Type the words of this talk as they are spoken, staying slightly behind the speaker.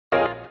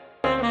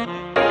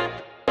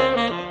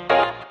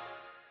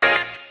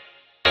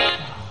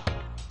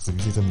So if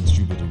you say something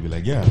stupid, you'll be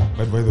like, yeah,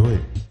 but by the way.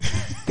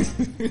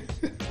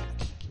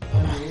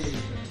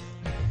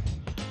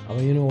 Oh,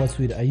 you know what's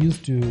weird?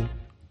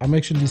 I'm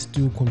actually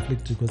still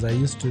conflicted because I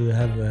used to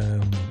have,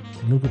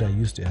 look what I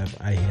used to have.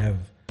 I have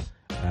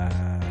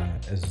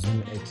a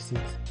Zoom H6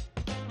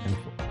 and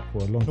for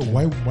a long time.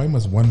 Why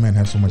must one man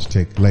have so much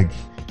tech? Like,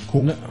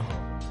 no,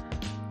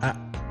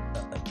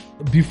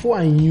 before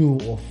I knew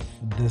of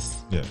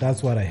this,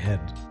 that's what I had.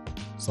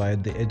 So I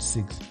had the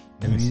H6.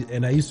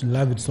 And I used to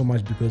love it so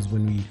much because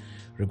when we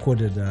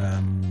recorded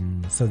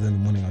Saturday in the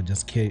morning, I'll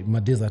just carry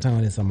my days at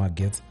time when some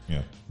gets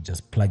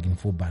just plug in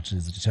 4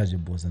 batteries,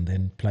 rechargeables, and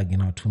then plug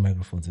in our 2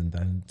 microphones and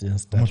then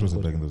just. How much was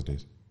it back in those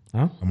days?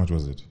 Huh? How much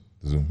was it?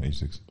 The Zoom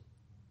H6?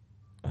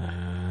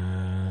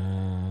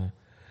 I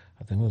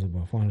think it was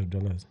about $400.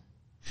 It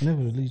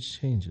never really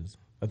changes.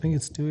 I think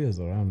it still is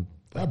around.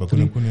 But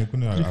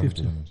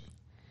 350.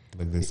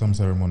 Like there's some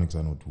ceremonics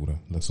I know too,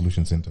 like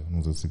Solution Center,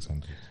 and those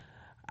 600.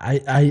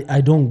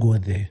 I don't go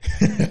there.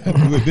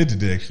 We were there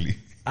today actually.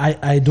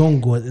 I don't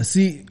go there.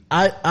 See,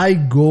 I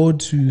go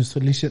to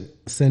Solution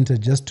Center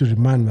just to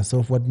remind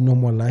myself what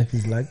normal life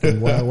is like and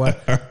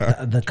what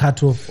the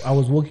cutoff. I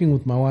was working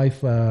with my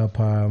wife per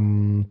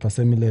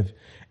Semilev,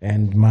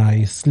 and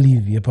my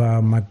sleeve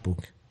per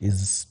MacBook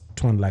is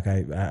torn. Like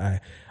I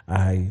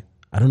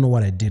don't know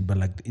what I did, but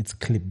like it's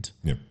clipped.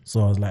 Yep.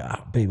 So I was like,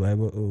 babe,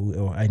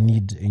 I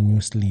need a new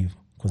sleeve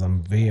because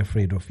I'm very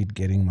afraid of it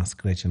getting my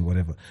scratch and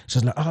whatever. She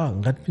was like, I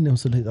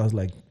was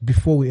like,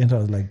 before we enter, I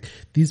was like,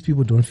 these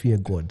people don't fear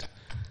God.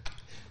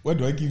 What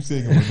do I keep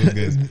saying about those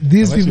guys?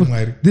 these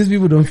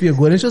people don't fear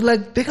God. And she was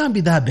like, they can't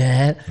be that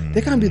bad.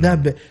 They can't be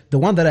that bad. The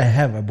one that I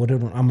have, I bought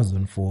it on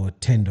Amazon for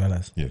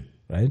 $10. Yeah.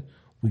 Right?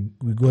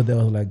 We go there,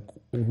 I was like,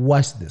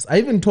 watch this. I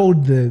even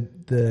told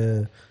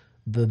the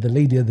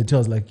lady at the till, I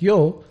was like,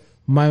 yo,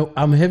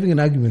 I'm having an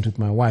argument with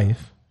my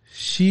wife.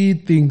 She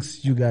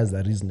thinks you guys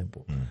are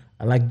reasonable.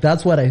 And like,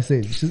 that's what I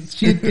said.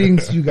 She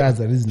thinks you guys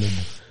are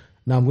reasonable.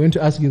 Now I'm going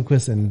to ask you a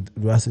question.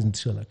 We're asking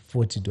her like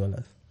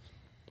 $40.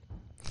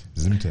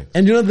 Zimtex.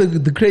 And you know,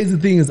 the crazy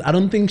thing is, I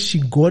don't think she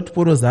got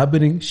what was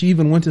happening. She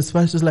even went as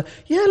far as she was like,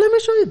 yeah, let me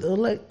show you.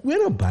 Like,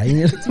 we're not buying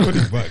it. It's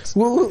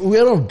 $40.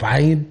 We're not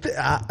buying it.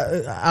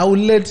 I'll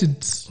let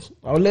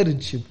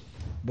it chip.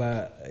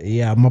 But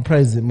yeah, my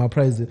price. I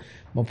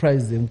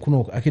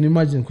can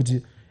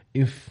imagine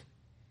if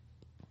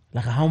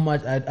like how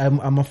much.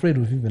 I'm afraid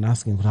of even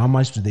asking. How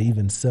much do they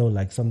even sell?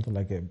 Like something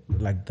like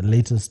the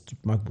latest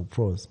MacBook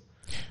Pros.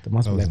 They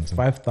must be like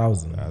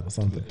 5,000 or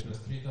something. It was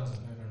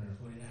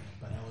 3,549,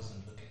 but I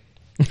wasn't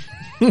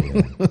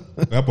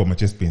looking. I bought my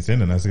chest pain.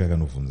 Send and I think I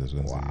can open this.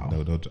 Wow.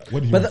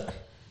 What do you?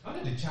 How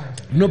did they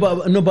charge? No,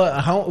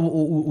 but how?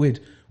 Wait,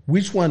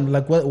 which one?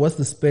 Like, what's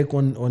the spec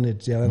on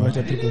it? Yeah, I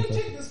didn't even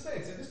check the specs.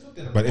 I just looked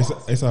at them. But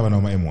it's our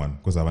M1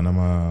 because I have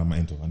my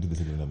Intel. Until they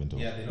say they don't have Intel.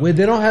 Yeah, Wait,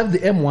 they don't have the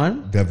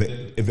M1.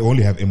 They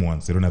only have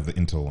M1s. They don't have the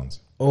Intel ones.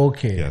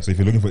 Okay. Yeah. So if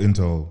you're looking for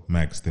Intel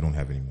Macs, they don't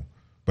have anymore.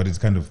 But it's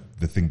kind of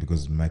the thing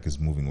because Mac is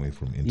moving away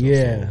from Intel.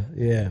 Yeah, so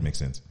yeah. Makes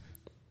sense.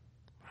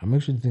 I'm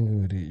actually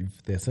thinking that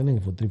if they're selling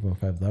it for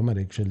 3.5, that might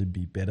actually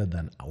be better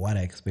than what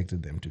I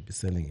expected them to be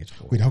selling it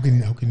for. Wait, how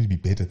can it be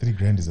better?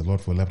 $3,000 is a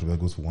lot for a laptop that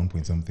goes for 1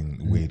 point something.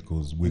 Where it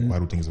goes, why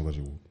do things over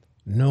you?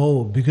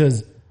 No,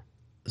 because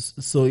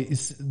so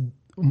it's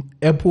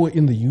Apple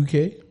in the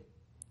UK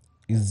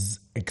is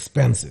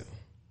expensive.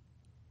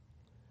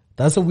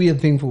 That's a weird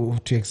thing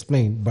to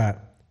explain,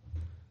 but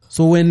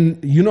so when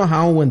you know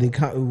how when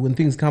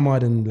things come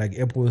out and like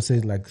Apple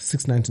says like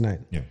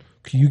 $699, yeah,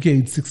 UK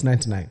it's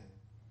 $699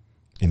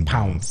 in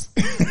pounds.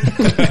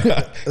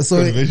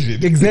 So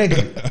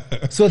exactly,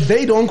 so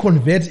they don't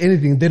convert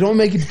anything. They don't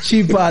make it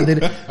cheaper.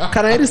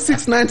 Can I do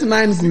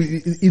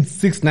 $699? It's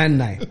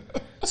 $699.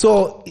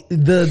 So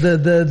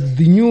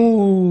the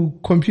new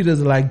computers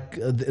they're like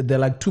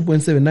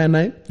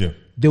 2.799. Yeah,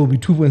 they will be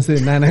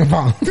 2.799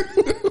 pounds.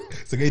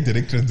 It's like a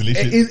direct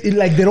translation. It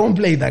like they don't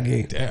play that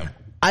game. Damn.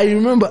 I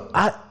remember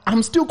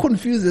I'm still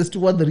confused as to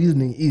what the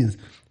reasoning is.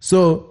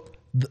 So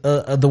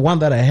the one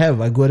that I have,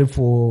 I got it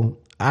for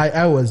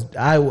I was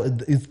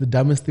it's the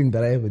dumbest thing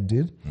that I ever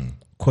did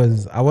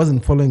because I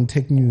wasn't following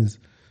tech news.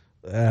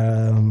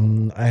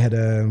 I had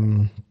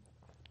a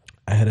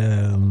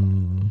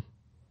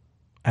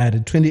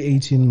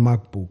 2018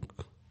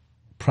 MacBook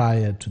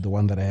prior to the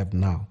one that I have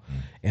now,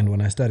 and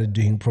when I started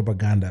doing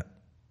propaganda,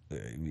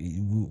 we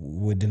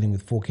were dealing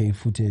with 4K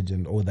footage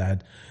and all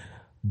that.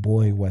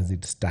 Boy, was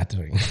it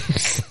stuttering.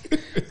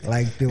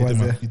 Like there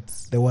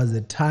was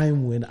a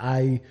time when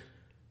I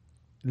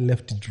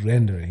left it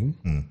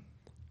rendering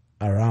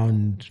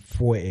around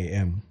 4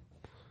 a.m.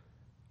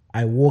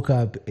 I woke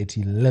up at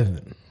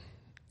 11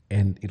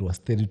 and it was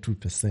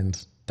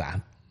 32%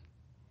 done.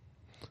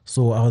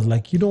 So I was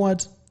like, you know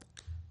what?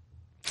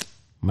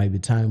 Might be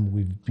time.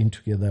 We've been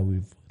together.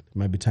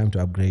 Might be time to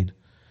upgrade.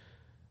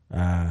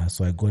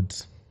 So I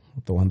got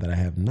the one that I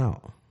have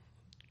now.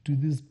 Do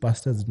these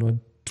bastards not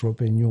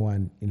drop a new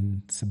one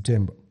in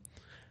September?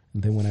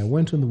 And then when I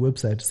went on the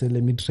website to say,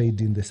 let me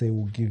trade in, they say,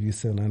 we'll give you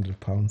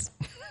 £700.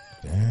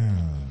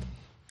 Damn.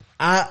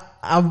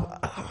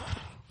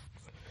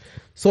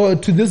 So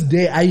to this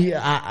day,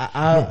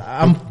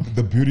 I'm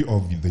The beauty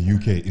of the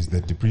UK is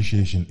that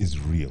depreciation is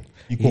real.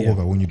 Yeah.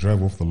 When you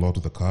drive off the lot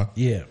with the car,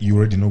 Yeah. you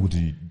already know what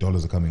the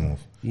dollars are coming off.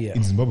 Yeah.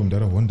 In Zimbabwe,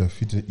 mdara Honda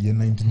Fit year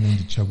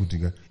 1990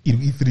 chakutika, it'll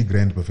be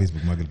 $3,000 per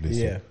Facebook Marketplace.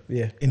 yeah.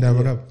 And I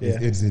yeah.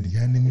 Ed said,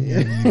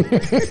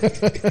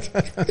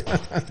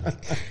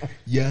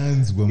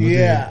 Yans,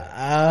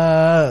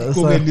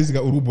 So, at least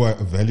got Uruba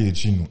value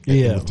chino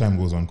Yeah. as time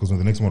goes on. Because when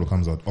the next model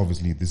comes out,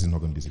 obviously this is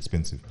not going to be as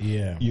expensive.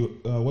 yeah.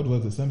 What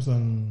was the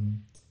Samsung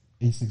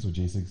A6 or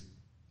J6?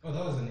 Oh,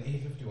 that was an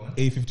A51.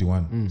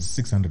 A51,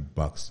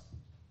 $600.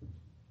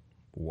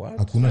 What?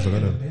 Hakuna It's not even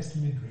zvakadaro. the best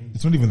mid-range.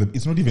 It's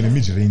not even a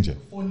mid-ranger.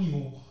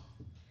 Phone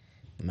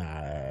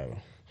Nah.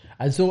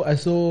 I saw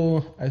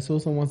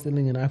someone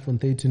selling an iPhone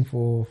 13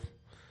 for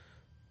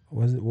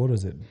what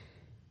was it?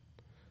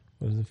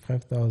 Was it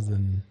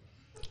 5,000?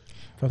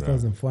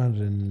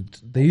 5,400,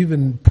 and they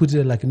even put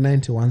it like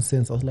 91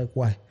 cents. I was like,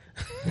 why?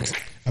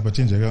 Apa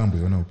change akaambo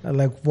yona. I'm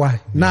like, why?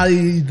 Now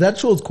that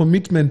shows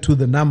commitment to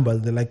the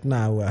numbers. They're like,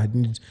 nah, I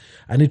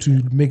need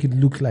to make it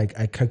look like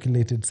I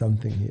calculated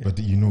something here. But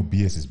you know,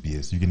 BS is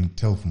BS. You can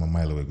tell from a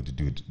mile away to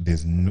do it.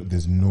 There's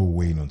no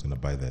way no one's gonna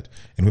buy that,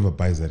 and whoever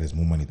buys that has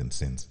more money than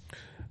sense.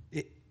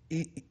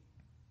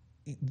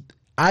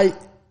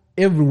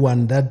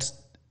 Everyone that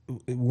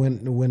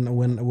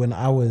when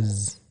I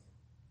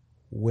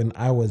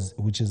was,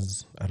 which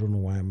is, I don't know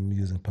why I'm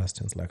using past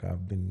tense, like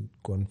I've been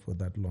gone for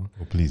that long.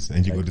 Oh please,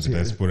 and you Like, go to the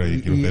diaspora,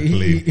 you get off that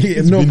plane. Yeah,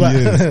 It's no, been but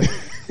years.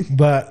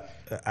 but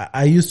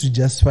I used to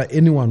justify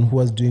anyone who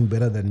was doing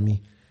better than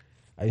me.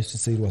 I used to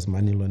say it was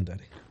money laundering.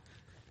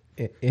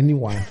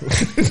 Anyone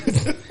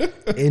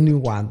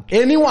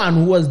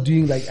who was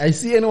doing, like, I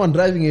see anyone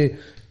driving a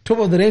top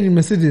of the range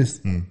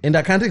Mercedes, and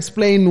I can't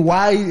explain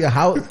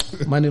how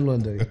money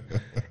laundering.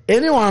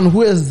 Anyone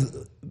who has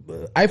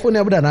iPhone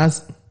ever than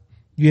us,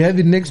 you have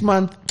it next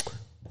month,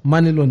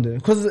 money laundering.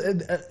 Because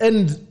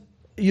and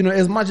you know,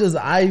 as much as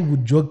I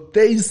would joke,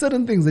 there is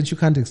certain things that you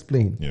can't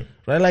explain, Yeah.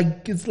 right?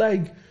 Like it's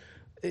like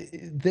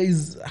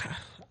there's.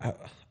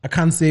 I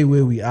can't say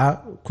where we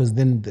are because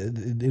then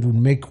it would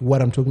make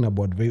what I'm talking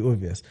about very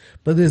obvious.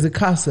 But there's a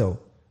car sale,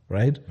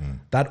 right?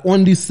 That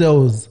only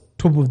sells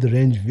top of the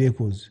range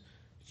vehicles.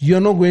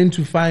 You're not going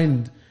to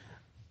find.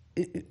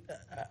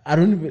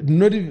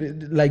 Not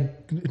even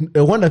like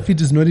a Honda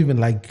Fit is not even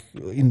like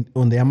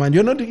on their mind.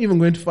 You're not even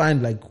going to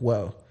find like,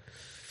 well,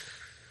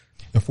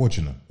 A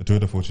Toyota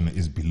Fortuner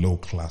is below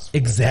class. For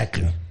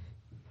exactly.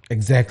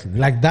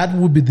 Like that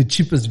would be the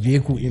cheapest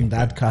vehicle in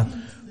that car.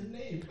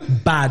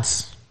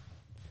 But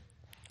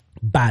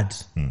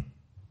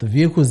the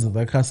vehicles of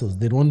the castles,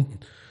 they don't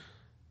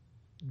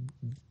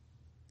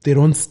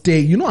stay.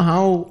 You know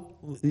how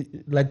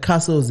like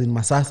castles in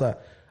Masasa,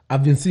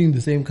 I've been seeing the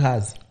same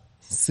cars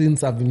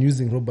since I've been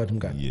using Robert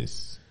Mugabe.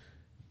 Yes.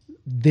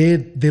 They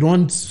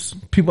don't,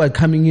 people are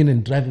coming in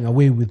and driving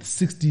away with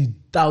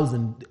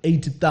 60,000,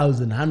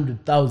 80,000,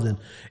 100,000.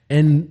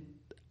 And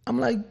I'm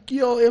like,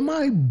 yo, am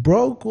I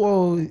broke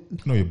or?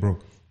 No, you're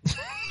broke.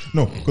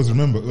 No, because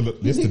remember,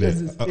 yesterday,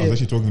 I was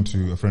actually talking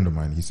to a friend of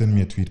mine. He sent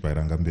me a tweet by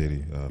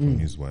Rangamberi from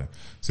Newswire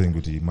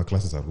saying, my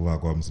classes are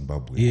going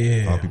Zimbabwe.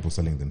 Yeah. How are people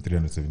selling them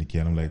 370K?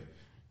 And I'm like,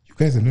 you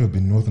guys have never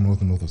been north of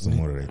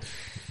Samora, right?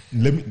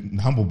 Let me,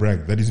 humble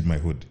brag, that is my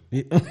hood.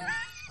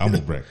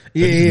 Humble brag.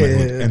 That is my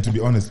hood. And to be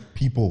honest,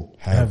 people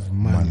have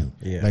money.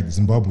 Yeah. Like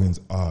Zimbabweans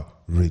are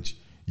rich.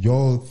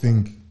 Y'all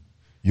think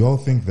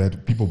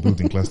that people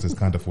built in clusters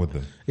can't afford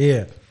them.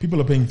 Yeah.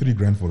 People are paying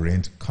 $3,000 for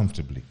rent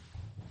comfortably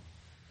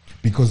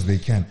because they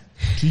can.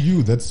 To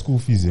you, that's school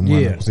fees in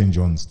St.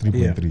 John's,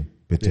 3.3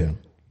 per term. Yeah.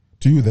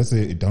 To you, that's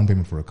a down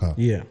payment for a car.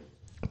 Yeah.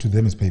 To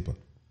them, it's paper.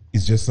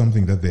 It's just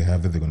something that they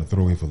have that they're going to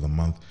throw away for the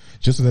month,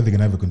 just so that they can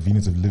have a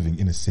convenience of living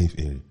in a safe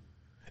area.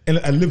 And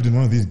I lived in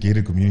one of these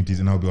gated communities,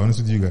 and I'll be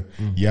honest with you guys,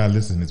 yeah,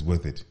 listen, it's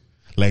worth it.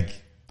 Like,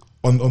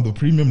 on the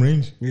premium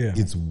range,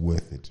 it's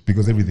worth it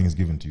because everything is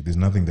given to you. There's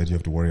nothing that you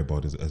have to worry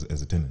about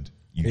as a tenant.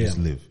 You just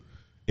live.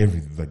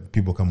 Everything, like,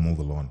 people come mow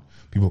the lawn,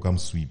 people come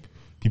sweep,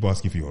 people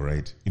ask if you're all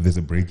right. If there's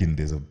a break-in,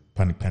 there's a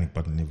panic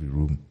button in every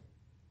room.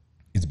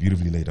 It's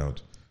beautifully laid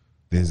out.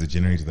 There's a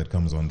generator that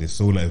comes on. There's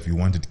solar if you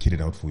want it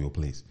kitted out for your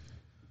place.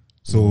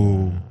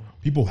 So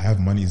people have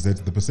money. Is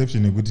that the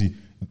perception,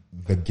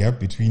 the gap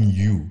between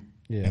you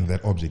and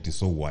that object is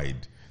so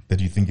wide that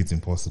you think it's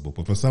impossible.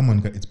 But for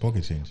someone, it's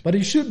pocket change. But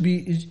it should be.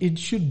 It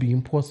should be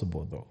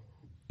impossible, though.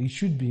 It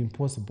should be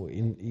impossible,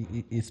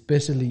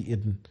 especially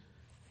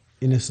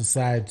in a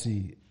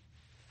society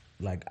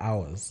like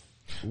ours,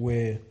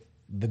 where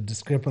the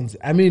discrepancy.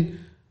 I mean,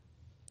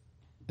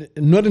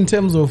 not in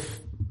terms of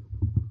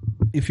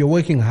if you're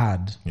working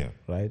hard,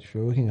 right? If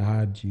you're working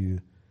hard,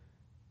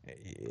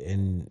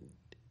 and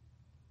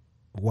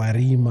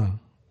warima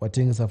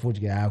watengesa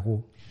fodya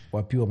yako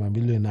wapiwa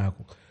mamilioni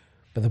yako.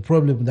 But the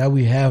problem that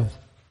we have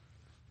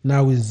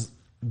now is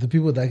the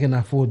people that can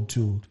afford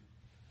to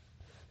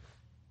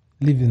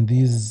live in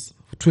these,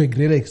 to a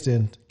great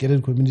extent,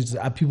 gated communities,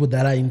 are people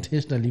that are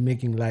intentionally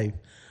making life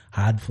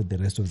hard for the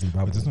rest of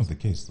Zimbabwe. But that's not the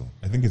case, though.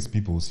 I think it's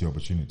people who see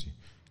opportunity.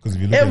 Because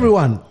if you look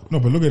Everyone. at it, no,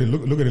 but look at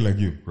it like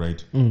you,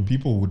 right?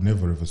 People would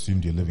never have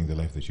assumed you're living the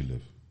life that you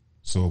live.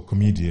 So,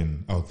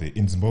 comedian out there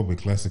in Zimbabwe,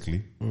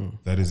 classically,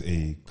 that is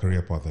a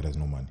career path that has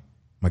no money.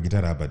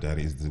 Magitara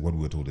Abadari is what we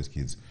were told as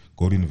kids.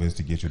 Go to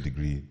university, get your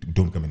degree,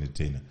 don't become an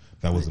entertainer.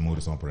 That was the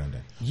modus operandi.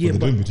 Yeah,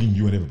 but the difference between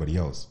you and everybody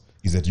else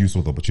is that you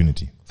saw the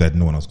opportunity that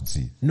no one else could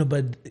see. No,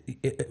 but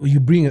you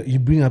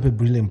bring up a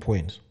brilliant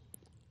point.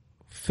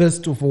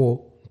 First of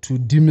all, to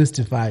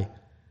demystify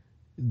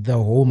the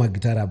whole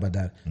Magitara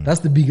Abadari, that's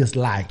the biggest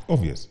lie.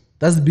 Obvious.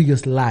 That's the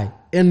biggest lie.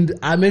 And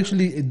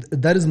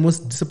that is the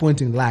most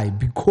disappointing lie,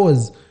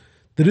 because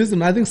the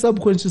reason, I think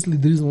subconsciously,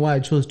 the reason why I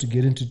chose to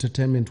get into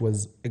entertainment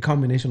was a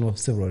combination of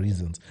several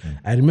reasons.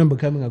 I remember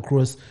coming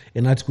across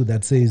an article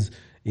that says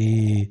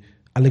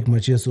Alec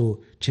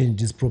Macheso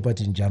changed his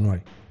property in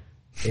January.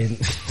 And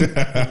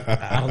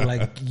I was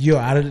like,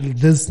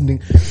 this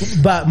thing.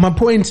 But my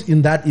point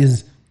in that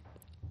is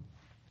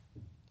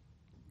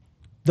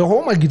the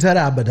whole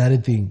Magitara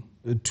Abadari thing.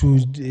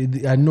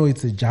 I know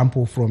it's a jump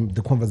off from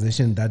the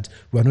conversation that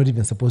we're not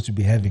even supposed to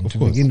be having to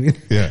begin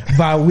with. Yeah.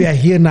 But we are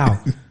here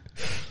now.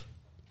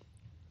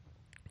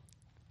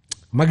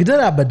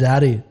 Magitara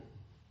Abadari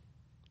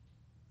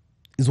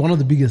is one of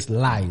the biggest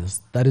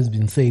lies that has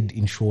been said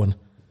in Shona.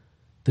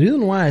 The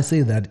reason why I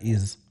say that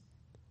is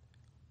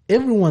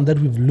everyone that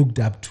we've looked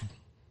up to,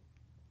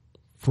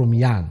 from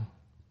young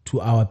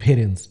to our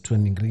parents to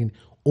Ningrini,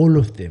 all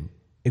of them,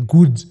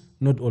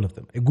 not all of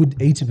them, a good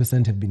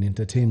 80% have been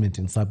entertainment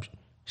in some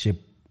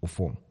shape or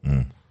form.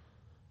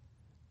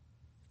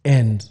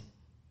 And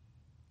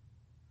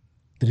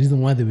the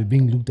reason why they were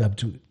being looked up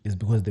to is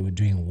because they were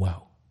doing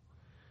well.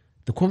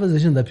 The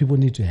conversation that people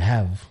need to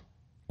have,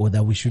 or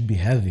that we should be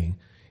having,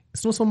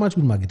 it's not so much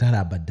with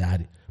Magitara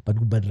Abadari, but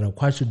Badra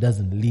Kwachu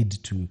doesn't lead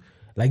to,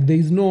 like, there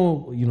is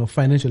no,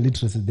 financial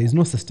literacy, there is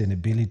no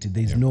sustainability,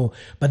 there is no,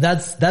 but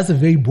that's a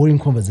very boring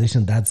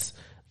conversation.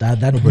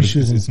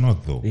 It's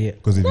not though. Yeah.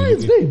 It's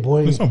very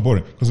boring. It's not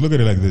boring. Because look at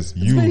it like this.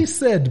 It's very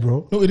sad,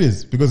 bro. No, it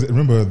is. Because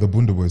remember the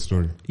Bunda Boy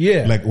story?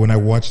 Yeah. Like when I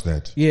watched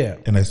that. Yeah.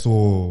 And I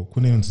saw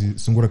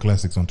Sungura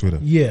Classics on Twitter.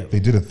 Yeah. They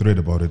did a thread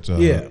about it.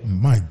 Yeah.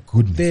 My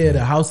goodness. They had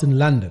a house in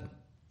London.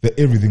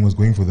 Everything was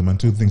going for them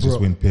until things just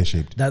went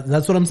pear-shaped.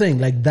 That's what I'm saying.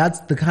 Like, that's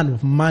the kind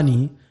of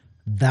money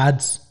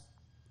that,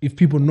 if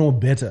people know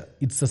better,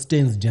 it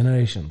sustains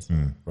generations,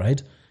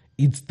 right?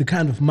 It's the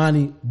kind of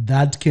money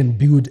that can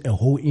build a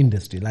whole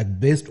industry. Like,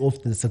 based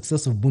off the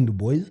success of Bundu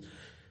Boys,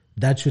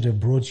 that should have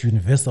brought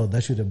Universal,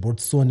 that should have brought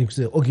Sony to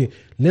say, okay,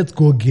 let's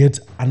go get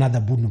another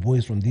Bundu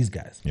Boys from these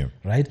guys,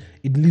 right?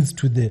 It leads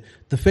to the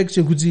fact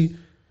Chekuti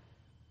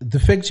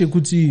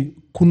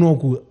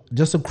Kunoku,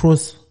 just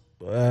across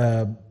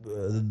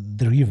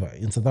the river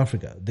in South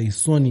Africa. There is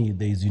Sony,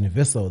 there is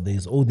Universal, there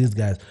is all these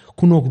guys.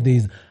 Kunok, there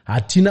is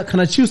Atina.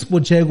 Kana Chief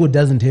Sport Chago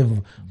doesn't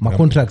have my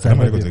contracts.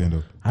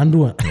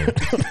 Andua.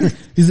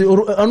 Is it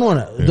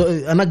Anwana?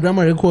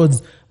 Anagrama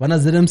Records, Vana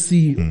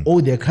ZMC,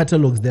 all their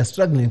catalogs, they're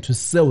struggling to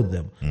sell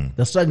them.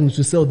 They're struggling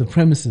to sell the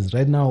premises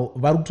right now.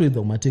 Varukto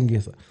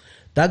Matengesa.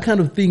 That kind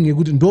of thing, you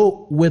wouldn't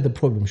know where the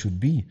problem should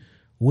be.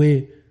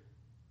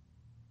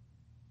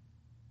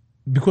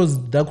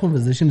 Because that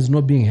conversation is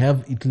not being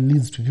had, it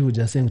leads to people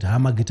just saying,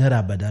 Hama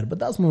Gitara Badar. But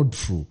that's not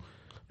true.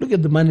 Look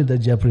at the money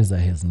that Japreza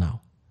has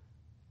now.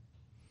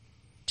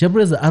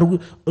 Japreza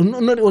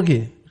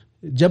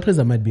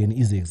might be an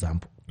easy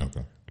example.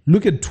 Okay.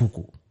 Look at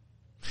Tuku.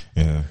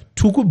 Yeah.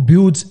 Tuku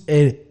built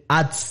an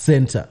art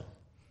center.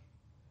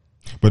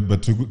 But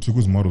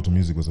Tuku's model to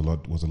music was a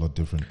lot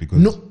different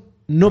because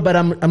No, but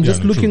I'm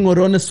just looking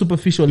on a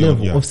superficial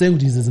level of saying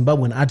he's a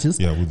Zimbabwean artist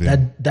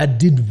that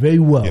did very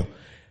well. Yeah.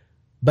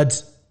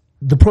 But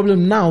the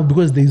problem now,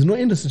 because there is no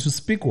industry to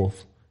speak of,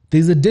 there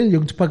is a danger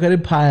that Pakare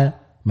Paya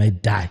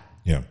might die.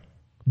 Yeah.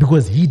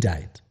 Because he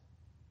died.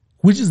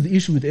 Which is the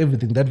issue with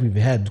everything that we've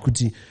had.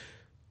 Kuti,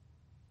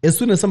 as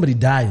soon as somebody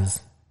dies,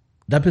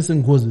 that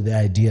person goes with their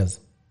ideas.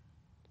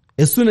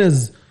 As soon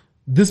as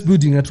this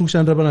building, as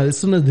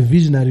soon as the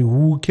visionary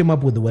who came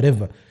up with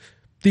whatever,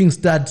 things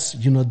start,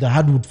 the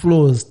hardwood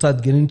floors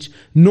start getting,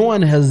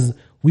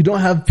 we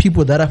don't have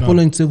people that are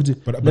following.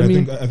 But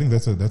I think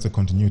that's a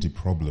continuity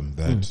problem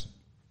that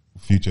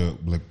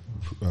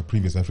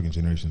previous African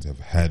generations have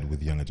had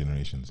with younger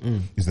generations.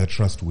 Is that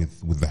trust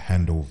with the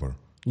handover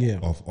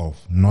of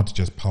not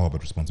just power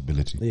but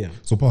responsibility. Yeah.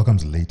 So power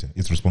comes later.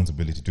 It's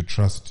responsibility to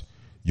trust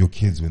your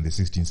kids when they're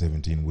 16,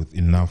 17 with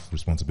enough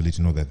responsibility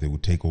to know that they will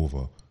take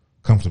over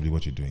comfortably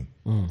what you're doing.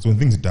 So when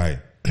things die,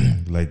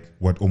 like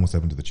what almost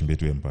happened to the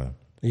Chimbetu Empire,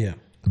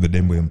 the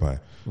Dembo Empire,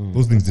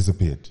 those things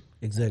disappeared.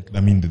 Exactly. I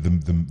mean,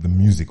 the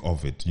music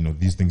of it,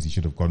 these things, he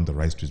should have gotten the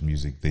rights to his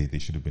music. They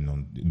should have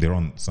been they're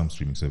on some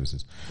streaming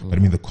services. But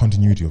I mean, the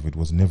continuity of it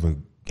was never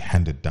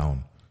handed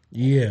down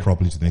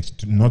properly to the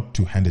next, not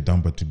to hand it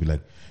down, but to be like,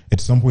 at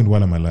some point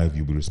while I'm alive,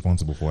 you'll be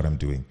responsible for what I'm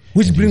doing.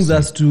 Which brings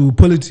us to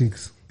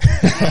politics.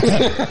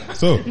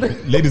 So,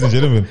 ladies and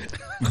gentlemen,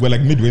 We're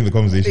like midway in the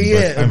conversation.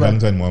 Yeah, but I'm but-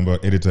 Valentine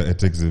Mwamba, editor at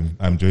Techzim.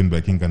 I'm joined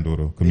by King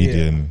Kandoro,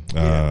 comedian,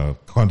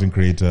 content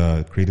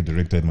creator, creative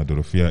director at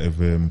Madorofia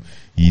FM.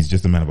 He's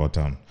just a man about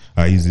town.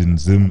 He's in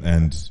Zim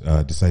and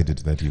decided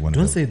that he wanted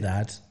Don't to... say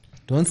that.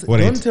 Don't say, What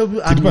don't it? tell me.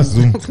 Titipa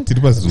Zoom.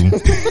 Titipa Zoom.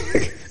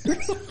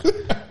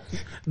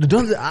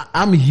 Don't say,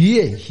 I'm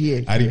here.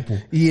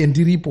 Aripo. Yeah,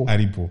 Ndiripo.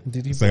 Aripo.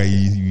 Ndiripo. So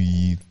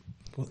he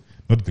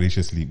not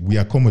graciously, we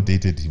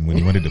accommodated him when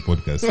he wanted the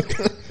podcast.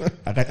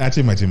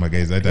 Achema,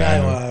 guys.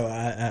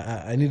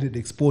 I needed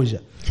exposure.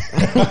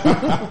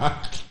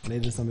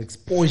 Needed some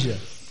exposure.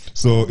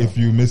 So if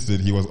you missed it,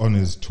 he was on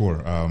his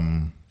tour,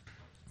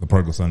 the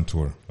Prodigal Son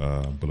tour,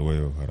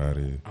 Bulawayo,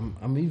 Harare.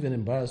 I'm even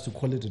embarrassed to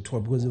call it a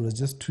tour because it was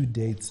just 2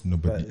 dates. No,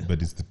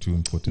 but it's the two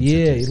important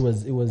yeah, cities.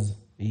 it was.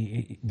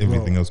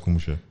 Everything else,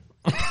 Kumusha.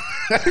 I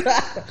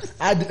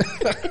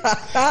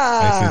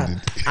said it.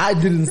 I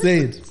didn't say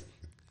it.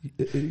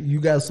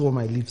 You guys saw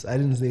my lips. I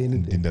didn't say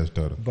anything. In that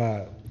story.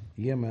 But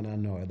yeah, man, I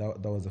know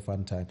that was a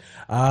fun time.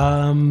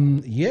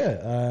 Ndinonzi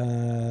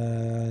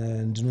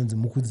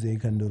Mukudze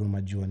Kandoro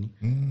Majoni.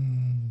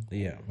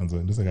 Yeah. And so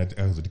this I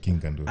was the King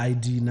Kandoro.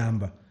 ID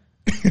number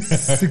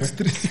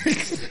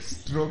 636.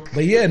 Stroke.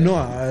 But yeah,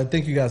 no,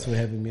 thank you guys for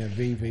having me. I'm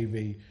very, very,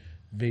 very,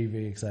 very,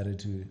 very excited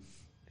to,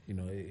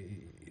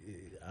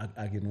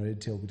 I can already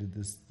tell that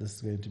this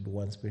is going to be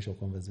one special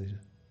conversation.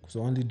 So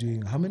only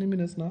doing how many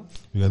minutes now?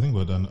 I think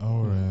we're done an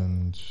hour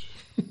and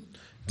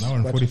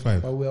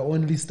 45. But we're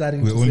only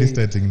starting. We're only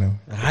starting now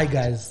Hi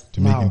guys. to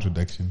make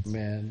introductions.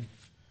 Man.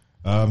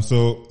 Me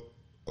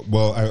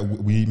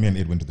and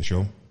Ed went to the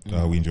show.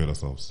 We enjoyed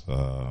ourselves,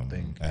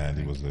 and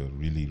it was a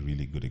really,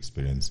 really good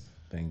experience.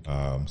 Thank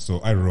you. So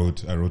I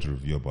wrote a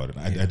review about it.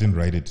 I didn't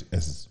write it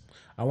as.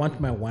 I want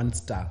my 1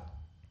 star.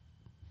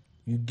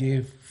 You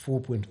gave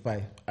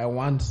 4.5. I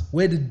want.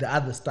 Where did the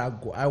other star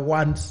go? I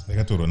want. I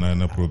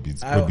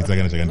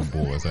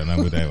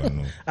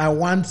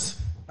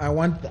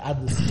want the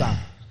other star.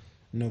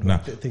 No,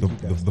 thank you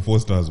guys. the 4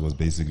 stars was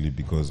basically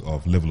because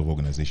of level of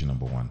organization.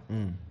 Number 1,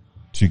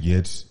 to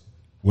get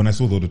when I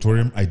saw the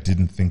auditorium, I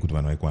didn't think would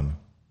Vanwaikwana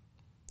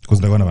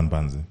because Ndagwana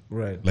Vanbanze.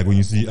 Right. Like when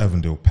you see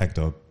Avondale packed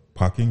out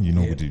parking, you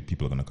know who the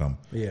people are going to come.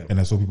 Yeah. And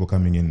I saw people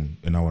coming in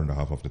an hour and a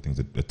half after things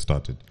had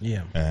started.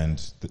 Yeah.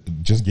 And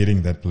just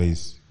getting that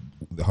place,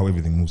 how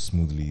everything moves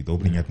smoothly. The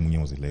opening at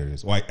Munya was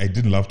hilarious. Well, I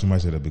didn't laugh too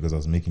much at it because I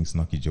was making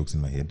snarky jokes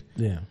in my head.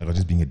 Yeah. I was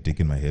just being a dick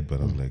in my head, but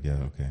I was like, yeah,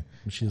 okay.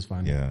 She's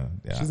fine. Yeah.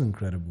 She's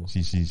incredible.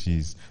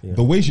 She's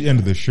the way she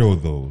ended the show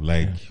though,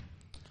 like. Yeah.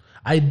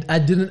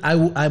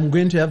 I'm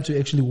going to have to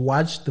actually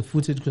watch the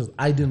footage because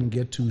I didn't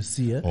get to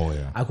see it. Oh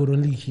yeah. I could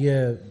only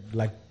hear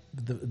like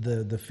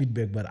the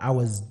feedback, but I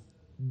was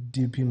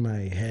deep in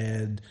my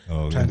head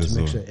trying to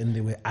make sure, and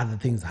there were other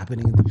things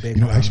happening in the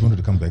background. I actually wanted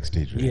to come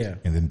backstage, right? Yeah.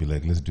 And then be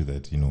like, let's do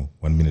that,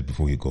 1 minute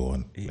before you go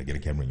on, like get a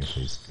camera in your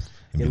face.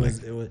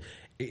 And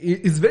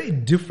It's very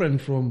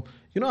different from,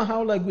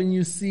 how like when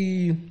you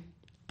see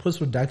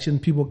post-production,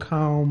 people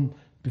come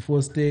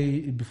before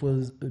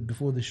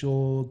the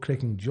show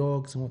cracking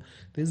jokes.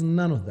 There's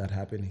none of that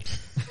happening.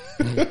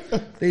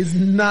 There's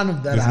none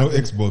of that happening.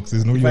 There's no Xbox.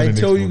 There's no. If I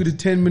tell you the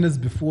 10 minutes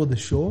before the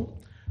show,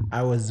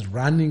 I was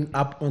running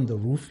up on the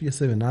roof,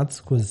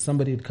 because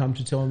somebody had come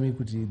to tell me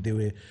they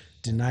were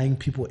denying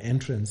people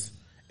entrance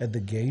at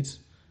the gate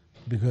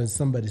because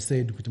somebody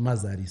said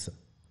Mazarisa,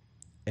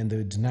 and they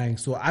were denying.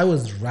 So I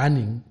was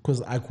running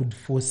because I could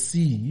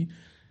foresee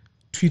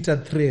Twitter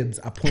threads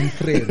upon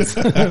threads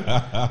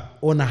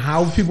on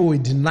how people were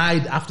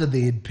denied after they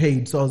had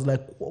paid. So I was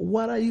like,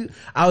 "What are you?"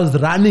 I was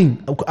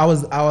running. I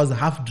was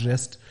half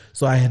dressed,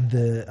 so I had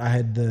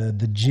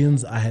the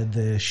jeans, I had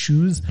the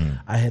shoes,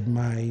 I had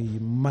my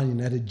Man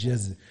United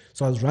jersey.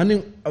 So I was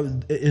running,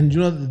 and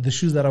the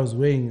shoes that I was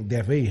wearing,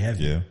 they're very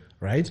heavy,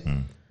 right?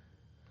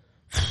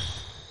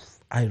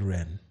 I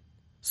ran.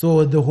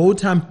 So the whole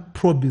time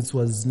Probits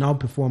was now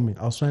performing,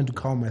 I was trying to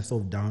calm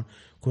myself down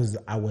because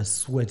I was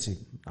sweating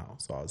now.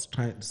 So I was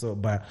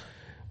but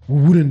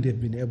we wouldn't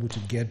have been able to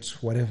get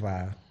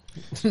whatever.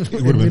 It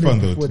would have been fun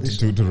though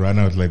to run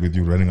out like with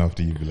you running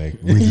after you, be like,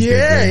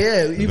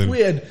 If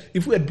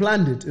we had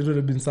planned it, it would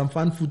have been some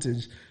fun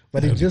footage.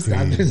 But it just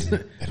happened.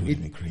 That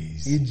would be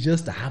crazy. It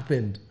just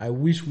happened. I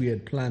wish we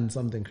had planned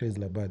something crazy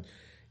like that.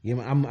 But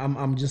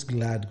I'm just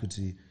glad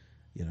Kuti.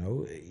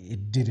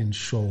 It didn't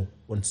show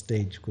on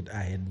stage because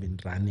I had been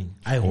running.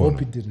 I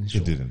hope it didn't show.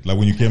 It didn't. Like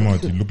when you came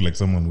out, you looked like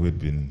someone who had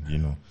been,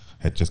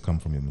 had just come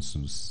from your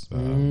masseuse.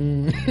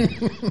 Pina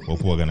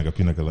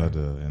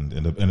colada and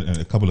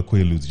a couple of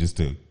quaaludes just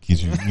to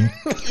get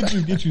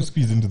you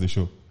squeezed into the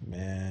show.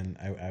 Man,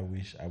 I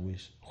wish.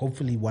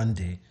 Hopefully one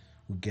day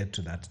we'll get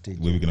to that stage.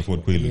 Where we can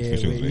afford quaaludes for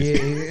shows,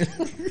 right?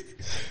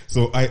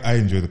 So I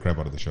enjoy the crap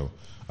out of the show.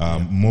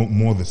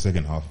 More the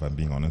second half, if I'm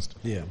being honest.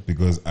 Yeah.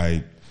 Because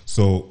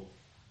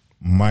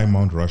my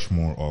Mount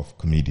Rushmore of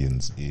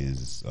comedians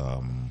is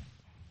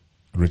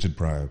Richard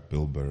Pryor,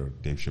 Bill Burr,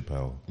 Dave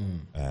Chappelle,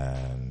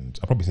 and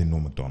I'll probably say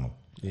Norm Macdonald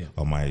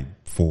are my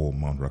 4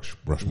 Mount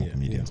Rushmore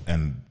comedians.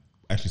 And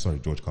actually, sorry,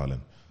 George Carlin.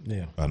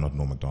 Yeah. Not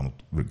Norm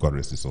Macdonald, God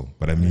rest his soul.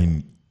 But I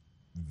mean,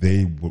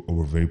 they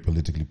were very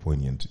politically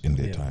poignant in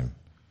their time.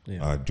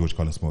 Yeah. George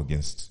Carlin spoke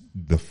against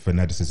the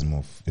fanaticism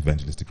of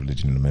evangelistic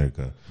religion in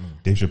America.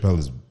 Dave Chappelle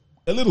is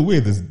a little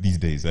weird these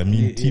days. I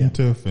mean, Team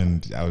Turf,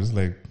 and I was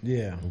like,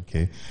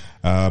 okay.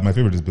 My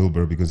favorite is Bill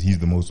Burr because he's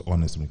the most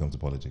honest when it comes to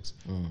politics.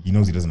 He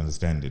knows he doesn't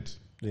understand it,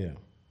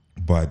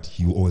 but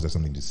he will always have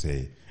something to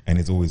say, and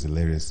it's always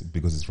hilarious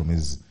because it's from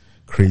his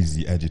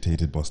crazy,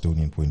 agitated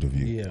Bostonian point of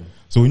view. Yeah.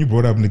 So when you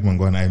brought up Nick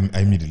Mangwana, I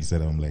immediately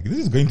said, I'm like, this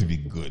is going to be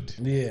good.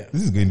 Yeah.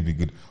 This is going to be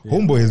good. Yeah.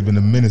 Homeboy has been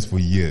a menace for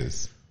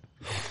years.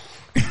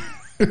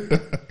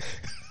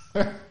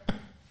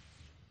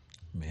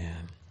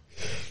 Man,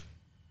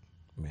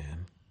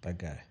 that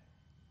guy.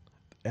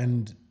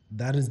 And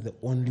that is the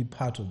only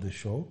part of the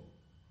show.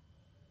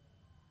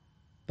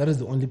 That is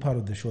the only part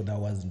of the show that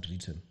wasn't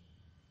written.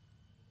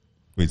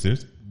 Wait,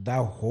 serious?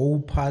 That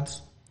whole part,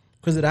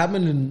 because it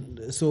happened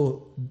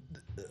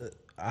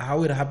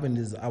how it happened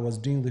is I was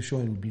doing the show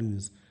in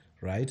blues,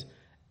 right?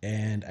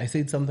 And I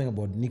said something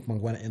about Nick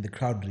Mangwana and the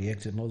crowd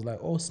reacted. And I was like,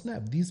 oh,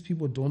 snap, these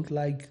people don't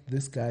like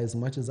this guy as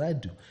much as I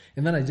do.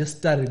 And then I just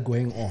started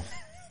going off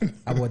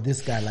about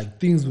this guy. Like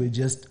things were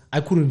just,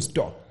 I couldn't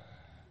stop.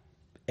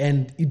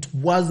 And it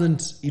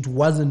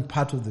wasn't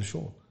part of the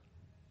show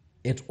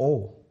at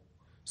all.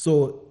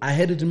 So I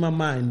had it in my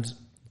mind.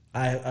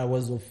 I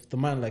was of the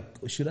mind like,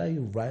 should I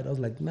write? I was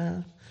like,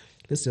 nah,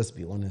 let's just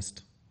be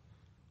honest.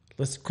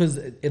 Because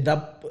at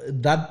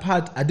that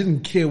part, I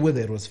didn't care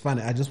whether it was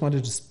funny. I just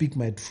wanted to speak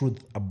my truth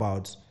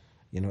about,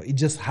 it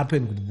just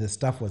happened. The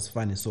stuff was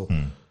funny. So,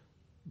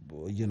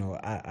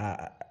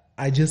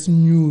 I just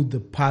knew the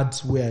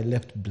parts where I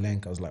left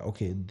blank. I was like,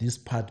 okay, this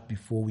part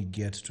before we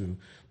get to,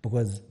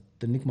 because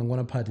the Nick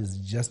Mangwana part is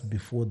just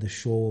before the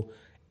show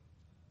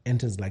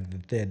enters like the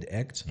third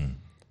act.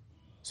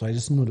 So I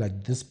just knew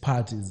like this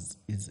part is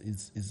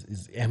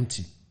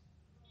empty.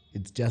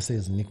 It just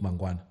says Nick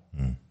Mangwana.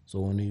 So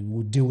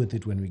we'll deal with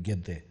it when we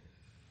get there.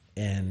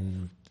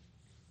 And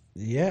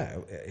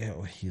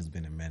he's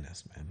been a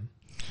menace, man.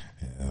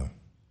 Yeah.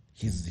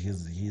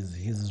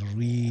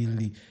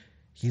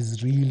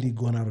 He's really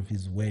gone out of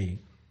his way.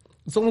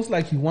 It's almost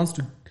like he wants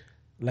to,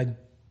 like,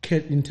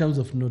 in terms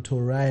of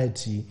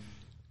notoriety,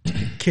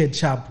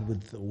 catch up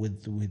with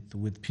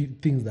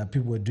things that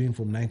people were doing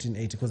from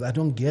 1980. Because I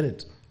don't get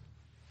it.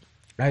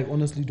 I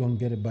honestly don't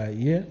get it. But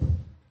yeah,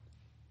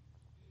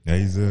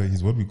 he's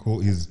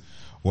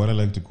what I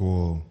like to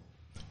call,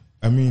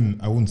 I mean,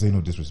 I wouldn't say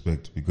no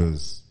disrespect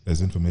because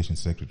as information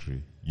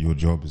secretary, your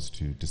job is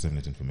to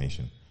disseminate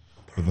information.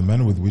 But the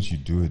manner with which you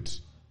do it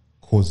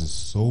causes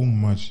so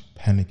much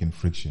panic and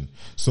friction.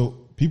 So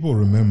people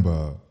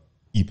remember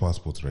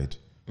e-passports, right?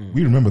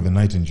 We remember the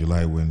night in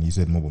July when he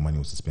said mobile money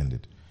was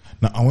suspended.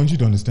 Now, I want you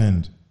to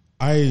understand,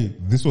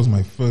 this was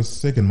my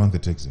second month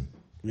at Techzim.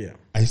 Yeah.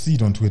 I see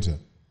it on Twitter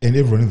and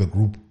everyone in the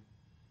group,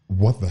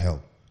 what the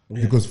hell?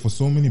 Yeah. Because for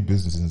so many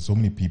businesses and so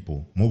many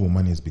people, mobile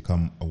money has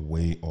become a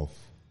way of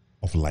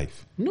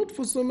life. Not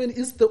for so many.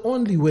 It's the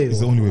only way.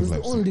 It's the only way of life.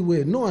 It's the only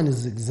way. No one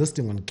is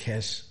existing on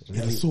cash.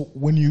 Really. Yeah, so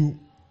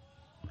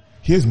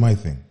here's my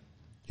thing.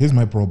 Here's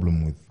my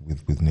problem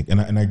with Nick.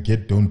 And I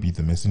get don't beat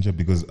the messenger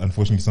because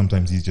unfortunately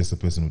sometimes he's just a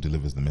person who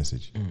delivers the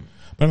message.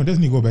 But I mean,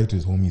 doesn't he go back to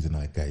his homies and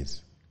like,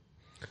 guys,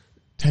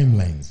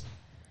 timelines.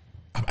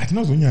 I think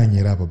I was on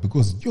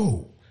because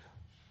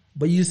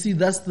But you see,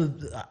 that's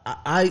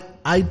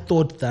I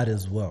thought that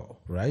as well,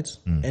 right?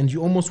 And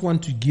you almost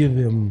want to give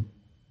him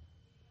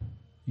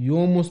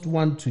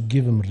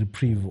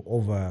reprieve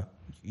over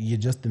you're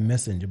just the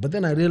messenger. But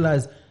then I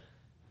realized,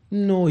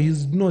 no,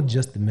 he's not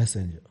just the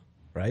messenger,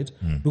 right?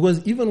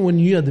 Because even when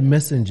you are the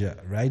messenger,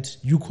 right,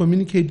 you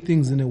communicate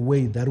things in a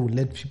way that will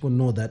let people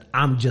know that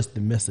I'm just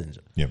the messenger.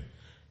 Yeah.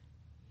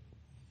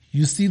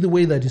 You see the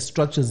way that he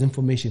structures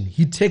information.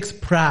 He takes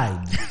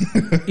pride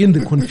in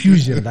the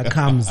confusion that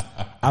comes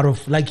out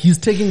of, like, he's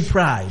taking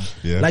pride.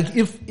 Yeah. Like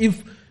you've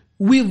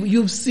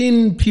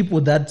seen people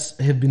that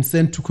have been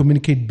sent to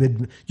communicate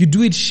bad, you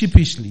do it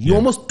sheepishly. You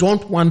almost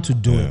don't want to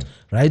do it,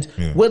 right?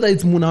 Yeah. Whether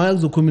it's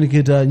Munawazo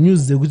communicator,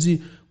 news,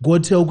 go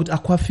tell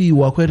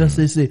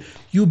say,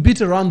 you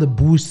beat around the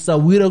bush, because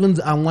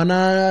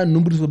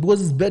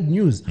it's bad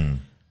news.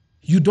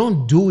 You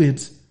don't do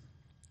it.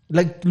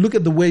 Like, look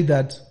at the way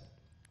that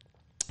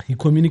he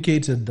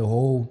communicated the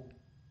whole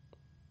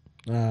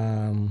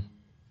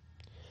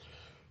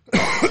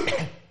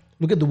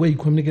look at the way he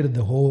communicated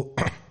the whole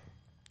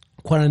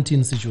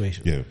quarantine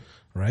situation. Yeah.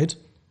 Right?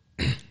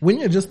 When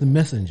you're just the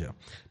messenger,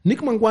 Nick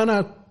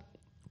Mangwana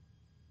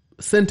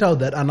sent out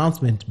that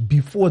announcement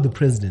before the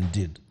president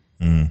did.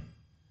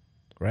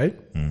 Right?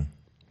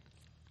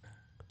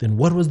 Then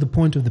what was the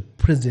point of the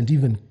president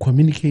even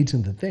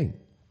communicating the thing?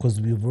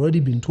 Because we've already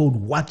been told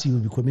what he will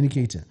be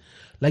communicating.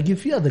 Like,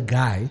 if you are the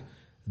guy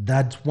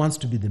that wants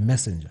to be the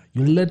messenger,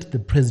 you let the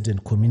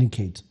president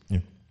communicate. Yeah.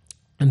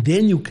 And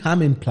then you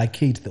come and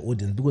placate the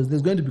audience because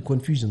there's going to be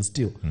confusion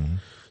still.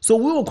 So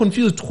we were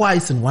confused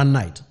twice in one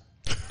night.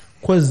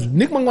 Because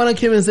Nick Mangwana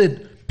came and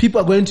said, people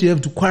are going to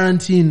have to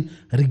quarantine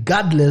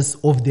regardless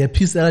of their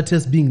PCR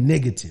test being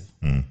negative.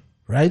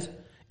 Right?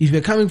 If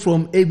you're coming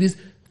from ABC,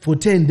 for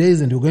 10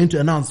 days and you're going to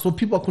announce. So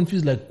people are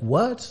confused, like,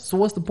 what? So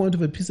what's the point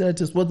of a PCR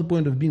test? What's the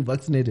point of being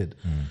vaccinated?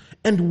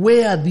 And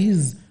where are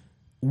these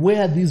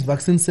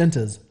vaccine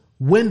centers?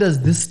 When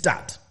does this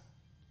start?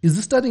 Is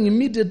this starting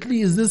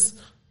immediately? Is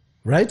this,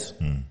 right?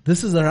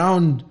 This is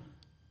around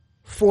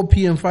 4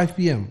 p.m., 5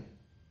 p.m.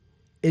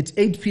 At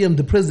 8 p.m.,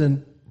 the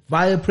president,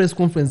 via press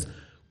conference,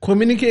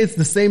 communicates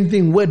the same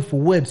thing word for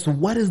word. So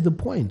what is the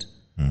point?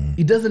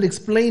 It doesn't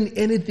explain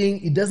anything.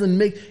 It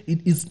doesn't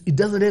it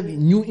doesn't have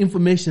new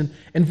information.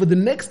 And for the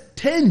next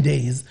 10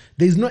 days,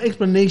 there's no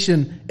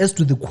explanation as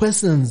to the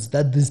questions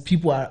that these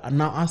people are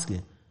now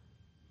asking.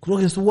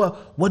 Okay, so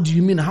what do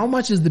you mean? How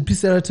much is the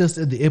PCR test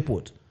at the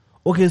airport?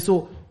 Okay,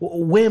 so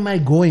where am I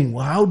going?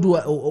 How do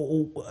I...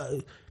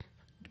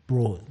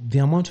 Bro, the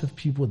amount of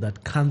people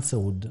that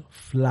cancelled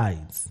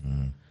flights,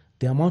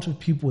 the amount of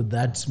people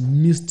that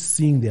missed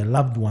seeing their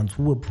loved ones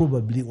who were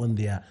probably on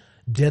their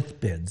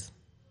deathbeds,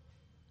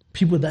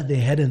 people that they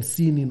hadn't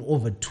seen in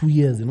over 2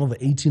 years, in over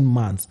 18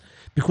 months,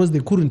 because they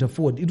couldn't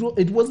afford.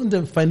 It wasn't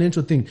a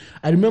financial thing.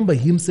 I remember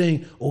him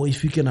saying, oh,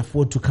 if you can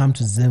afford to come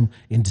to Zim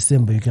in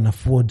December, you can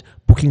afford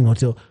booking a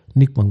hotel.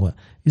 Nick Mangwana,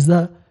 is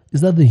that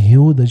the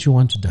hill that you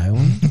want to die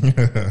on?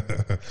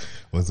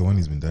 Well, it's the one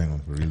he's been dying on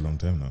for a really long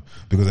time now.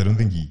 Because I don't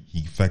think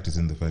he factors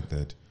in the fact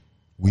that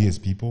we as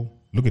people,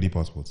 look at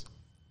e-passports.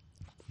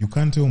 You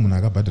can't tell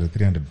Munaga better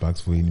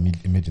 $300 for an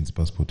emergency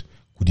passport.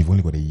 You've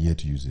only got a year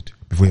to use it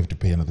before you have to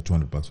pay another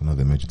 $200 for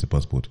another emergency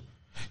passport.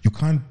 You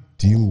can't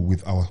deal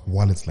with our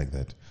wallets like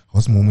that.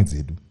 What's moments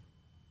they do?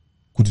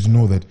 Could you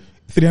know that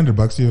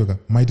 $300 here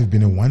might have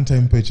been a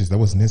one-time purchase that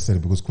was necessary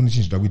because couldn't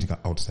change the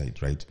outside,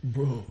 right?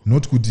 Bro.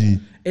 Not could he.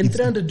 And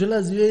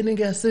 $300 you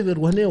ain't save it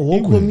one a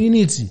whole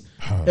community,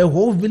 a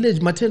whole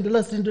village. My $10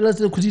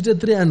 could eat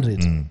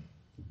 $300.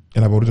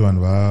 And about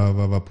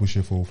it push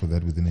for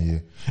that within a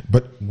year.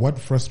 But what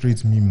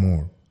frustrates me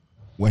more,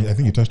 when I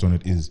think you touched on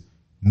it, is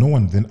no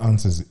one then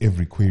answers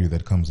every query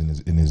that comes in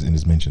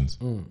his mentions.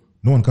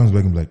 No one comes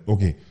back and be like,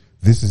 okay,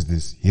 this is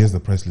this. Here's the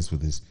price list for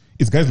this.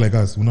 It's guys like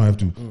us who now have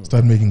to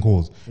start making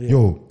calls. Yeah.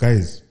 Yo,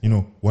 guys, you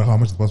know how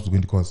much the passport is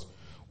going to cost?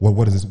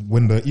 What is this?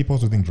 When the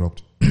e-passport thing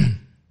dropped,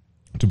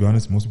 to be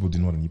honest, most people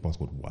didn't know what an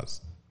e-passport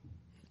was.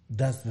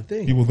 That's the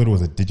thing. People thought it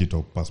was a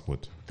digital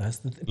passport. That's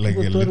the thing. Like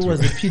people thought it was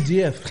a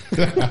PDF.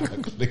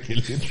 Like a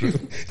literal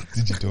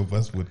digital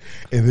passport.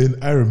 And then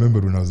I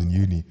remember when I was in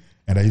uni,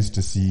 and I used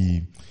to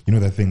see,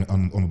 that thing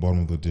on the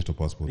bottom of the digital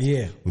passports.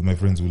 Yeah. With my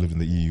friends who lived in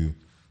the EU.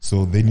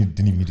 So they didn't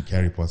even need to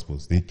carry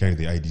passports. They carry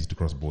their IDs to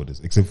cross borders,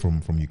 except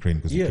from Ukraine,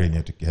 because Ukraine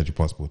had your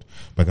passport.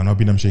 But I'm not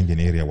being Schengen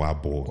area where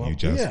you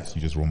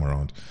just roam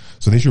around.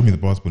 So they showed me the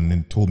passport and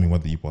then told me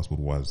what the e-passport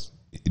was,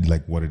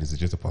 like what it is. It's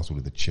just a passport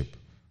with a chip,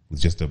 with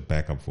just a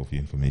backup for your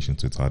information,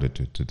 so it's harder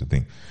to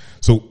think.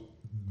 So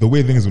the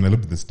way thing is, when I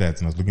looked at the stats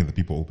and I was looking at the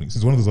people opening, this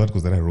is one of those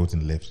articles that I wrote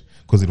and left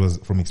because it was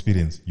from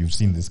experience. You've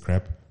seen this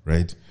crap,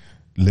 right?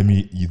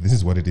 This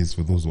is what it is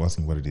for those who are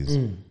asking what it is.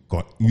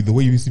 God, the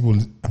way you see people,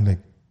 I'm like,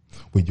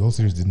 wait, y'all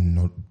serious did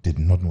not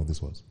know what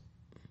this was?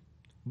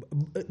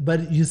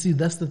 But you see,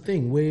 that's the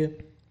thing where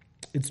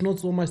it's not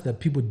so much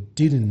that people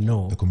didn't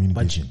know, the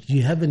communication. But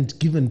you haven't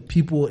given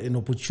people an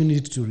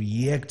opportunity to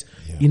react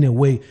in a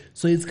way.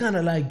 So it's kind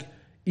of like,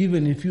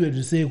 even if you were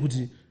to say,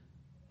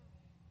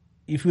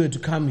 if you were to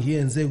come here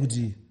and say,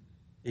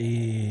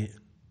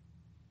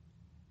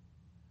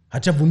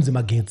 Hachabumzi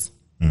Magets.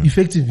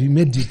 Effectively,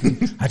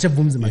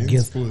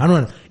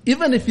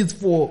 even if it's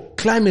for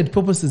climate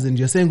purposes, and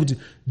you're saying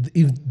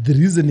if the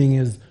reasoning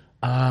is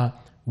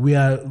we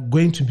are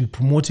going to be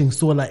promoting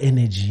solar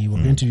energy,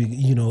 we're going to be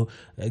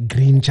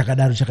green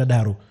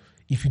chakadaro.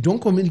 If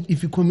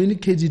you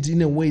communicate it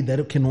in a way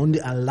that can only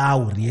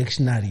allow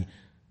reactionary,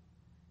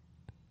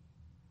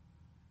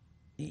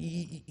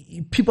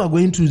 people are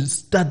going to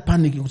start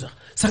panicking.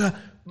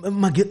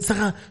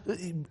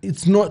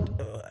 It's not.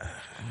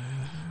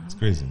 It's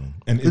crazy, man.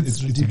 And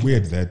it's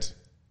weird that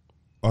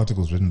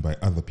articles written by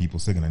other people,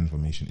 second-hand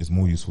information, is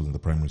more useful than the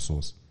primary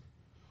source.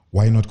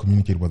 Why not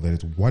communicate what that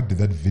is? What did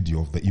that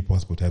video of the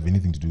e-passport have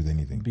anything to do with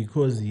anything?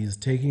 Because he's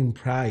taking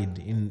pride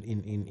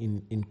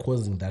in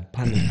causing that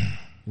panic.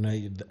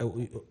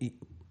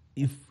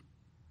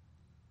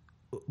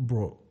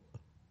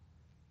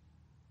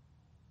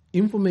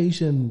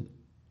 Information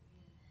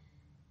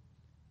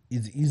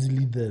is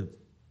easily the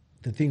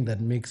thing that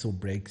makes or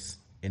breaks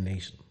a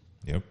nation.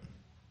 Yep.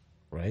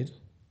 Right?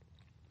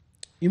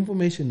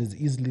 Information is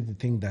easily the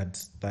thing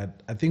that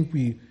I think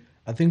we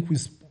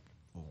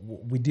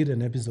did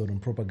an episode on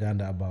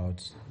propaganda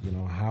about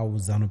how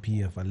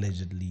ZANU-PF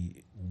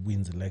allegedly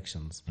wins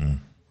elections,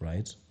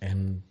 right?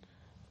 And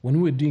when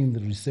we were doing the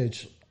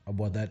research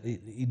about that,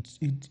 it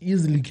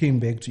easily came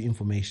back to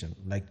information,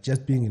 like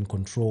just being in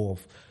control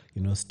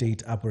of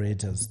state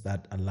apparatus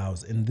that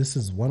allows, and this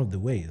is one of the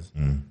ways,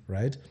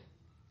 right?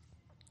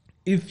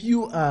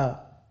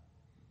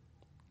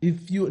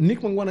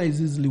 Nick Mangwana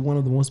is easily one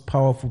of the most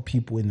powerful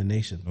people in the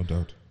nation. No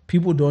doubt.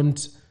 People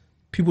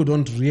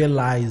don't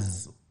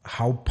realize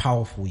how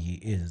powerful he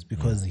is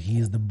because he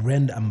is the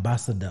brand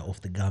ambassador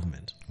of the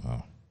government.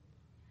 Wow.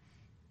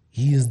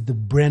 He is the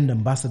brand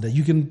ambassador.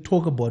 You can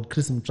talk about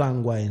Chris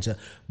Mchangwa and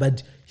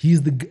but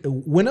he's the.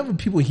 Whenever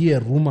people hear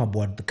a rumor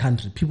about the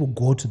country, people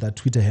go to that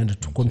Twitter handle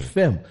to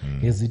confirm.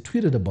 Has he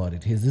tweeted about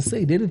it? Has he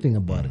said anything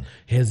about it?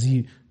 Has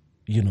he,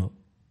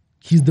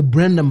 he's the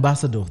brand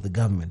ambassador of the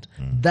government.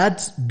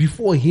 That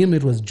before him,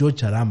 it was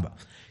George Charamba.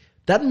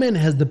 That man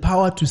has the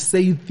power to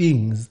say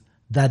things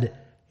that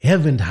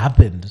haven't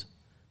happened,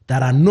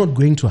 that are not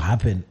going to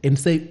happen, and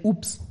say,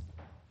 oops.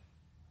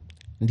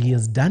 And he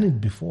has done it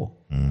before.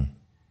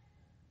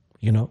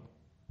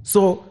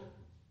 So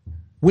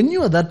when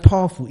you are that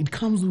powerful, it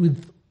comes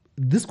with,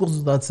 this goes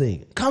without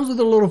saying, it comes with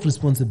a lot of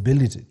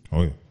responsibility.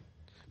 Oh, yeah.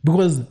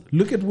 Because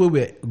look at where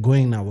we're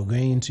going now. We're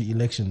going into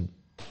election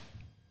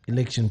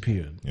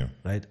period. Yeah.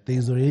 Right?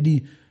 There's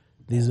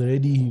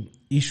already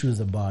issues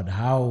about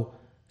how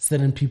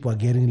certain people are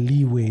getting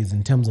leeways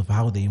in terms of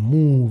how they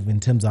move, in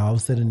terms of how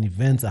certain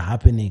events are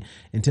happening,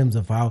 in terms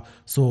of how.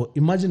 So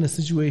imagine a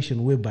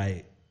situation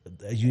whereby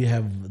you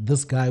have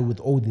this guy with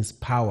all this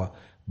power,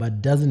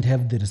 but doesn't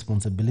have the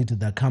responsibility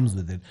that comes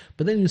with it.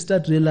 But then you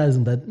start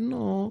realizing that,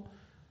 no,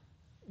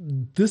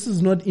 this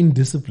is not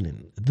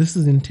indiscipline. This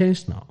is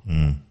intentional.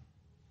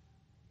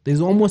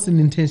 There's almost an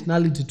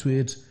intentionality to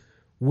it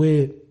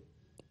where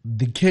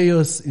the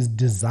chaos is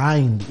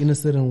designed in a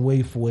certain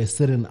way for a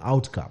certain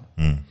outcome,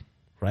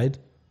 right?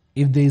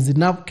 If there's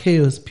enough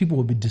chaos, people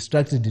will be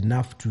distracted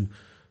enough to.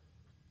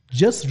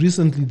 Just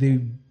recently,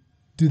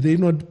 did they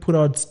not put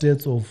out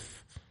states of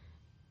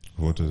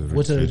voter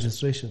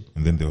registration?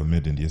 And then they were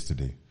made in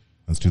yesterday.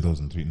 It's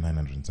 2003,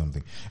 900 and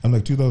something. I'm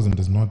like, 2000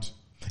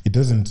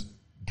 doesn't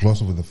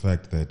gloss over the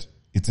fact that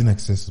it's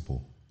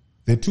inaccessible.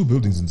 There are 2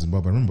 buildings in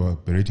Zimbabwe. I remember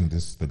berating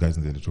the guys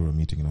in the editorial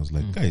meeting, and I was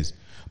like, guys,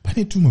 but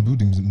 2 more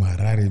buildings in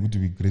Harare would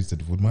be registered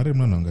to vote.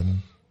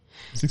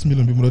 6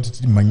 million people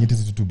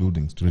to 2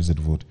 buildings to register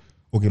to vote.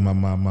 Okay,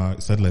 my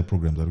satellite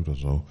programs are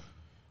as well.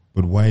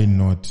 But why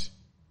not,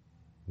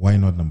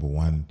 number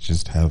one,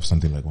 just have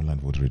something like online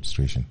voter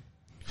registration?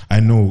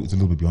 I know it's a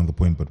little bit beyond the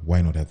point, but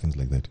why not have things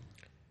like that?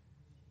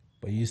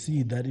 But you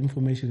see, that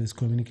information is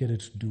communicated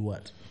to do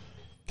what?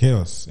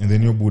 Chaos. And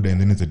then you're Buddha, and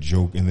then it's a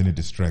joke, and then it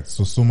distracts.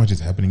 So much is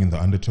happening in the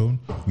undertone,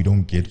 we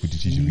don't get with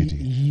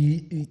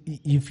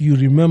if you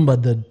remember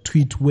the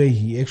tweet where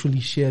he actually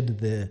shared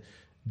the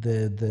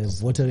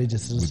voter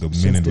registration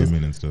with the men and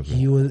women and stuff.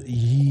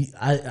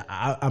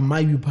 I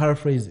might be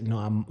paraphrasing. No,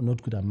 I'm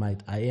not good.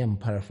 I am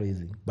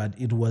paraphrasing, but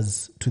it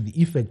was to the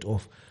effect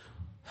of,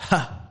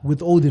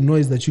 with all the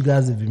noise that you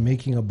guys have been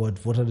making about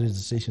voter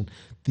registration,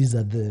 these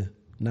are the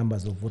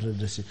numbers of voter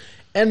registration.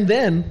 And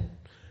then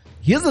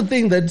here's the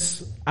thing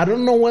that I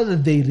don't know whether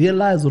they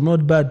realize or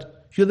not,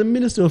 but you're the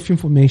Minister of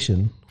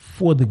Information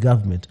for the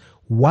government.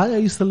 Why are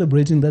you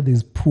celebrating that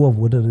there's poor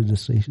voter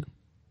registration?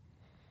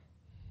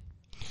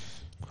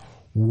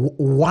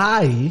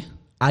 Why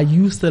are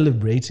you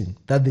celebrating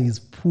that there is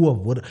poor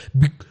voter?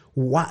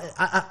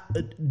 Why?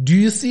 Do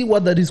you see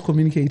what that is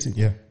communicating?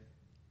 Yeah,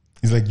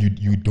 it's like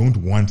you don't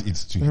want it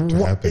to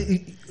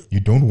happen. You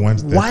don't want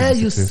that. Why are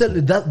you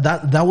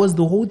that was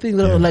the whole thing.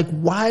 Like,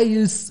 why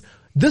is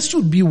this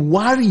should be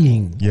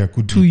worrying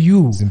to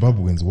you,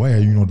 Zimbabweans? Why are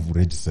you not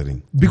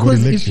registering?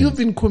 Because if you've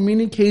been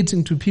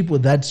communicating to people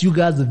that you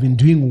guys have been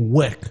doing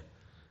work,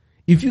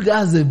 if you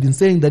guys have been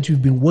saying that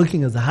you've been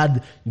working as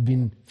hard, you've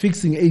been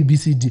fixing A, B,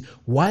 C, D,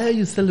 why are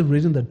you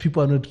celebrating that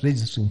people are not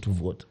registering to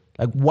vote?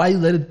 Like, why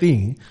is that a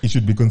thing? It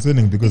should be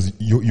concerning because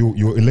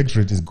your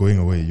electorate is going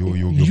away.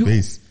 Your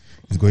base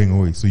is going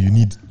away. So you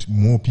need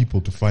more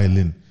people to file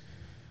in.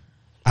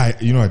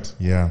 You know what?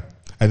 Yeah.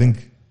 I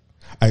think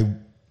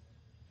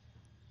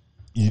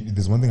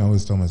there's one thing I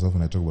always tell myself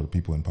when I talk about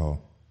people in power.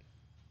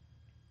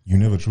 You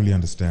never truly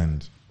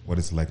understand what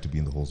it's like to be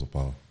in the halls of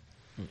power.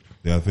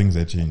 There are things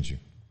that change you.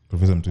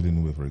 Professor Mtuli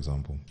Nube, for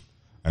example.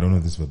 I don't know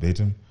this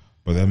verbatim,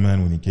 but that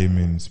man, when he came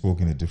in, spoke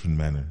in a different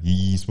manner.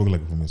 He spoke like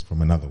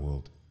from another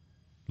world.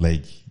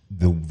 Like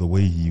the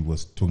way he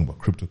was talking about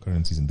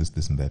cryptocurrencies and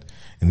this and that.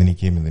 And then he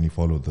came and then he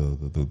followed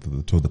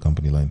the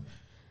company line.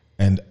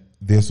 And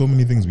there are so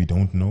many things we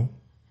don't know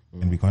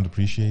and we can't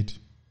appreciate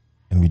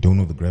and we don't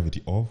know the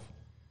gravity of.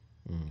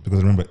 Because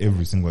remember,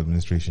 every single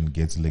administration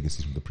gets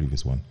legacies from the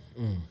previous one.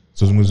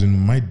 So it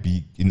might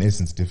be, in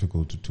essence,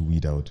 difficult to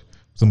weed out.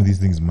 Some of these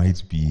things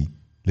might be,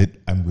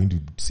 I'm going to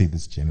say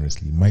this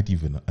generously, might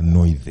even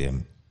annoy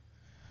them.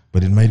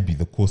 But it might be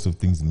the course of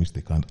things in which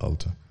they can't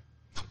alter.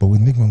 But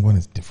with Nick Mangwana,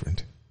 it's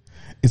different.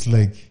 It's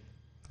like,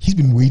 he's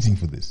been waiting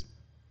for this.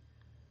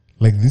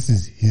 Like, this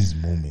is his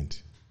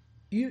moment.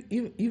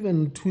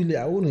 Even Twili,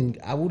 I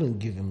wouldn't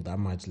give him that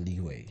much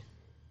leeway.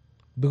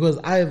 Because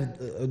I have,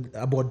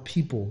 about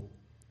people,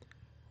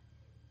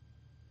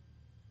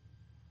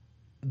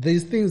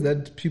 there's things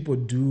that people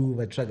do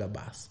by traga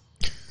bus.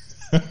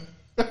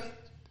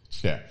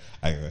 Sure.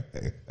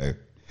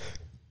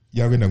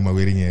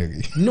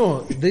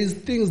 No, there's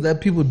things that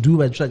people do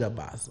by traga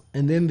bus.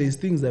 And then there's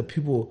things that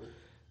people...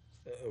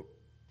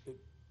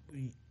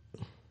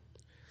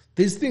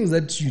 there's things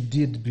that you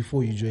did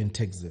before you joined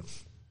Techzim.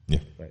 Yeah.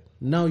 Right.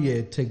 Now you're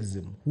at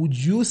Techzim. Would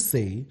you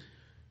say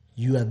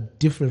you are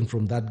different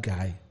from that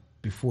guy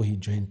before he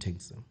joined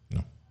Techzim.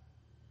 No.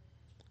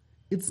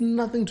 It's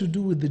nothing to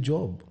do with the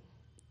job.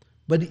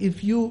 But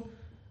if you,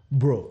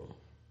 bro,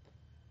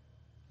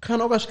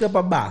 kana ukasvika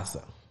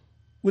pabasa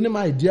une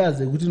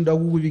maideas ekuti ndoda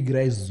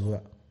kukuvigira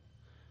izuva,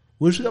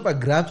 wosvika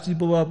pagraft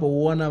ipo papo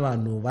woona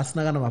vanhu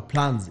vasina kana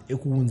maplans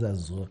ekuunza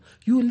zuva,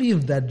 you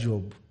leave that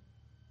job.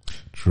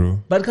 True.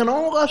 But kana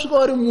wakasvika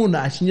uri munhu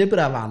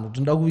achinyepera vanhu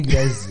kuti ndoda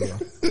kuvigira izuva,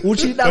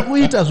 uchida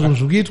kuita zvinhu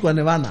zvikuitwa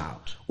nevanhu ava,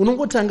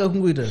 unongotanga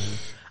kungoita zvinhu.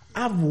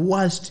 I've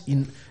watched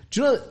in,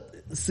 do you know,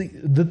 see,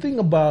 the thing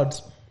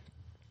about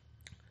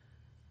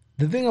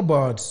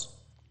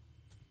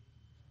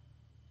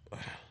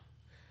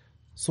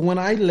so when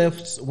I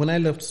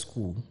left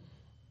school,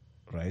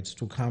 right,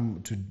 to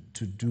come to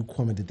do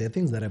comedy, there are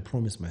things that I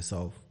promised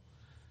myself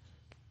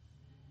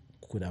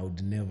I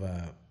would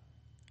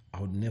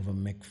never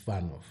make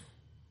fun of.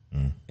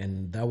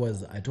 And that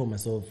was, I told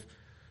myself,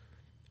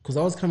 because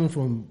I was coming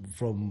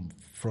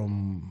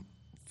from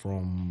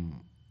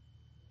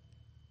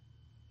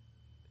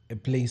a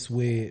place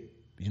where,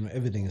 you know,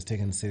 everything is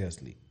taken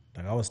seriously.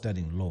 Like I was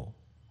studying law,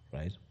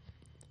 right?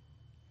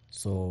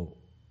 So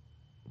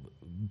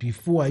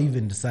before I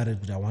even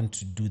decided that I want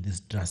to do this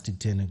drastic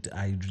turn,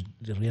 I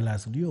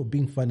realized,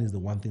 being funny is the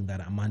one thing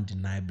that I'm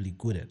undeniably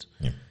good at.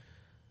 Yeah.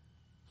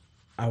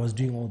 I was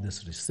doing all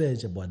this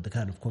research about the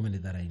kind of comedy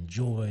that I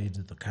enjoyed,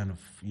 the kind of,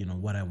 you know,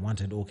 what I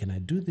wanted. Oh, can I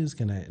do this?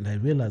 And I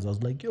realized, I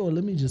was like,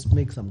 let me just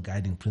make some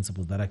guiding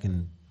principles that I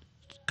can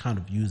kind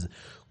of use.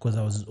 Because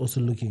I was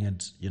also looking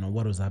at, you know,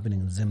 what was happening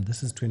in Zim.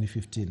 This is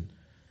 2015.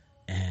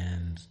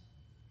 And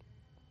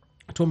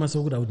I told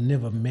myself that I would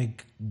never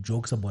make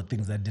jokes about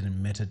things that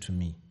didn't matter to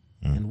me.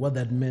 And what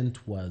that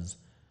meant was,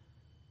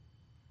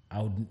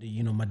 I would,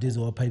 you know, my days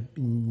were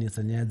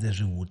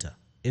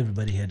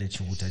everybody had a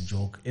chihuta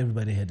joke,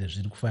 everybody had a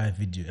fire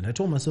video. And I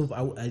told myself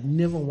I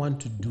never want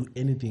to do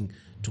anything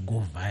to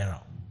go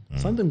viral.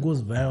 Something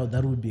goes viral,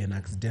 that would be an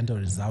accidental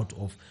result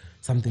of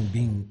something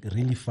being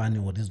really funny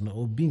or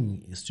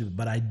being stupid.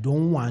 But I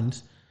don't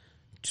want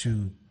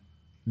to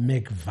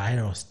make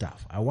viral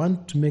stuff. I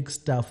want to make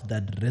stuff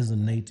that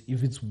resonate.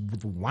 If it's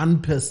with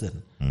one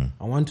person,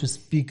 I want to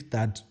speak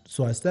that.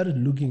 So I started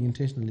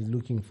intentionally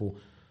looking for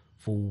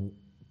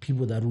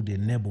people that would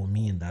enable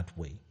me in that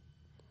way.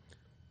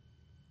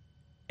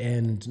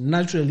 And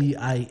naturally,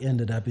 I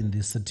ended up in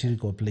this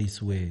satirical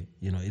place where,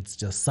 you know, it's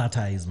just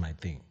satire is my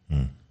thing.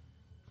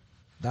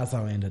 That's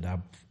how I ended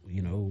up,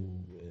 you know,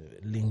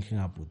 linking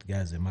up with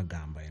guys in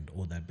Magamba and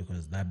all that,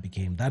 because that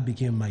became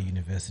my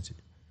university,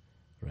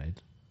 right?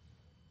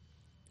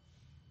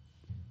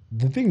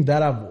 The thing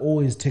that I've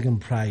always taken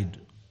pride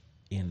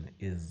in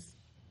is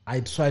I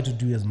try to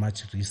do as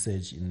much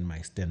research in my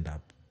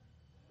stand-up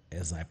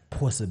as I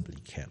possibly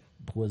can,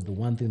 because the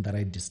one thing that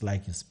I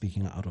dislike is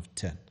speaking out of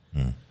 10.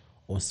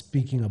 Or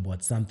speaking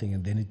about something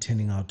and then it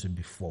turning out to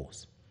be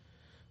false.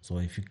 So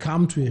if you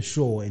come to a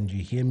show and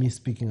you hear me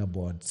speaking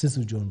about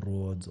Sisu John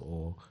Rhodes,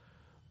 or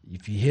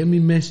if you hear me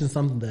mention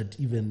something that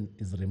even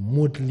is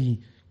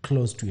remotely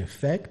close to a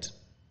fact,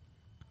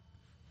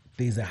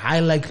 there's a high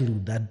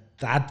likelihood that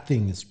that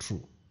thing is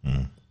true.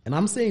 And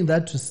I'm saying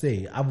that to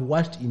say I've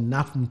watched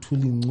enough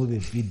Mthuli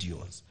Ncube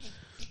videos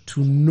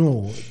to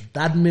know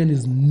that man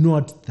is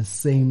not the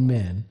same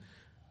man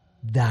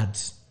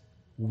that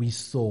we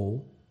saw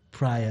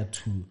prior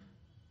to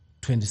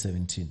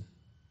 2017.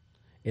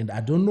 And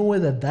I don't know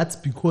whether that's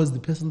because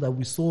the person that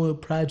we saw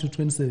prior to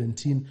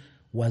 2017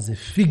 was a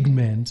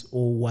figment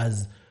or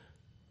was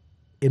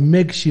a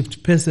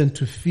makeshift person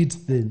to fit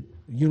the,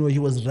 you know, he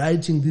was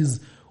writing these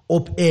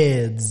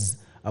op-eds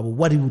about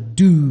what he would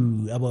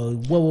do, about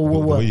what. The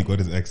way he got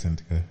his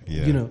accent,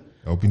 yeah. You know,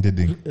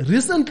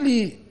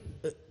 recently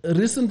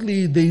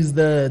there's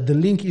the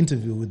Link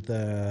interview with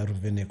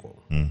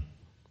Ruveneko.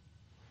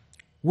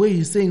 Where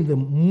he's saying the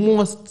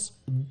most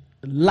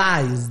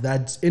lies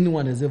that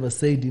anyone has ever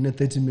said in a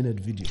 30-minute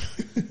video.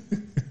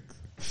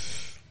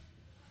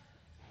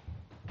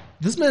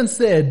 This man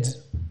said,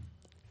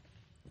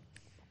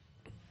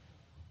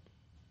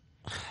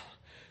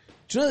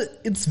 you know,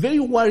 it's very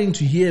worrying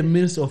to hear a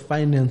Minister of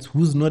Finance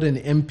who's not an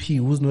MP,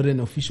 who's not an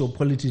official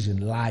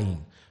politician,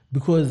 lying.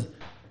 Because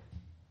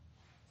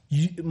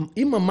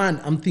in my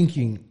mind, I'm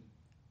thinking,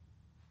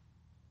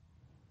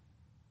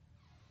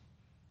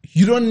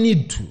 you don't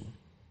need to.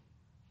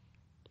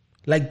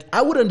 Like,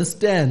 I would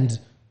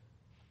understand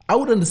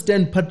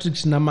Patrick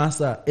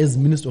Shinamasa as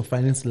Minister of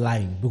Finance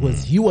lying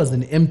because he was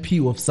an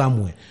MP of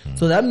somewhere.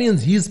 So that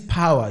means his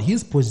power,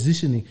 his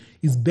positioning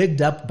is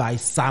backed up by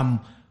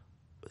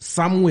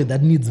somewhere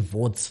that needs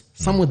votes,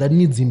 somewhere that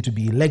needs him to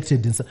be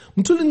elected.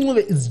 Mthuli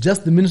Ncube is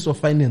just the Minister of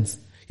Finance.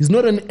 He's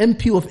not an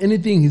MP of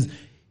anything.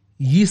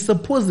 He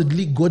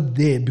supposedly got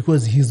there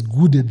because he's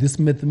good at this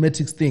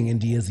mathematics thing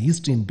and he has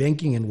history in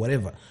banking and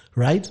whatever,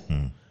 right?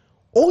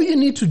 All you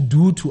need to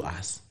do to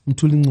us,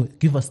 Mthuli Ncube,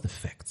 give us the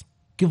facts,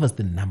 give us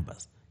the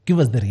numbers, give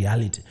us the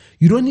reality.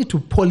 You don't need to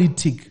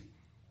politic.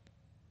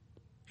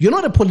 You're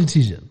not a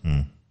politician.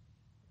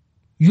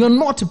 You are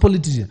not a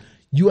politician.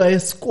 You are a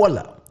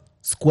scholar.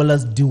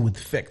 scholars deal with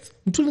facts.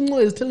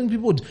 Mtulingo is telling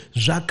people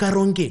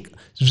zvakarongeka.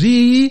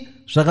 Zvii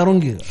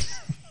zvakarongeka.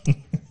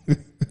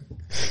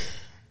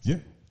 Yeah.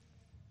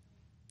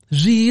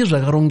 Zvii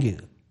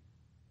zvakarongeka.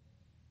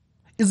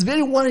 It's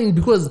very worrying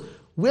because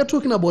we're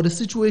talking about a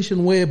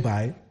situation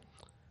whereby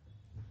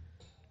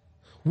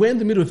we're in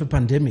the middle of a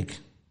pandemic.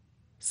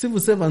 Civil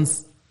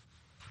servants,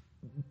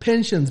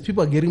 pensions,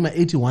 people are getting my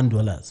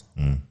 $81.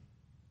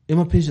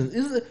 My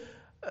pensions.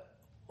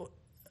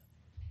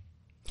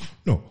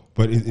 No,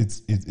 but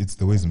it's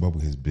the way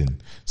Zimbabwe has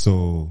been.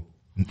 So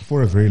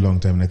for a very long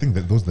time, and I think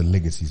that those are the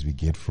legacies we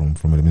get from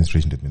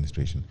administration to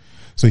administration.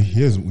 So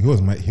here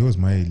was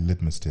my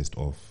litmus test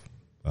of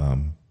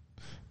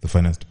the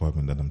finance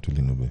department that I'm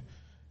Tulinube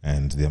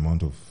and the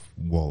amount of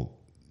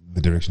the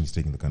direction he's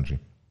taking the country.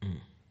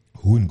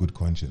 Who in good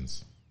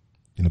conscience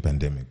in a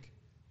pandemic,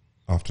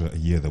 after a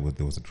year there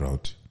was a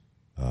drought,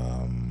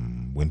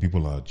 when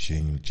people are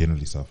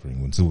generally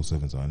suffering, when civil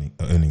servants are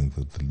earning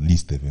the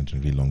least they've earned in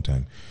a really long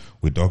time,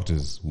 with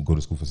doctors who go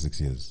to school for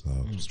 6 years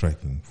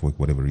striking for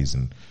whatever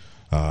reason,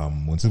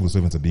 when civil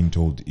servants are being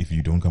told if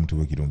you don't come to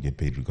work you don't get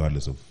paid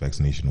regardless of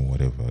vaccination or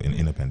whatever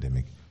in a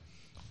pandemic,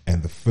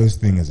 and the first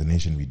thing as a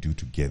nation we do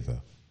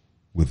together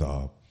with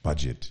our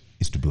budget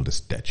is to build a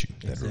statue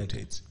that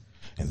rotates.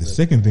 And the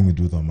second thing we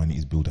do with our money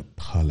is build a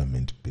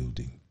parliament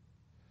building.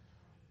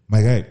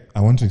 My guy, I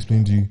want to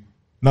explain to you.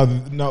 Now,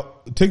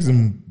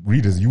 Techzim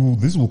readers,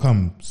 this will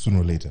come sooner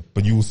or later,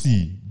 but you will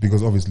see,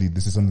 because obviously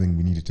this is something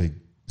we need to take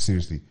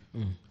seriously.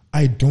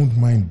 I don't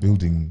mind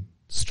building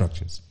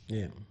structures.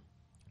 Yeah.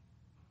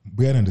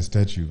 Where and the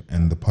statue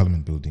and the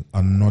parliament building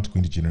are not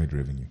going to generate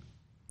revenue.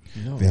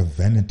 No. They are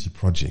vanity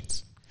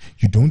projects.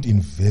 You don't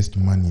invest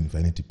money in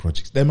vanity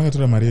projects.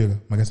 Zvaitodhura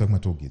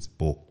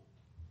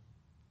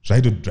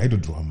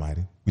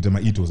mari kuita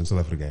maitos eSouth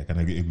Africa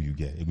kana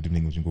ekuuk ekuti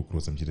munenge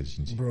muchingokrosa muchiita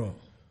chinji. Bro.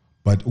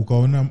 But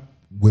ukaona,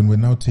 when we're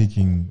now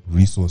taking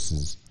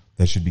resources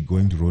that should be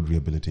going to road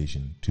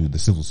rehabilitation, to the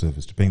civil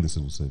service, to paying the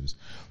civil service,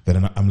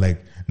 then I'm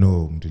like,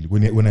 no.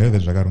 When I heard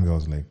that Zvakarunga, I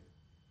was like,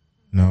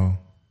 no.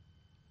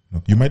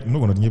 You might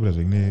not want to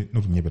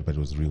but it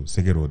was real.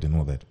 Sege Road and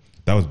all that.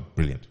 That was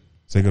brilliant.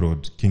 Sege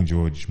Road, King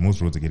George, most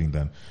roads are getting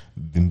done.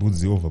 The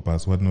Mbudzi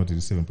overpass, whatnot, it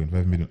is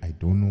 7.5 million. I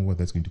don't know what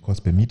that's going to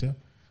cost per meter.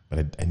 But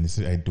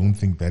I don't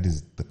think that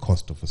is the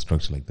cost of a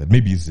structure like that.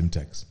 Maybe it's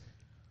Zimtax.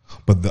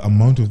 But the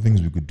amount of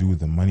things we could do with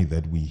the money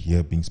that we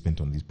hear being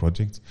spent on these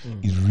projects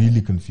is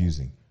really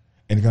confusing.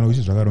 And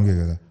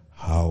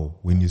how,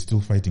 when you're still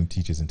fighting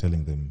teachers and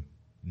telling them,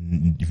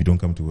 if you don't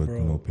come to work,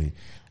 no pay.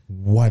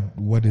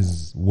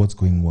 What's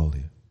going well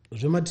here?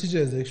 My teacher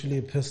is actually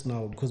a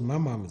personal, because my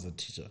mom is a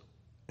teacher.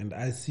 And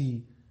I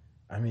see,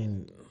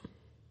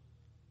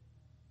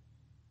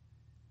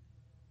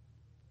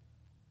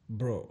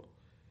 bro,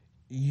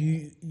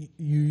 you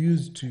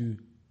used to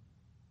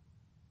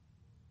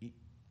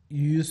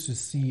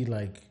see,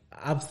 like,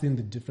 I've seen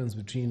the difference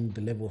between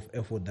the level of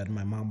effort that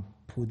my mom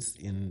puts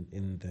in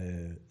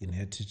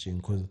her teaching,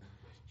 because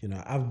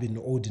I've been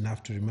old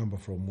enough to remember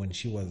from when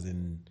she was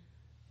in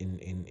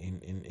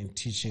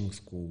teaching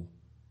school,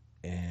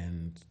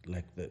 and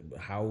like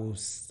how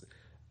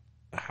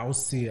I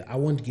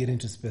won't get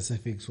into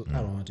specifics. So I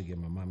don't want to get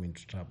my mom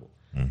into trouble,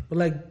 but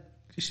like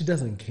she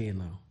doesn't care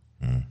now.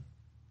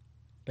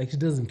 Like she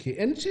doesn't care,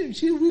 and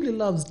she really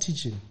loves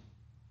teaching.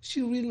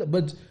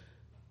 But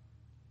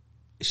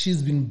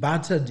she's been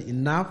battered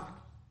enough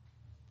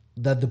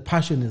that the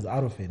passion is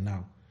out of her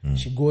now.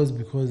 She goes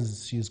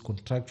because she's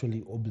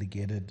contractually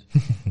obligated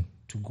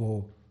to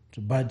go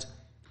to. But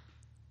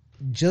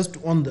just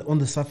on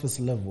the surface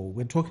level,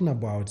 we're talking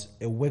about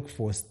a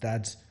workforce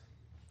that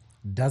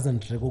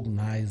doesn't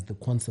recognize the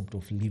concept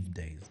of leave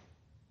days.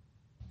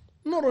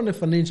 Not on a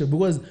financial,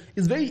 because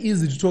it's very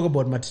easy to talk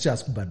about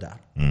Matichas Kubadar.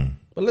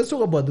 But let's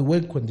talk about the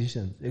work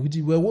conditions.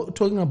 We're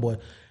talking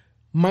about,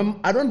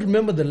 I don't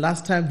remember the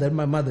last time that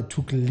my mother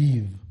took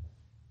leave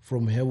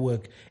from her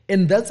work.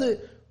 And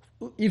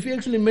if you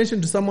actually mention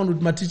to someone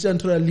with my teacher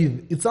and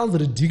leave, it sounds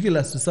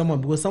ridiculous to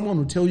someone, because someone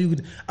will tell you,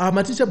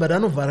 my teacher, but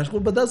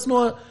that's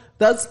not,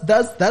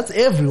 that's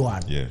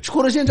everyone. Yeah.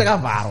 So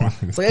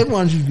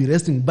everyone should be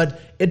resting. But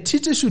a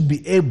teacher should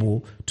be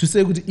able to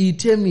say,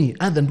 tell me,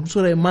 and then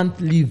a month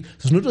leave.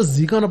 So not a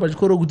zika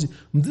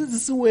this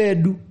is where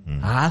do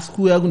ask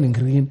who are going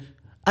to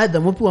either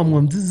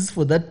this is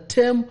for that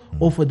term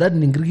or for that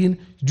ningrin.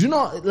 Do you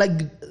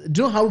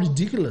know how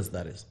ridiculous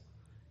that is?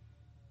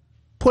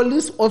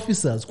 Police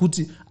officers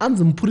kuti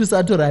anzi mpurisa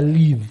atora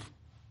leave.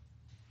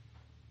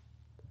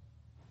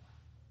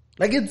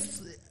 Like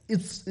it's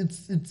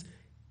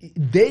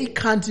they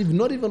can't even,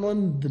 not even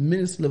on the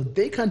ministry level,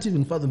 they can't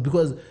even fathom,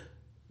 because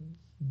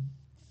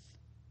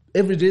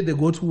every day they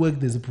go to work,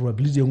 there's a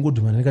probability of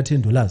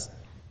 $10.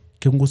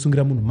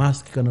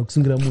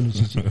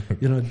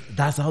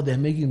 That's how they're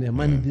making their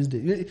money these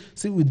days.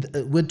 See,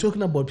 we're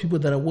talking about people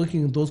that are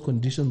working in those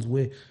conditions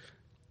where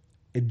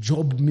a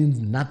job means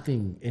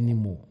nothing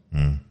anymore.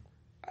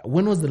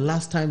 When was the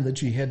last time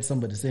that you heard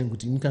somebody saying,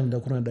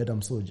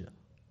 I'm soldier?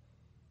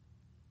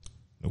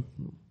 Nope.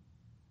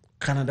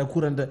 And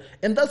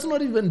that's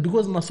not even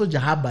because masoja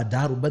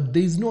habadaru, but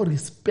there is no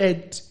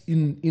respect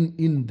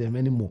in them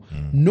anymore.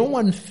 No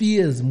one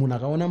fears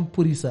munakaona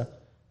mpurisa.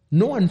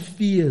 No one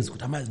fears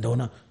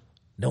ndaona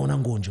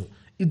ngonjo.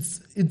 It's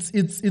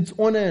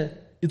on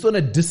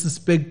a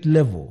disrespect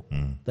level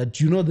that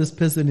this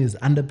person is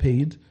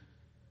underpaid.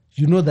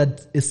 You know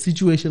that a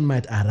situation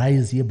might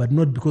arise here, but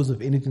not because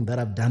of anything that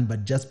I've done,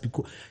 but just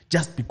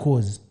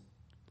because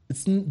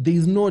there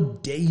is no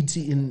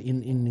deity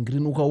in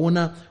green.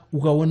 Ukaona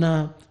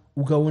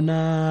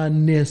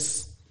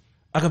ness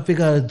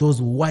akapfeka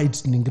those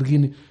white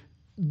ningrini.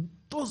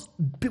 Those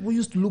people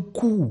used to look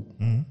cool.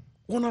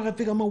 Ona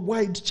akapfeka ma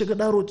white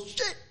chekadaro.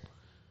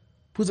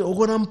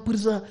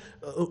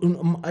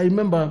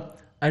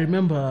 I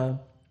remember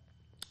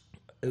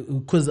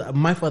because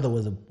my father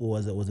was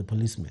a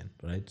policeman,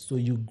 right? So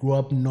you grew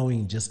up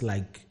knowing just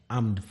like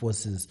armed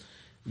forces,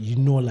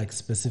 like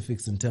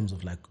specifics in terms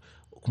of like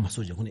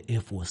kumasoja kuna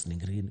Air Force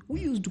ningrini.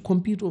 We used to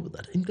compete over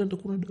that. England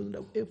doesn't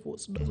have Air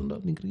Force, doesn't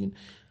have ningrini.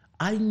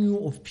 I knew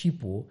of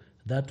people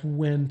that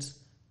went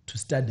to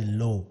study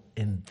law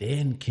and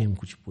then came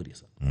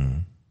kuchipurisa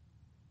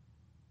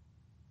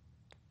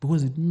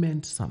because it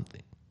meant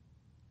something.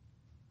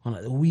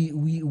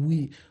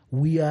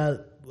 We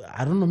are,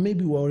 I don't know,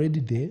 maybe we're already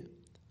there,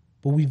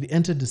 but we've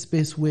entered the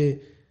space where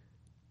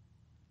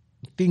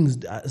things,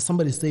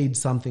 somebody said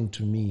something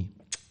to me.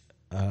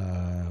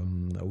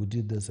 We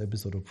did this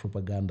episode of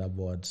propaganda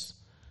about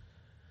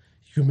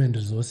human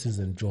resources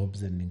and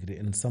jobs,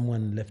 and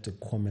someone left a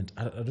comment.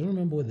 I don't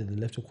remember whether they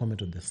left a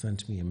comment or they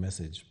sent me a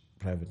message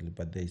privately,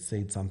 but they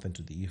said something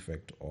to the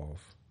effect of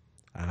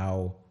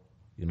how,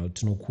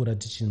 tinokura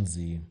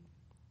tichinzi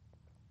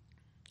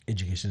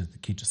education is the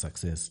key to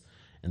success,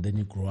 and then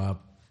you grow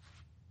up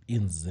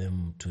in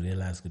Zim to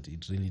realize that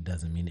it really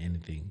doesn't mean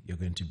anything. You're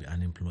going to be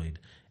unemployed,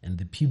 and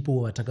the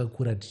people who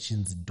atakakura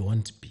tichinzi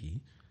don't be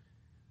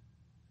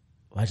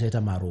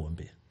vachaita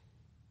marombe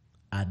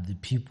are the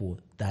people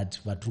that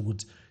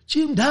vatrukuti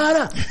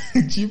chimdara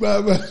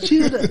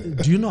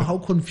chibaba. Do you know how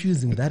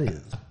confusing that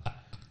is?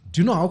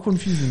 Do you know how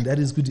confusing that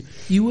is? Kuti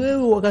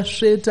iwewe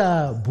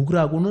wakasveta bhuku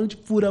rako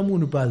unochipfuura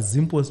munhu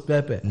pazimpos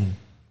pepe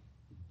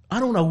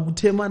anoona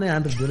kukutema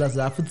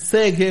 $100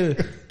 afutseke.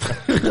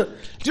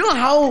 Do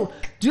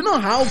you know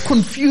how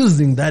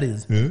confusing that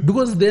is? Yeah.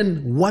 Because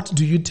then what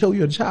do you tell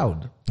your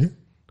child? Yeah.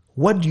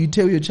 What do you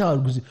tell your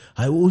child? Because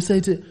I always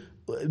say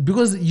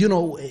because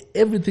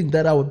everything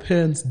that our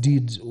parents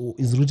did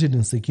is rooted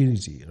in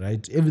security,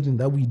 right? Everything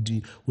that we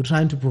do, we're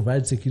trying to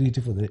provide security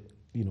for the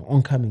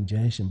oncoming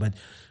generation. But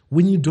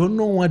when you don't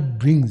know what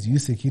brings you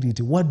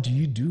security, what do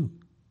you do?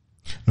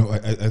 No,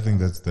 I think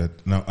that's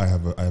that. Now I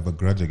have a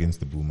grudge against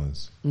the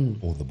boomers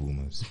or the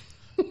boomers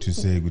to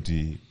say,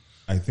 Guti,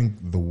 I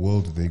think the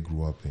world they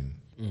grew up in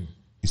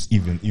is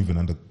even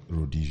under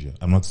Rhodesia.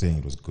 I'm not saying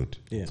it was good.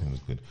 Yeah. I'm saying it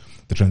was good.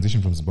 The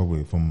transition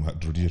from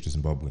Rhodesia to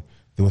Zimbabwe,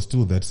 there was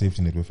still that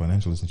safety net where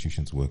financial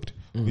institutions worked.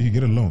 Where you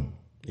get a loan,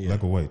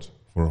 black or white,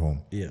 for a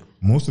home. Yeah.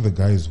 Most of the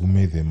guys who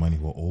made their money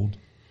who were old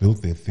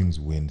built their things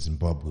when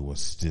Zimbabwe was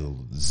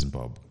still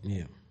Zimbabwe.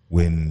 Yeah.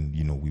 When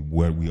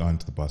we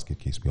aren't the basket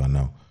case we are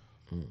now.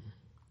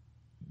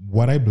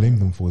 What I blame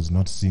them for is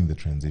not seeing the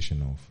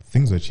transition of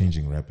things are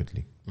changing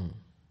rapidly.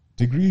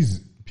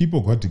 Degrees, people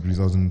got degrees.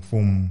 I was in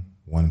Form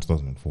 1 in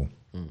 2004.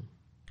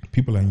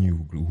 People I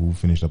knew who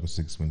finished up a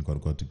 6 when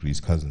got degrees,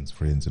 cousins,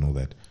 friends, and all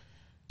that,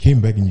 came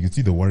back and you could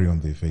see the worry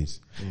on their face.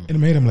 And it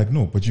made them like,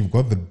 no, but you've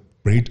got the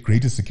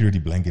greatest security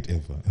blanket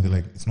ever. And they're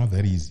like, it's not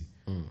that easy.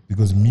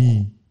 Because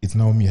it's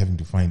now me having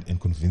to find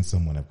and convince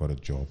someone I've got a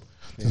job.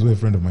 This is where a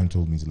friend of mine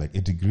told me, he's like,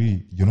 a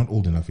degree, you're not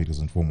old enough yet, it was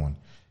in Form 1.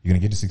 You're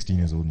going to get to 16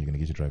 years old and you're going to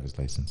get your driver's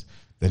license.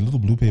 That little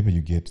blue paper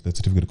you get, that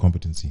certificate of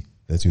competency,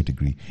 that's your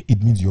degree.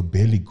 It means you're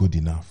barely good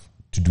enough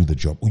to do the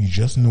job, or you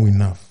just know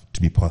enough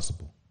to be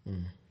passable.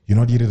 You're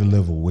not yet at a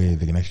level where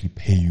they can actually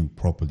pay you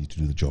properly to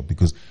do the job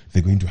because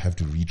they're going to have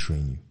to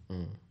retrain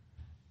you.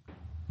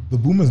 The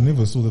boomers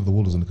never saw that the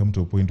world was going to come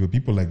to a point where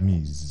people like me,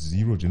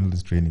 zero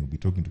journalist training, will be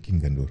talking to King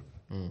Kandoro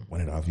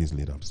 1.5 years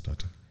later after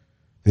starting.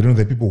 They don't know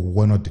that people who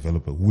were not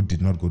developers, who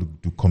did not go to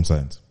do com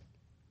science,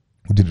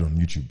 who did it on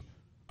YouTube,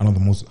 are one of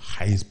the most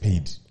highest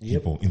paid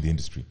people in the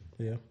industry.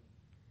 Yeah.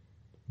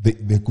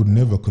 They could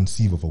never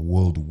conceive of a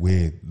world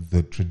where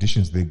the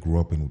traditions they grew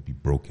up in would be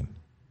broken.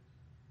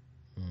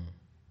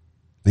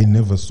 They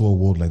never saw a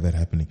world like that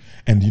happening.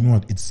 And you know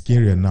what? It's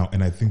scarier now,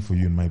 and I think for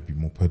you it might be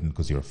more pertinent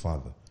because you're a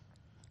father.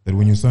 That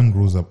when your son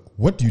grows up,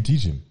 what do you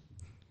teach him?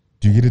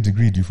 Do you get a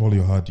degree? Do you follow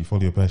your heart? Do you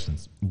follow your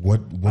passions? What?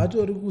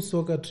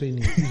 Soccer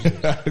training.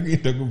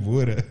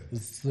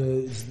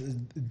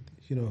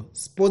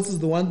 Sports is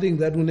the one thing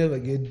that will never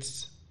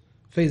get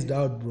phased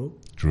out, bro.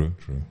 True.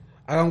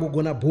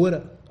 Akangogona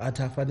bhora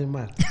atafane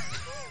mari.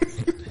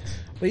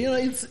 But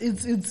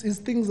it's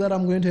things that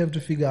I'm going to have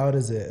to figure out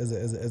as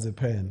a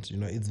parent.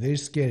 It's very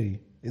scary.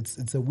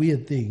 It's a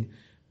weird thing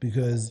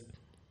because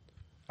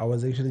I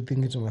was actually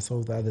thinking to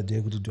myself the other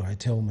day, do I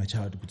tell my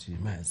child,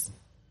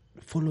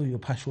 follow your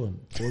passion,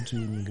 go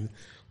to,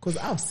 because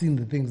I've seen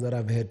the things that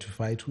I've had to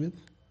fight with.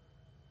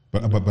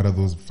 But are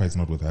those fights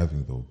not worth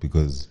having though?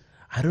 Because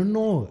I don't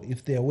know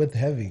if they are worth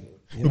having.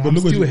 You no, know, but I'm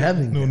look still what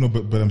having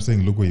them. but I'm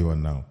saying look where you are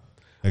now.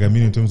 Like I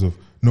mean in terms of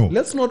no.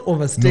 Let's not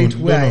overstate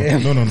where I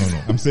am. No.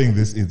 I'm saying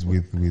this is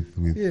with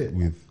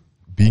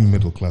being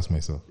middle class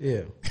myself.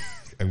 Yeah.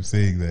 I'm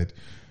saying that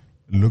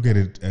look at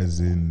it as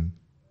in,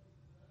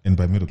 and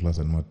by middle class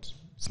I'm not.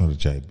 It's not a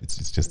jibe.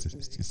 It's just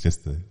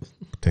the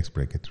tax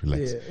bracket.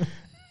 Relax. Yeah.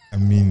 I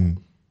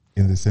mean,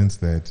 in the sense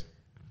that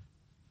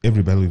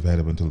every battle we've had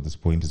up until this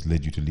point has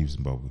led you to leave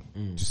Zimbabwe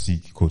to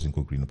seek quote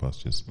unquote greener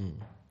pastures,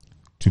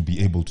 to be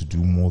able to do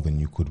more than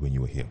you could when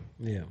you were here.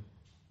 Yeah.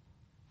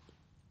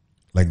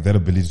 Like that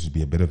ability to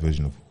be a better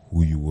version of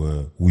who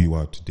you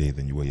are today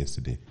than you were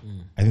yesterday.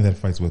 I think that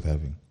fight's worth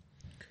having.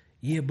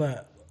 Yeah,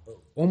 but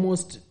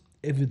almost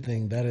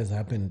everything that has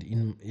happened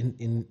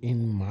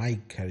in my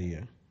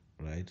career,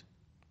 right,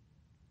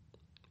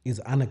 is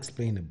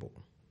unexplainable.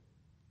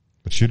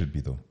 But should it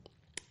be though?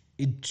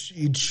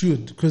 It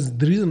should, because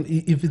the reason,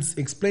 if it's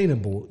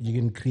explainable, you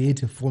can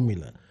create a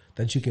formula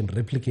that you can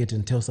replicate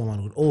and tell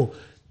someone, oh,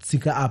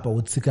 tsika apa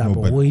or tsika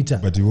apa, waiter.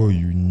 But you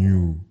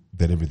knew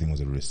that everything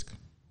was a risk,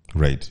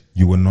 right?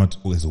 You were not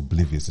as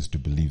oblivious as to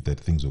believe that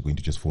things were going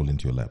to just fall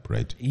into your lap,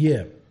 right?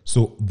 Yeah.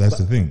 So that's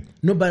the thing.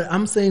 No, but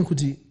I'm saying,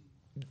 Kuti,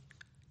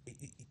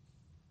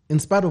 in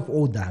spite of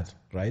all that,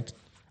 right,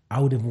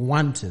 I would have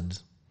wanted,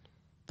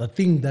 the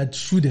thing that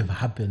should have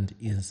happened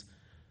is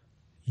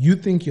you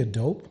think you're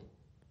dope,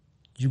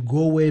 you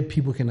go where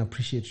people can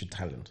appreciate your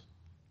talent,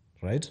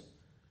 right?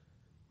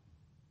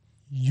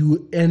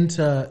 You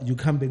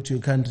come back to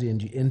your country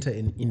and you enter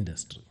an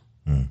industry.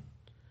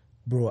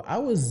 Bro, I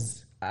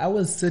was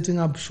setting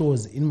up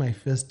shows in my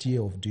first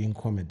year of doing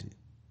comedy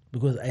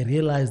because I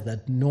realized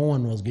that no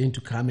one was going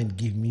to come and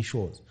give me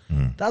shows.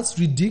 That's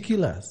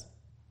ridiculous.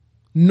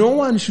 No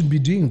one should be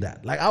doing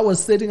that. Like, I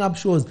was setting up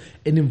shows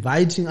and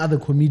inviting other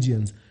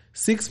comedians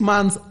 6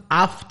 months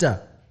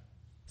after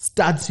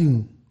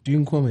starting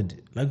doing comedy.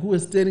 Like, we were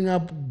standing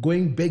up,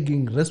 going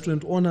begging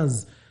restaurant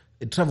owners,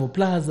 Travel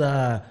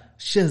Plaza,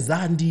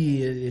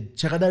 Shezandi,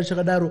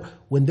 Chakadaro.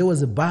 When there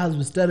was a buzz,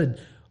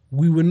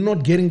 we were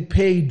not getting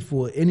paid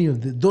for any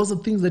of this. Those are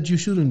things that you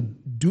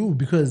shouldn't do,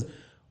 because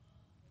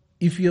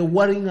if you're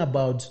worrying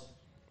about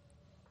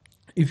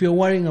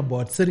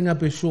setting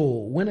up a show,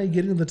 when are you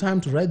getting the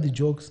time to write the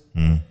jokes?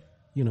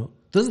 You know,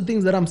 those are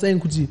things that I'm saying,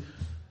 Kuti.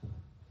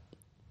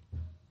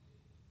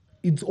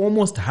 It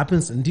almost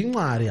happens.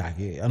 Ndimwari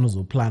ake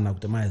anozoplana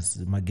kuti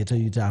mageta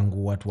yutangu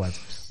what.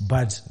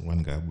 But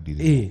one guy who did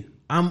it.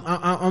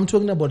 I'm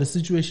talking about a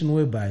situation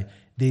whereby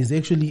there is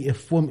actually a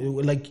form.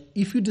 Like,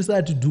 if you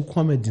decide to do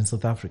comedy in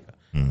South Africa,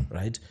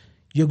 right,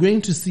 you're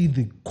going to see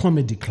the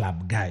comedy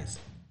club guys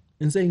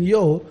and saying,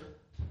 "Yo,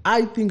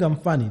 I think I'm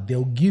funny."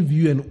 They'll give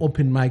you an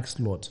open mic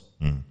slot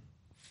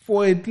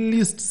for at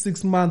least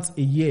 6 months,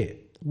 a year,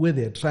 where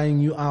they're trying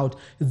you out.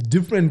 It's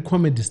different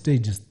comedy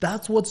stages.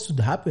 That's what should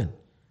happen.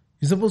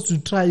 You're supposed to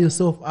try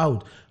yourself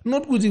out.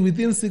 Not good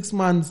within 6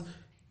 months.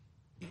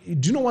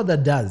 Do you know what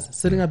that does?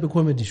 Setting up a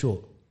comedy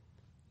show.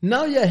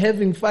 Now you're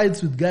having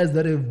fights with guys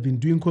that have been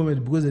doing comedy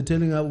because they're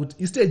telling you,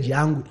 instead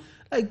young,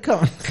 like, come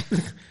on.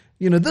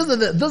 You know, those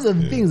are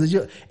the things that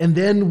you, and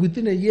then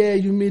within a year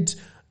you meet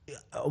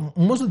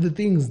most of the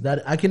things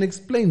that I can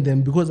explain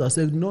them because I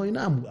said, no, you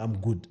know, I'm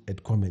good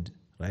at comedy,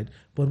 right?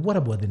 But what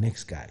about the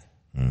next guy?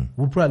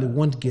 Who probably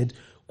won't get,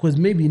 because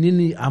maybe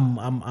Nini,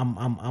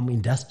 I'm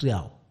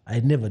industrial. I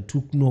never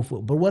took no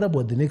for, but what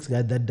about the next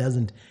guy that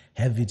doesn't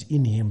have it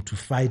in him to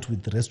fight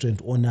with the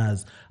restaurant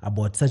owners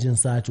about such and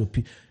such?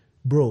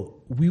 Bro,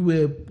 we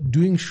were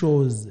doing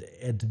shows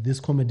at this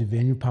comedy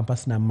venue,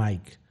 Pampasna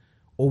Mic.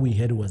 All we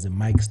had was a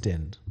mic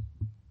stand.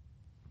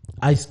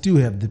 I still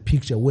have the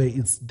picture where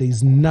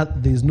there's no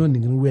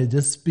nothing. We're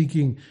just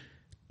speaking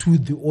to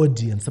the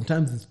audience.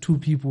 Sometimes it's two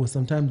people.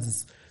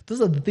 Sometimes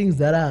those are the things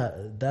that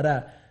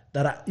are.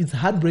 It's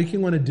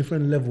heartbreaking on a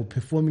different level,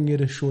 performing at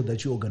a show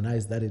that you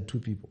organize that at two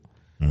people.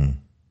 You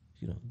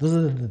know, those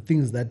are the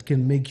things that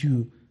can make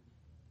you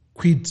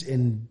quit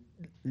and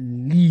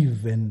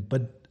leave.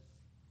 But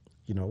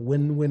you know,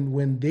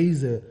 when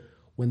there's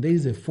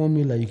a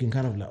formula, you can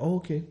kind of like, oh,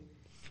 okay.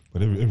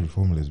 But every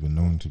formula has been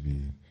known to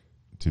be,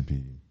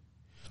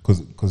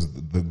 because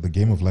the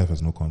game of life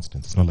has no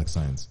constants. It's not like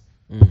science.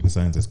 The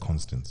science has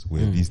constants,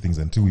 where these things,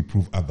 until we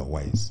prove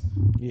otherwise,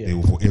 they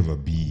will forever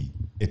be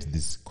at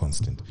this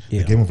constant.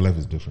 The game of life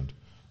is different.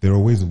 There are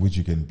ways in which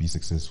you can be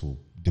successful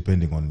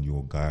depending on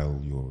your guile,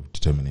 your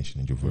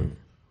determination, and your verve.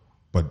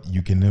 But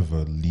you can never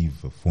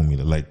leave a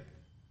formula. Like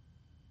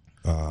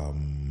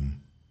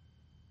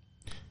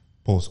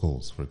Paul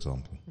Scholes, for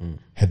example,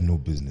 had no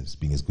business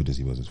being as good as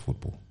he was at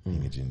football,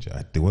 being a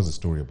ginger. There was a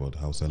story about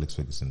how Sir Alex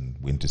Ferguson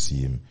went to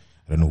see him.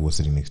 I don't know who was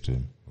sitting next to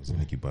him. Was it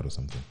Nicky Butt or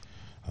something?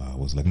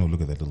 Was like, no,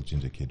 look at that little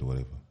ginger kid or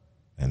whatever.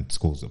 And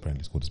Scholes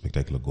apparently scored a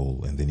spectacular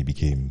goal, and then he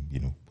became,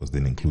 was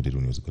then included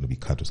when he was going to be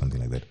cut or something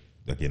like that.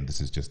 Again, this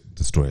is just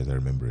the story as I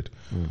remember it.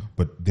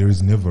 But there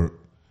is never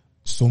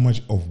so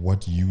much of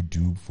what you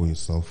do for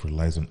yourself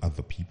relies on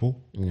other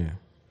people.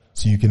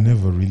 So you can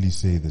never really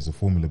say there's a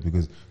formula,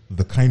 because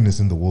the kindness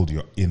in the world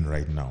you're in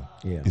right now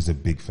is a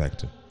big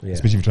factor,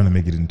 especially if you're trying to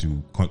make it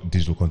into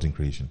digital content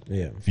creation.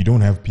 If you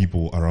don't have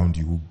people around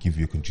you who give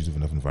you a conducive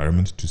enough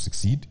environment to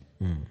succeed,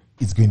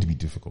 it's going to be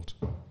difficult.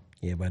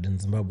 Yeah, but in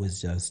Zimbabwe,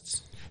 it's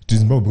just... To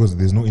Zimbabwe, because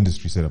there's no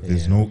industry set up,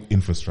 there's no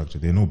infrastructure,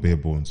 there are no bare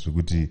bones. So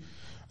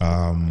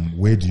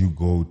where do you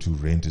go to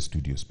rent a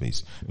studio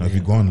space? Now, if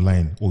you go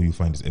online, all you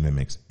find is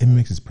MMX.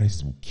 MMX's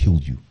prices will kill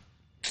you.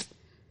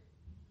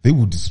 They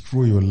will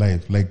destroy your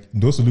life. Like,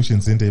 those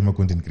solutions center my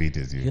content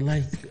creators. You're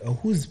like,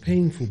 who's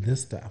paying for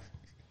this stuff?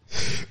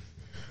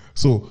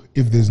 So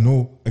if there's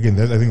no, again,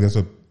 I think that's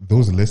what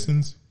those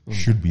lessons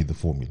should be the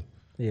formula.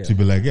 To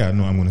be like, I'm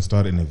going to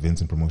start an events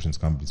and promotions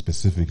company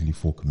specifically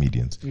for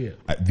comedians.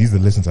 These are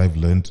the lessons I've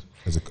learned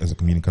as a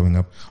comedian coming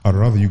up. I'd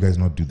rather you guys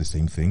not do the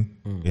same thing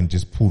and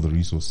just pull the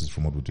resources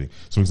from what we're doing.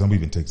 So, for example,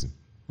 even Techzim.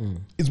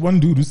 It's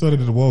one dude who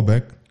started it a while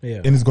back,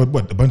 and it's got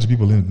a bunch of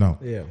people in it now.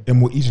 And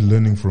we're each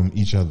learning from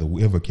each other.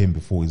 Whoever came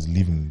before is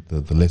leaving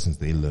the lessons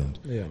they learned,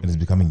 and it's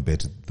becoming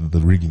better. The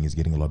rigging is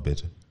getting a lot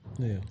better.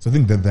 So I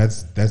think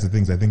that's the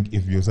things. I think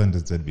if your son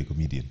said be a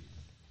comedian,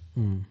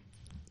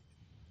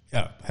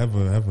 have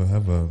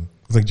a.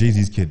 It's like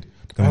Jay-Z's kid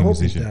becoming a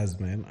musician. I hope he does,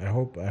 man. I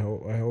hope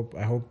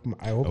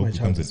my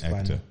child is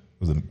fun.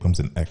 Becomes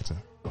an actor,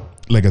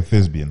 like a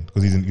thespian,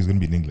 because he's going to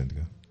be in England.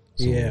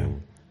 So,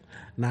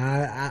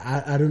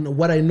 Nah, I don't know.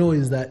 What I know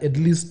is that at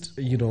least,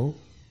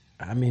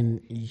 I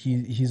mean,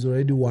 he's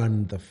already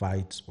won the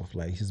fight of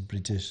like, he's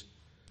British.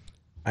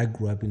 I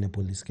grew up in a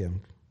police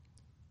camp.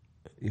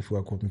 If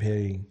we're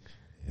comparing.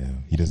 Yeah,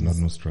 he does not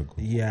know struggle.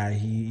 Yeah,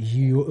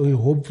 he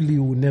hopefully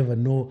will never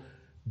know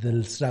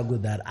the struggle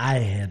that I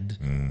had.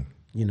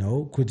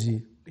 Could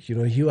he?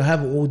 He'll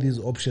have all these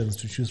options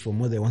to choose from.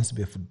 Whether he wants to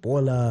be a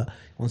footballer,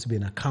 he wants to be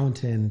an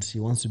accountant, he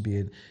wants to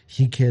be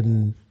he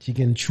can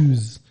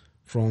choose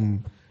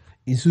from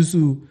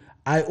Isusu.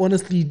 I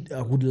honestly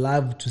would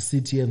love to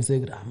sit here and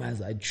say,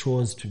 I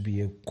chose to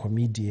be a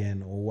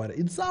comedian or what.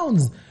 It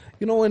sounds,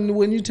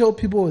 when you tell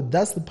people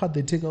that's the part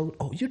they take out,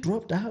 oh, you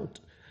dropped out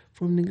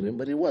from Nigerian,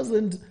 but it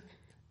wasn't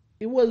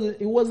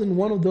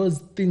one of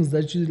those things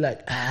that you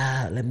like,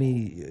 let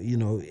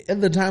me,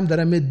 at the time that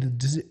I made the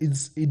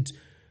decision,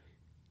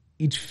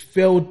 it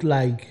felt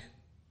like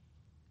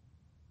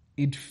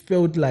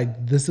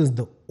this is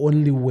the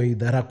only way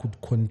that I could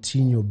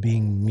continue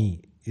being me.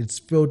 It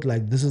felt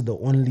like this is the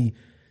only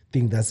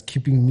thing that's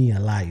keeping me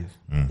alive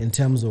in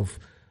terms of,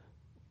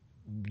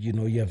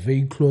 you're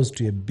very close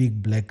to a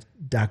big black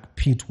dark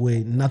pit where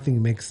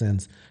nothing makes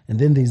sense. And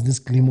then there's this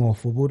glimmer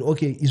of hope.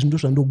 Okay,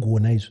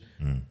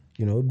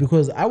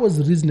 because I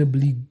was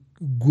reasonably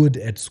good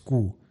at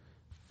school,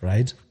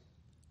 right?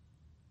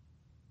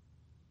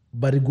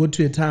 But it got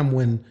to a time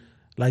when,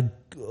 like,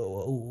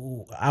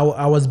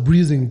 I was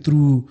breezing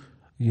through,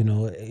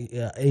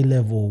 A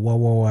level,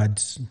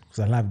 because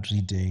I loved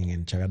reading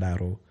and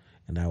Chagadaro,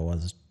 and I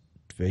was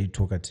very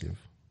talkative.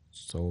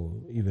 So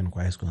even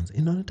high school,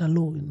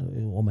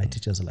 all my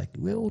teachers are like,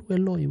 we're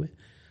low,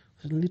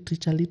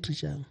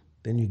 literature.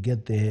 Then you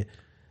get there,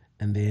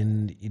 and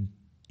then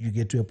you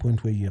get to a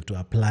point where you have to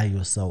apply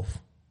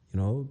yourself.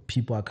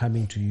 People are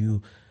coming to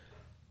you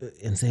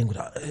and saying,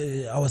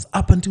 I was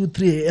up until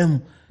 3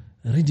 a.m.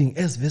 reading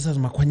S versus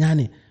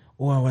Makwanyani,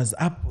 or I was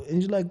up,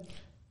 and you're like,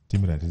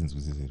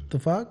 the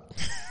fuck?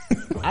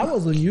 I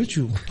was on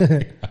YouTube.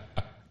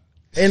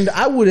 And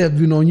I would have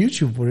been on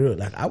YouTube for real.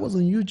 Like, I was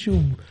on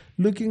YouTube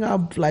looking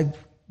up, like,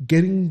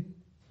 getting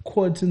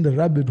caught in the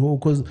rabbit hole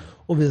because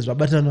of this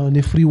rabbit on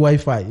a free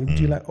Wi-Fi.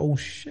 You're like, oh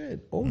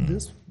shit,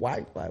 this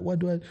Wi-Fi, what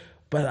do I...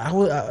 But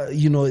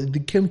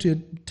it came to a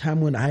time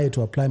when I had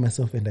to apply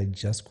myself, and I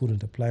just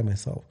couldn't apply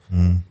myself.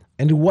 And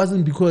it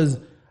wasn't because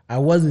I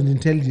wasn't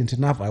intelligent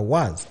enough. I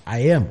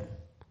am.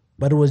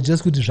 But it was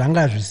just good to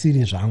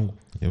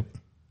Yep.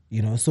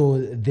 So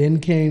then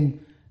came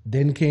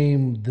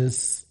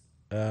this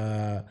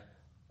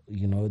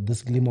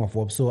this glimmer of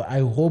hope. So I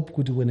hope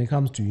when it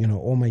comes to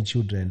all my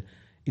children,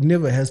 it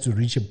never has to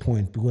reach a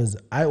point, because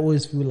I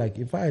always feel like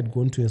if I had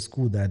gone to a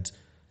school that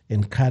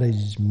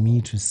encouraged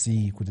me to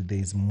see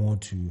there's more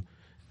to,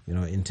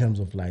 in terms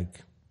of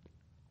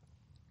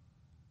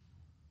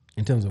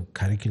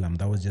curriculum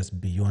that was just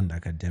beyond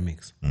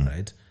academics,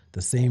 right?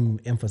 The same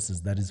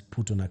emphasis that is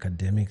put on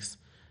academics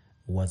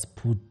was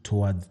put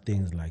towards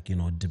things like,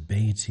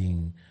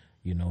 debating,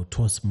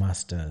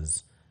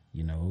 Toastmasters.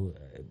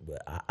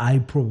 I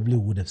probably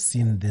would have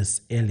seen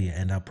this earlier,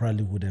 and I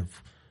probably would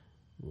have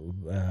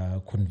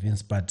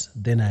convinced, but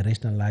then I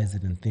rationalize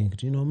it and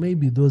think,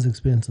 maybe those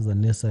experiences are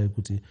necessary.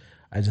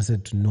 I just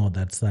had to know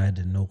that side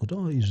and know,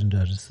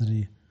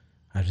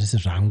 I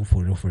just rang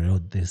for real,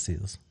 this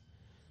is.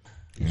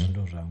 Yeah,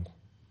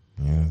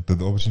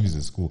 the opportunities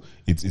at school,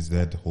 it's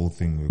that whole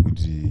thing where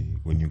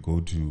when you go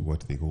to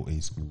what they call A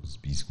schools,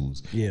 B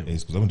schools, A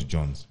schools. I went to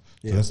John's,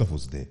 so that stuff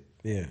was there.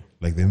 Yeah,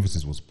 like the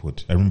emphasis was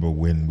put. I remember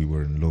when we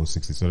were in low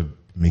 6, they started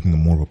making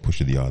more of a push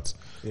of the arts.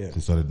 They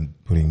started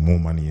putting more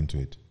money into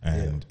it,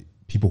 and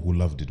people who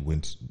loved it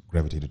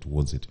gravitated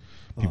towards it.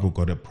 People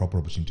got a proper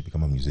opportunity to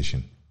become a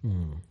musician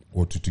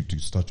or to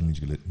start your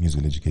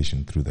musical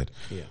education through that.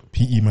 Yeah.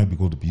 PE might be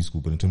called a B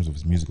school, but in terms of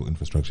its musical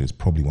infrastructure, it's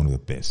probably one of the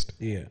best.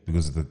 Yeah.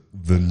 Because the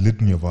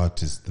litany of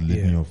artists, the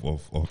litany of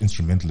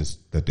instrumentalists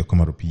that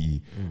come out of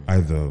PE,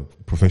 either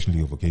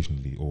professionally or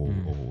vocationally or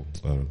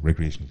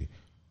recreationally,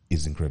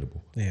 is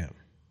incredible. Yeah.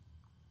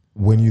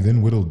 When you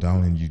then whittle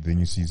down and you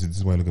see, so this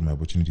is why I look at my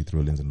opportunity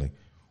through a lens and like,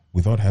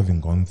 without having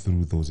gone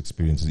through those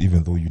experiences,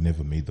 even though you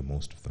never made the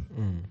most of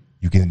them,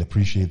 you can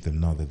appreciate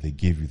them now that they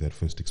gave you that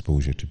first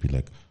exposure to be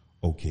like,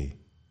 okay,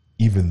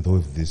 even though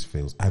if this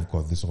fails, I've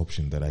got this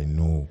option that I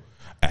know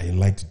I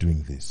liked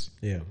doing this.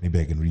 Yeah. Maybe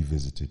I can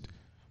revisit it.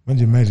 When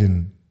you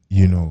imagine,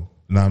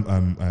 now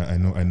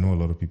I know a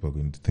lot of people are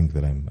going to think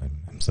that I'm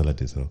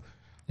salad so.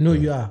 No,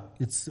 you are.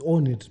 It's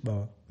own it,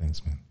 bro.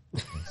 Thanks, man.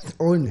 Thanks.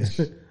 Own it.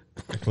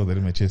 I feel that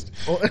in my chest.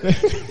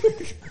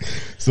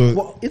 So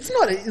well, it's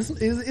not. Is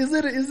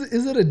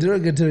it a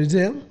derogatory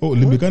term? Oh,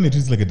 Limbikani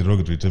treats like a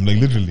derogatory term. Like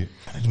literally,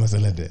 I'm like,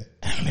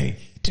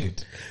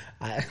 dude.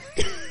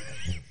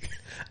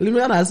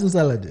 Limbikani has some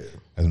salad.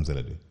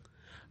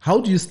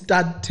 How do you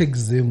start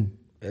Techzim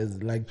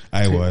as like?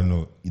 I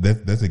know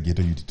that's a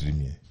ghetto youth dream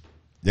here.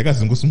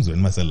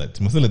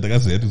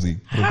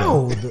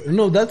 How?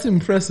 No, that's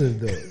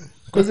impressive though.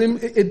 Because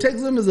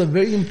Techzim is a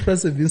very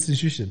impressive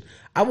institution.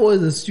 I've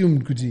always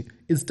assumed, Kuti,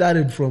 it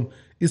started from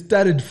it's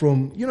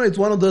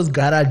one of those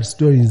garage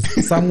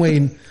stories somewhere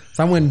in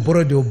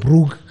Borodale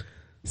Brook.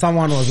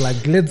 Someone was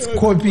like, let's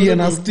copy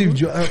and ask Steve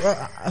Jobs.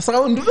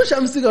 Mute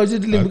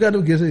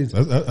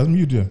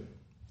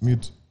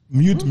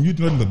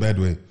not in the bad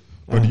way,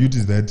 but mute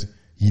is that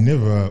he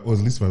never, or at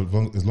least for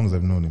as long as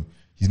I've known him,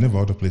 he's never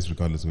out of place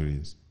regardless where he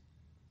is.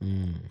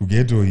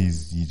 Ugeto,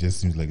 he just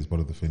seems like he's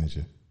part of the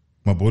furniture.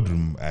 My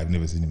boardroom, I've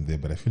never seen him there,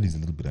 but I feel he's a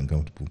little bit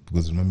uncomfortable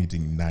because we're not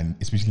meeting none,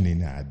 especially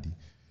in Adi.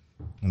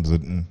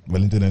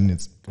 Valentina and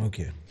it's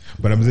okay.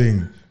 But I'm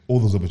saying all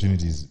those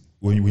opportunities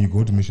when you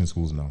go to mission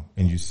schools now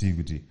and you see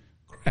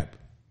crap.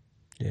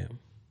 Yeah.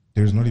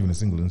 There is not even a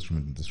single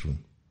instrument in this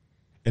room.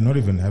 And not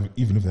even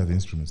if they have the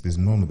instruments, there's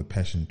none with the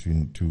passion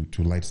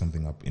to light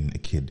something up in a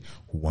kid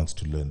who wants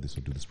to learn this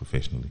or do this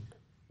professionally.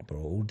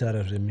 Bro,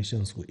 Utara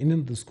mission school.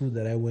 In the school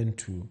that I went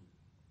to,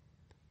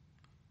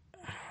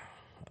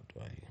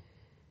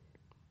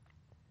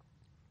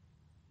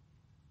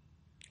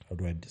 how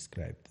do I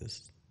describe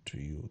this to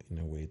you in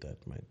a way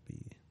that might be?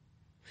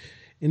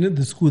 In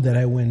the school that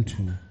I went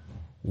to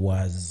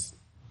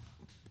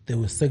there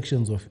were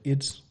sections of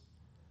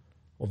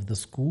the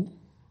school,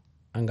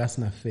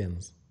 angasna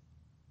fence.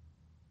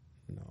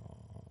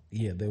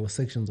 Yeah, there were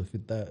sections of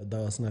it that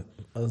was not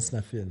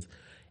fence.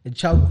 A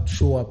child would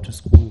show up to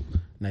school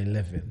at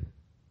 11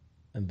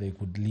 and they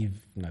could leave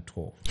at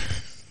 12.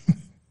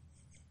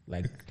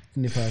 Like,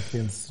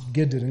 fence,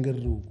 get it.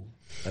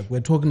 Like,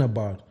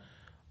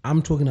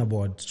 I'm talking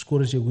about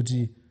Skoro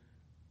Chekuti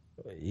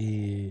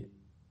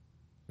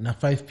na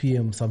 5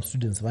 p.m. some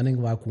students vanenge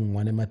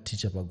vakumwana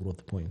teacher pa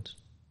Growth Point.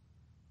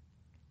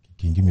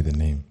 Can you give me the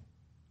name?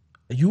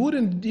 You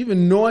wouldn't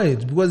even know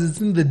it because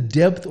it's in the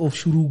depth of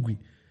Shurugwi.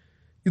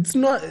 It's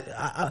not.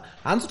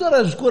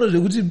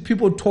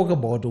 People talk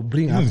about or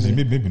bring up.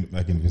 Maybe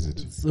I can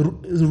visit. It's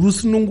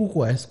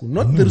Rusnunguko High School.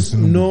 Not the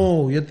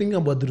No, you're thinking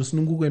about the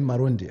Rusnunguko in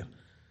Marondia.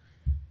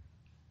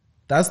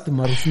 That's the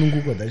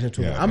Marusnunguko that you're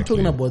talking about. I'm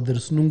talking about the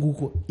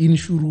Rusnunguko in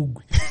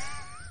Shurugwi.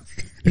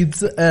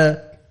 It's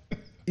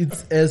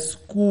a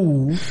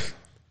school.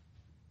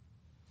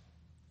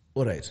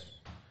 All right.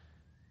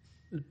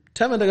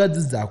 Time and I got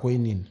this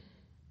in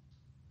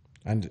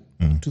and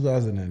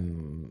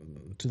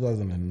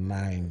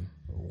 2009.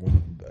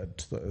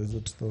 Is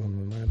it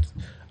 2009?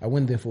 I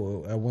went there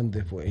for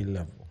A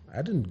level.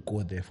 I didn't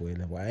go there for A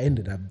level. I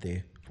ended up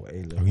there for A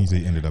level. How can you say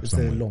you ended up it's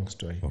somewhere? It's a long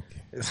story.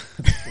 Okay.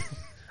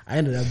 I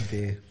ended up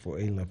there for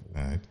A level.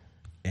 All right.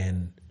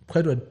 And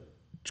quite a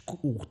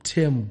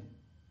term,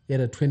 you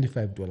had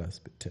 $25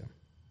 per term.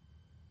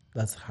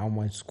 That's how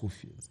much school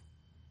fees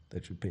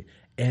that you pay.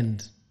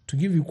 And to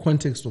give you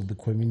context of the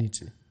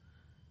community,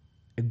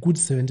 a good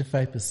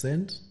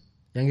 75%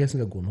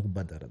 yangesingagona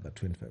kubhadhara that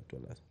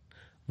 $25.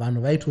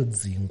 Vanhu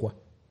vaitodzingwa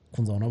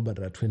kunza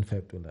vanobhadhara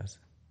 $25.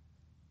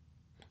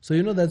 So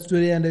you know that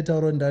story and I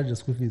told on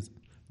school fees,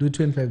 do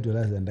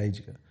 $25 and I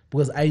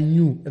because I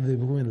knew at the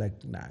beginning,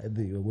 like,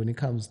 when it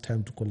comes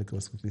time to collect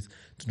the school fees,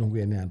 to don't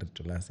get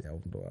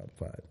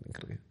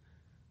 $100.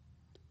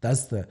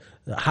 That's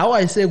how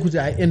I say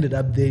I ended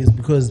up there is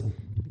because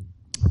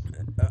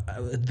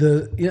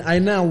I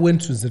now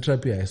went to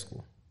Zetrapi High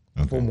School,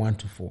 Form 1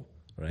 to 4,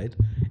 right?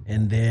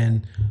 And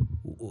then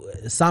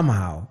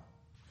somehow,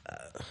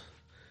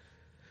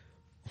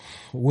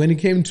 when it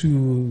came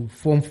to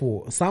Form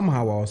 4,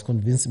 somehow I was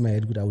convinced in my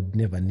head that I would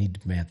never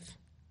need math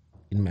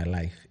in my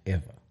life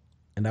ever.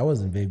 And I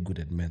wasn't very good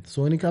at math.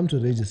 So when it came to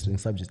registering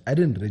subjects, I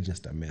didn't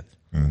register math,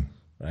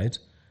 right?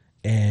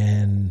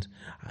 And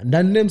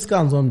then names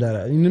comes on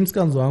that. Names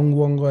comes on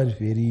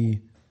very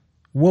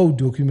well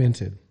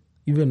documented.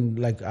 Even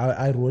like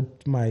I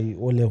wrote my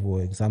O-level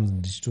exams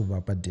in digital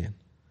Vapa then.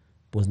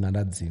 Was not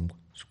that same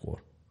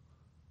score.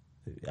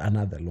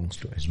 Another long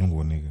story. It's not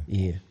one nigga.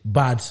 Yeah.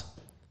 But,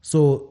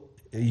 so,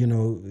 you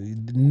know,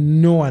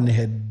 no one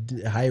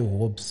had high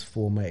hopes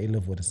for my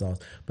A-level results.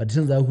 But it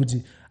turns out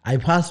I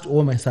passed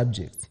all my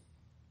subjects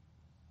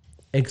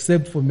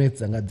except for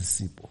maths and the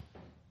SIPO.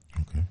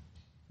 Okay.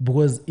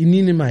 Because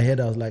in my head,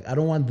 I was like, I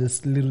don't want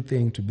this little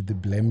thing to be the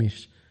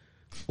blemish.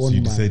 So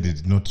you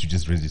decided not to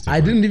just register?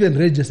 I didn't even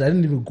register. I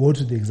didn't even go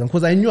to the exam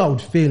because I knew I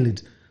would fail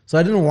it. So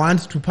I didn't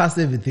want to pass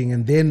everything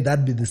and then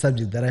that'd be the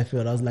subject that I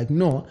failed. I was like,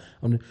 no.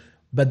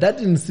 But that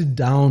didn't sit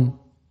down,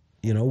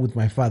 you know, with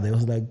my father. It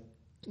was like,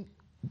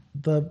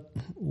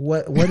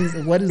 what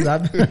is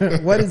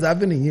happening? What is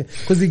happening here?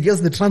 Because he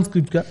gets the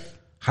transcript.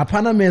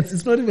 Hapana maths.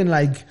 It's not even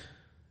like,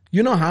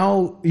 you know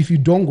how if you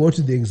don't go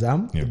to the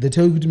exam, they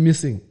tell you to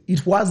missing.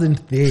 It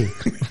wasn't there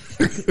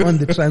on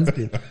the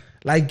transcript.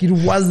 Like it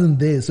wasn't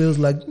there. So it was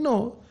like,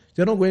 no,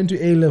 you're not going to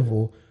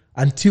A-level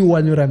until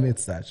 1 year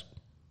maths start.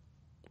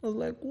 I was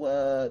like,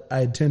 what? I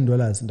had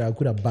 $10 and I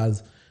could have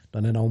buzzed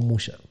and then I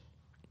musha.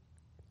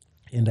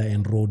 And I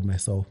enrolled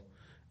myself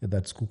at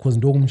that school because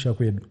ndo musha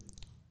kwedu.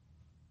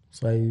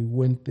 So I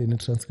went in a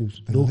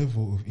transcript. The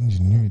level of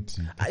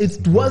ingenuity.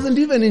 It wasn't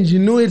even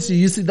ingenuity.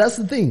 You see, that's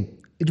the thing.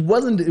 It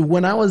wasn't,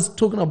 when I was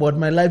talking about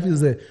my life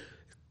is a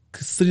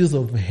series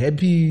of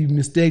happy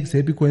mistakes,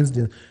 happy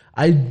coincidences.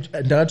 I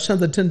got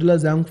chance at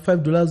 $10 and $5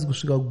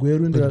 kusvika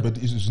kugweru. But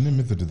it's no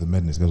method to the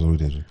madness, because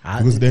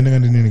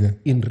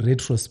in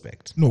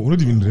retrospect. No,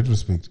 not even in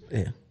retrospect.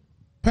 Yeah.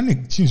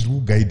 Panic changed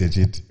who guided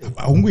it.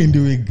 I'm going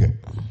to wig.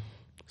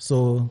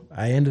 So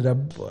I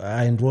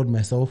enrolled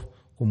myself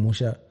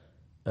kumusha.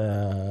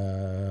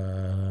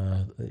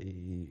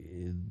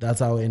 That's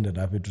how I ended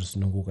up at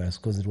Sunungu guys,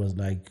 because it was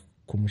like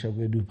kumusha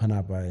kwedu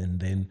panapa and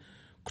then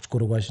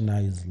kuchikoro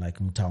kwashina is like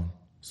town.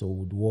 So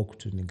we'd walk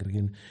to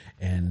Nigrigan,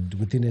 and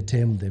within a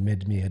term, they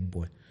made me head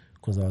boy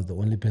because I was the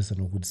only person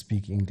who could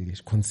speak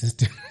English,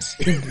 consistent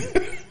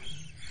English.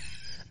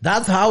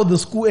 That's how the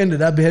school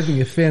ended up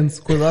having a fence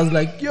because I was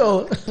like,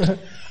 yo,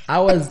 I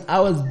was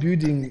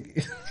building.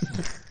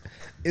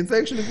 It's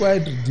actually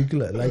quite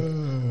ridiculous. Like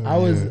I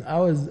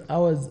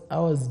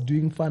was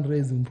doing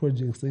fundraising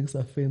projects, there's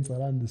a fence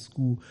around the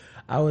school.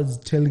 I was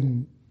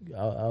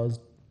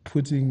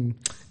putting.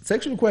 It's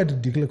actually quite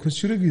ridiculous because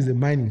Shurugwi is a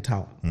mining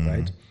town,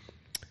 right?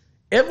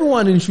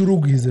 Everyone in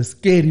Shurugwi is a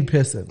scary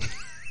person.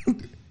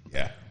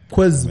 Yeah.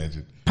 Because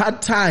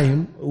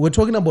part-time, we're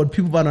talking about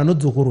people that are not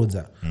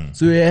Zokorodza.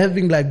 So you're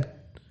having like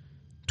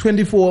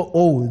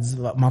 24-olds,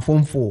 my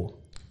form 4.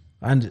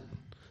 And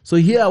so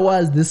here I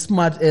was, this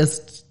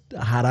smart-ass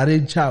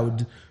Harare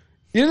child.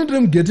 You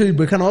didn't get it,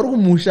 but can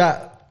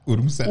musha.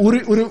 That's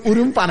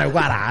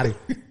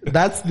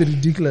the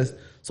ridiculous.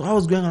 So I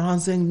was going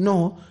around saying,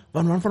 no,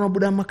 but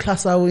I'm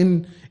class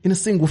in a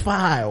single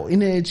file,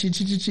 in a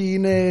chi-chi-chi-chi,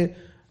 in a...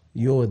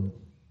 Yo,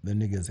 the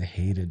niggas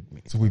hated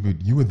me. So wait,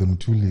 you were the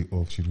Mutuli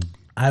of Shurugwi?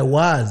 I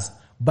was,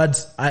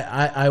 but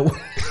I was,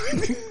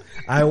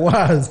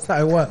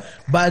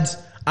 but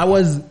I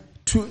was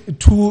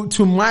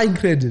to my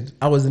credit,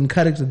 I was in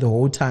character the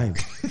whole time.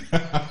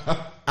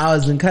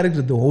 Because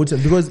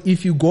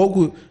if you go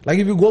to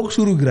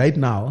Shurugwi right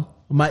now,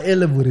 my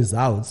A-level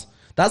results,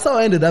 that's how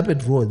I ended up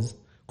at Rhodes,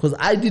 because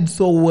I did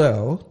so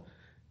well.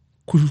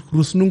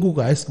 Rusnungu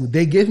High School,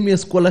 they gave me a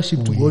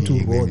scholarship to go to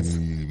Rhodes.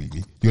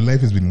 Your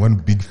life has been one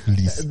big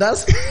fleece.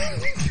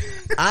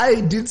 I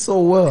did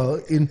so well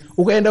in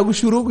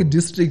Shurugwi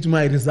district.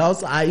 My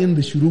results are in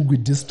the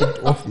Shurugwi district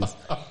office.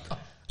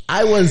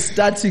 I was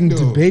starting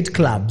debate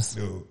clubs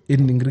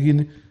in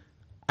Ningrini.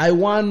 I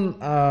won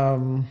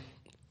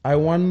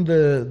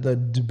the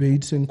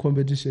debating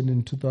competition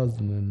in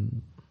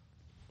 2000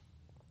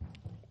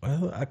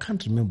 I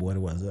can't remember what it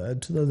was,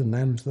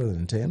 2009 or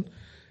 2010.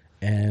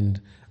 And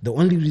the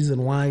only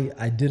reason why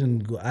I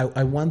didn't go,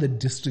 I won the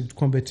district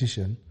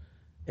competition.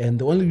 And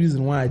the only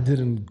reason why I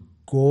didn't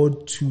go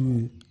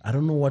to, I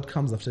don't know what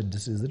comes after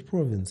district. Is it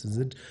province?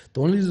 The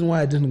only reason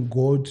why I didn't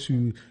go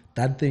to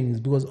that thing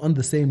is because on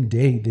the same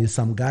day, there's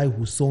some guy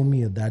who saw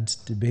me at that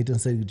debate and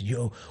said,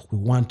 yo, we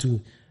want to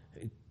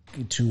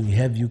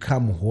have you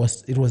come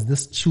host. It was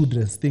this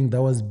children's thing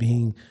that was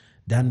being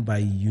done by,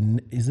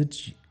 is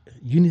it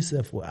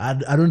UNICEF?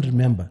 I don't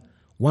remember.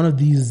 One of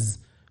these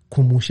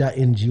Kumusha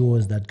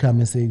NGOs that come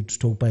and say to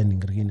talk by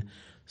Ningrini.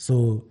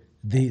 So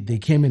they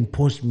came and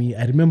pushed me.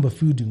 I remember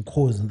fielding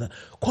calls and that.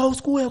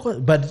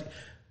 But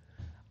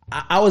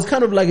I was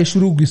kind of like a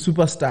Shurugwi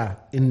superstar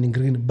in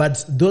Ningrini.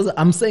 But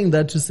I'm saying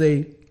that to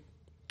say,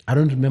 I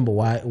don't remember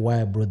why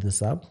I brought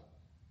this up,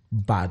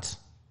 but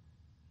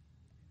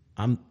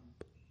I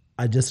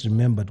just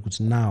remembered which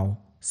now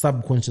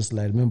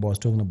subconsciously I remember I was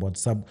talking about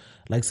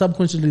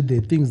subconsciously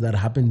the things that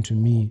happened to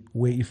me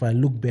where if I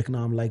look back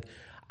now I'm like,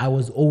 I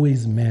was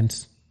always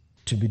meant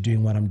to be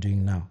doing what I'm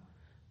doing now,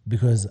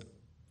 because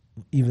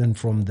even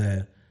from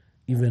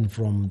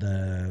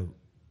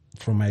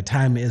my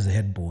time as a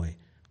head boy,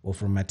 or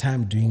from my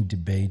time doing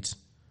debate,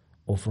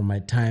 or from my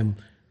time,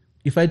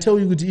 if I tell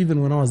you that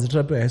even when I was at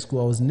Trape High School,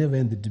 I was never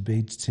in the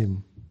debate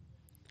team.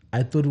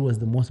 I thought it was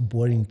the most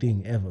boring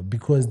thing ever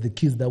because the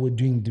kids that were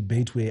doing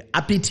debate were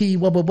APT,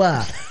 blah, blah,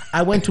 blah.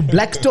 I went to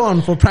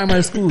Blackstone for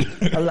primary school.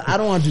 I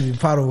don't want to be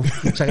part of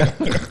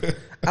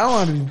I don't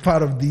want to be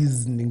part of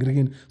these.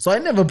 So I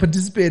never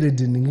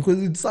participated in it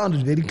because it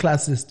sounded very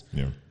classist.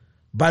 Yeah.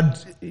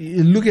 But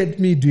look at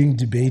me doing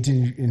debate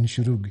in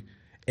Shurugwi.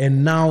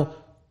 And now,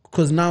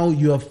 because now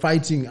you are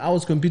fighting. I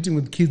was competing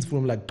with kids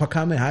from like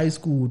Pakame High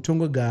School,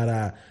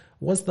 Tongogara.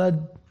 What's that?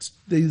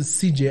 There's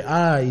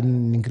CJR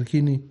in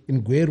Ninkrikini,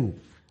 in Gweru.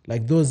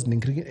 Like those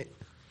Ninkrikini.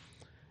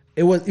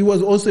 It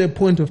was also a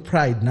point of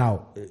pride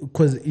now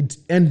because it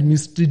earned me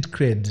street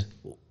cred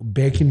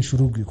back in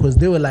Shurugwi because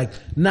they were like,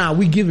 nah,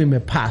 we give him a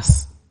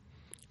pass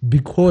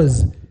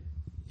because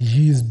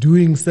he's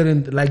doing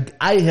certain, like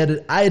I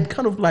had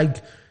kind of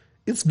like,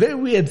 it's very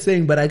weird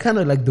saying, but I kind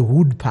of like the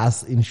hood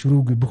pass in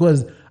Shurugwi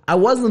because I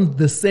wasn't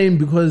the same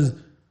because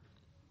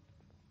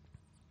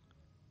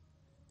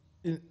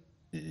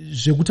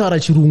zvekutaura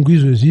chirungu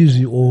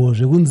izvozvizvi or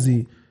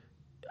zvekunzi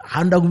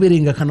handa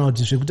kuverenga kana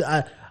kuti zvekuti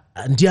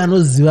ndiye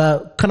anoziva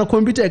kana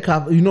computer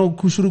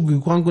kushurugwi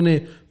kwangu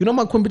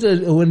my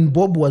computer when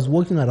Bob was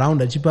walking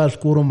around achipa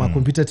zvikoro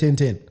computer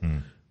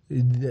 1010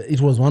 it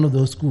was one of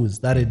those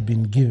schools that had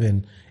been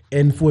given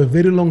and for a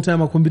very long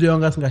time computer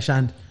yanga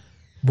asingashandi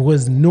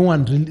because no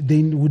one really,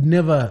 they would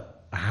never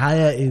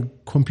hire a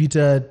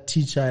computer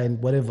teacher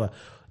and whatever.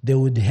 They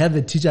would have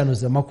a teacher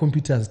and my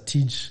computers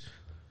teach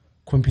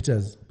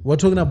computers. We're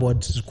talking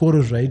about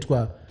schools, right?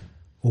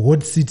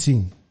 Hot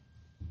sitting.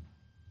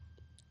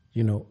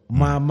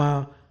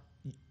 Mama,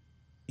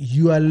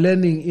 you are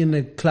learning in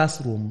a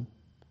classroom.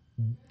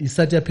 It's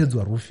such a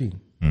pedwa roofing.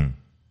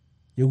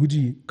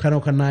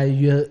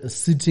 You're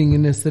sitting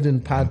in a certain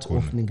part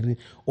of Ningri.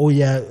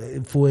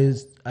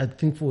 I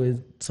think for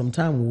some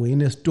time we were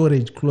in a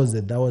storage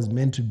closet that was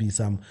meant to be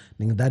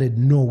something that had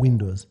no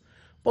windows.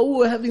 But we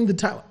were having the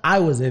time. I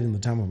was having the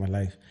time of my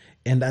life.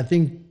 And I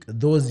think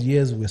those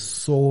years were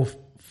so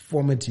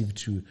formative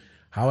to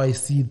how I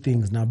see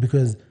things now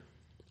because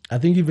I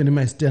think even in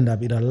my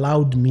stand-up, it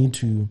allows me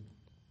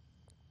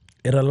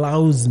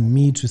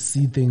to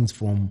see things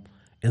from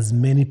as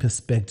many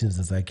perspectives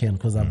as I can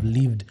because I've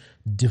lived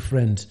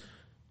different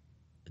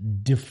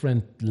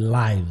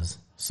lives,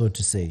 so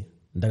to say.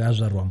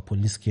 Ndakazvarwa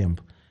police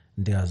camp,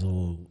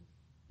 ndikazoita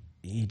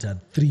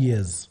 3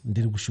 years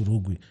ndiri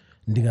kushurugwi,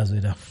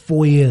 ndikazoita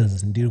 4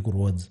 years ndiri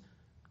kuroads,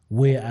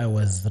 where I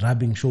was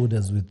rubbing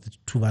shoulders with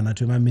tuvana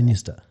twema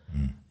minister,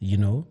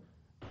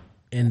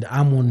 and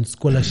I'm on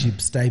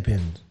scholarship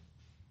stipend,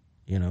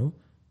 you're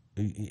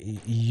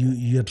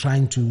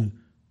trying to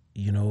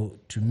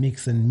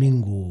mix and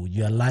mingle.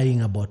 You're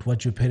lying about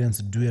what your parents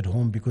do at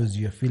home because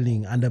you're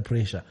feeling under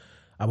pressure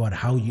about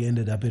how you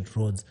ended up at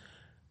Rhodes.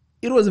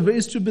 It was a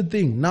very stupid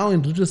thing. Now,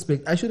 in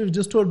retrospect, I should have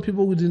just told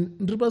people we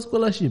didn't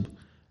scholarship,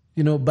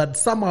 but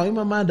somehow in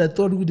my mind, I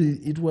thought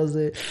it was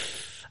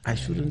I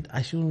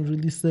shouldn't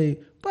really say,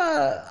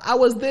 but I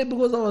was there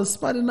because I was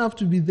smart enough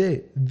to be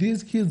there.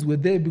 These kids were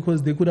there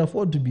because they could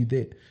afford to be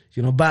there,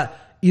 but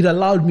it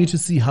allowed me to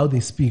see how they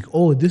speak.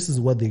 Oh, this is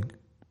what they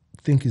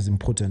think is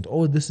important.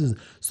 Oh, this is,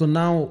 so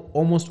now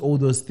almost all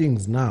those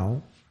things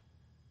now,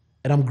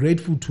 and I'm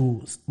grateful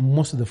to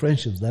most of the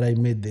friendships that I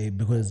made there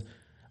because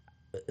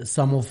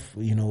some of,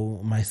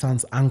 my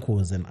son's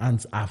uncles and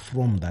aunts are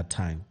from that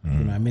time.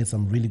 I made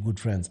some really good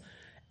friends.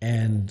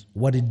 And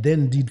what it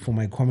then did for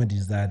my comedy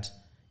is that,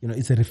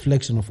 it's a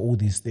reflection of all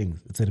these things.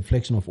 It's a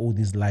reflection of all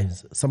these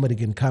lives. Somebody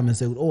can come and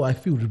say, oh, I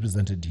feel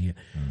represented here.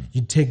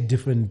 You take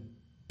different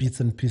bits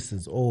and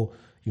pieces, or,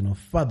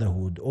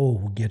 fatherhood,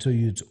 or ghetto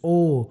youth,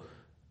 or,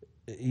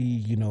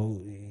 being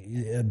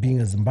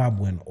a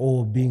Zimbabwean,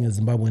 or being a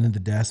Zimbabwean in the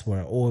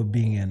diaspora, or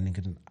being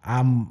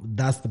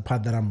that's the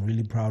part that I'm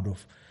really proud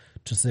of.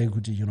 To say,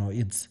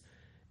 it's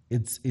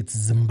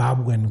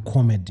Zimbabwean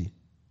comedy.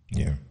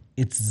 Yeah,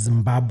 it's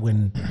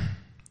Zimbabwean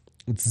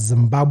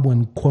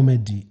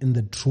comedy in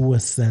the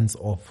truest sense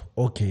of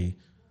okay,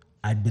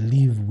 I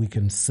believe we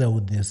can sell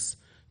this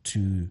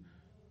to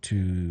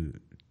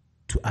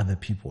other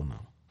people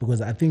now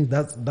because I think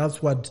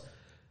that's what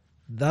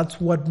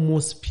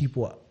most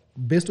people,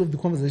 based off the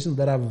conversations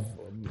that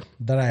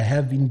I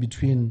have in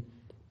between,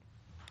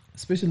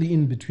 especially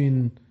in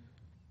between.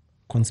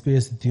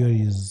 Conspiracy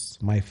Theories,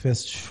 my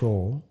first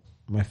special,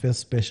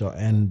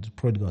 and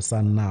Prodigal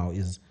Son now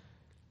is.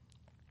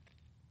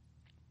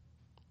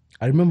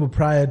 I remember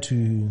prior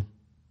to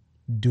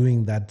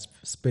doing that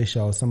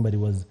special, somebody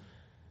was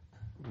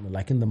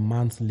like in the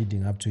months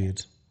leading up to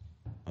it.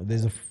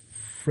 There's a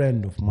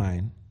friend of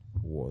mine,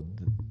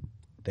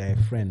 they're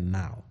a friend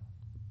now.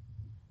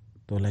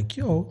 They were like,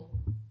 yo,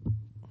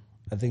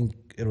 I think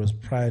it was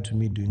prior to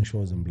me doing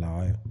shows in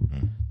Blawayo.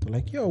 They're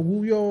like, yo,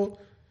 will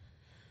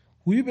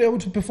you be able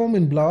to perform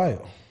in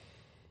Blawayo?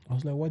 I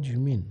was like, what do you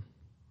mean?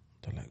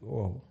 They're like,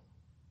 oh,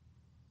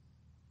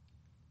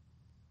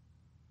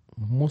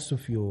 most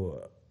of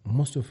your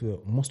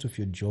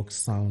jokes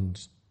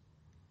sound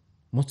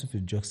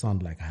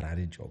like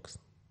Harare jokes.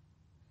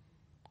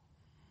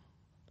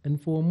 And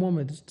for a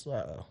moment,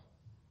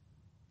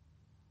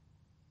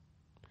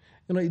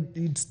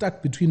 it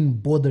stuck between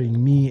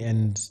bothering me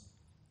and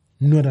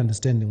not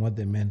understanding what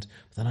they meant.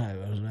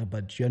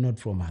 But you're not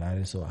from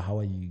Harare, so how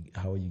are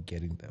you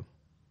getting them?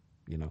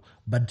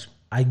 But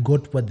I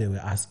got what they were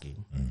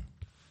asking.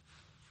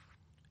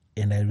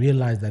 And I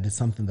realized that it's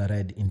something that I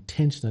had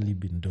intentionally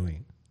been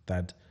doing.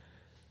 That,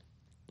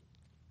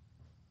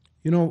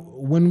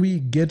 when we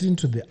get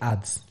into the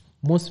arts,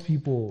 most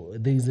people,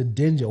 there is a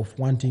danger of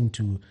wanting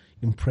to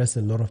impress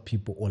a lot of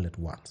people all at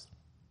once.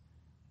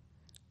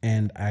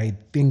 And I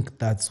think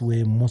that's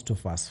where most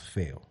of us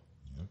fail.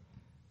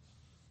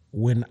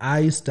 When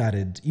I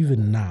started,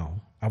 even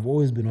now, I've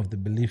always been of the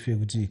belief,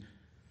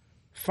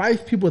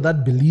 5 people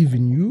that believe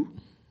in you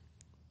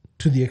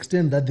to the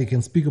extent that they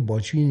can speak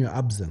about you in your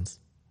absence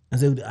and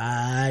say,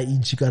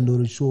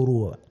 Kandoro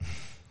Shurugwi,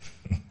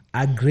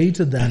 are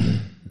greater than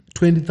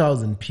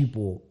 20,000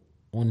 people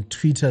on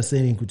Twitter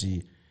saying,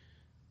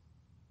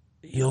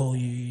 yo,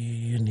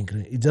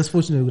 it's just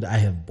fortunate that I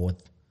have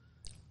both,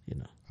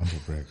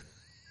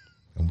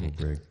 Humble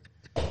brag.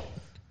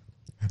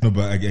 No,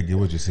 but I get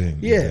what you're saying.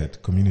 Yeah. Is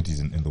that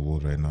communities in the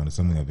world right now, and it's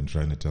something I've been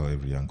trying to tell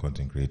every young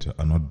content creator,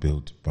 are not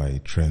built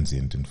by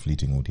transient and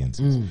fleeting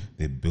audiences.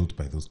 They're built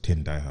by those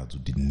 10 diehards who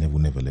did never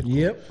let go.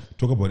 Yep.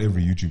 Talk about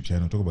every YouTube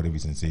channel, talk about every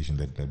sensation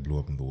that blew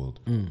up in the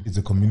world. It's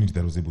a community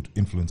that was able to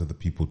influence other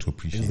people to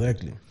appreciate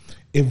Exactly. it.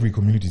 Every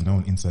community is now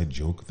an inside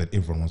joke that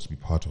everyone wants to be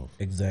part of.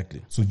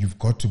 Exactly. So you've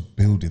got to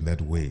build in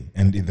that way.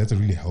 And that's a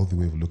really healthy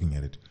way of looking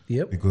at it.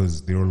 Yep.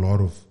 Because there are a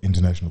lot of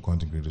international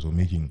content creators who are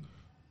making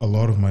a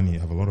lot of money,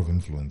 have a lot of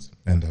influence,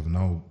 and have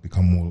now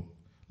become more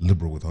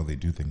liberal with how they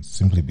do things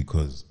simply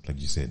because, like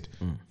you said,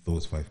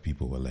 those 5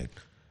 people were like,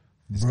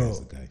 this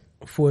guy's the guy.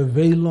 For a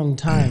very long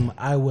time,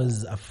 I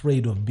was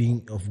afraid of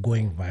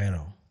going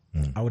viral.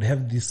 I would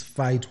have this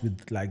fight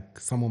with like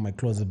some of my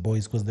closet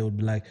boys because they would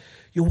be like,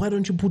 yo, why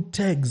don't you put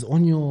tags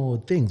on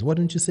your things? Why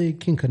don't you say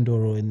King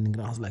Kandoro? And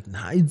I was like,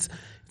 nah, it's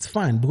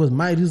fine, because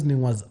my reasoning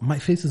was my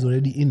face is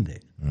already in there,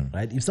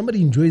 right? If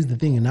somebody enjoys the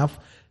thing enough,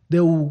 they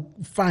will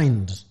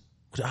find...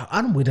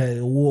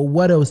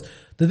 what else?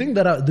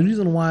 The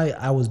reason why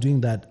I was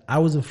doing that, I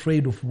was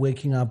afraid of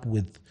waking up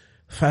with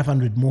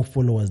 500 more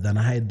followers than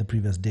I had the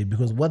previous day,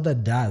 because what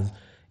that does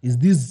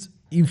is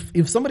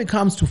if somebody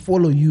comes to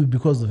follow you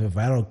because of a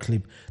viral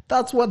clip,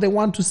 that's what they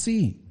want to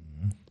see.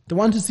 They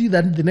want to see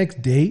that the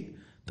next day.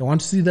 They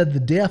want to see that the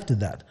day after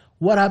that.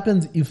 What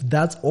happens if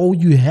that's all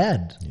you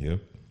had? Yep.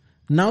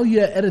 Now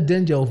you're at a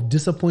danger of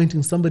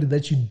disappointing somebody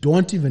that you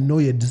don't even know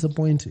you're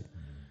disappointing.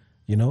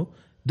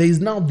 There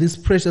is now this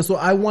pressure. So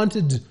I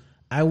wanted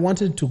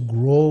to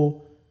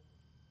grow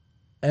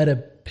at a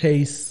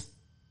pace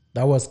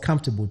that was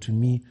comfortable to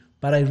me.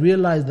 But I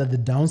realized that the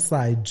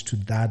downside to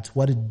that,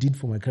 what it did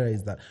for my career,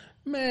 is that,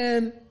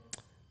 man,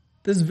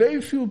 there's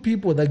very few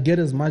people that get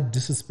as much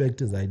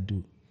disrespect as I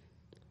do.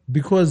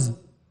 Because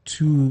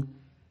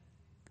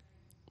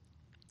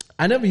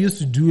I never used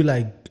to do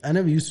like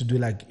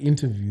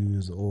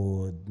interviews,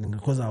 or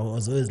because I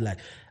was always like,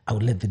 I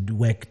would let the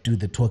work do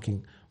the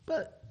talking.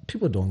 But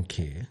people don't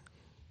care.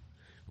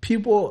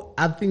 People,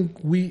 I think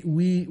we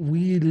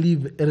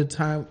live at a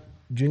time,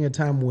 during a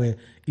time where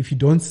if you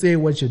don't say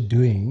what you're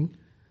doing,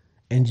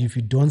 and if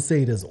you don't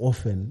say it as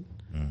often,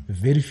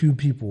 very few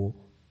people,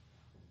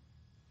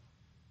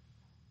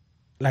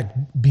 like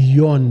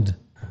beyond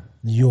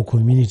your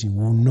community,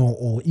 will know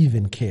or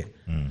even care.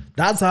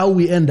 That's how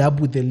we end up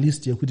with a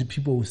list here.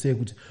 People will say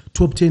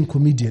top 10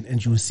 comedian,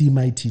 and you will see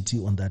my TT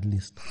on that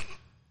list.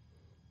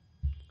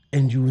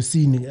 And you will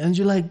see, and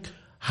you're like,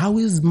 how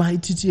is my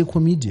TT a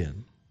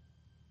comedian?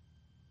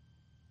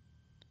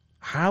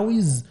 How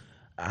is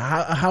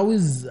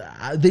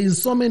there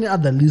is so many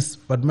other lists,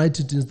 but my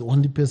TT is the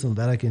only person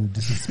that I can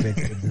disrespect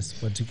at this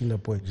particular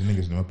point. You think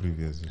it's not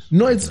previous?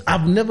 No,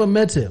 I've never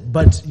met her,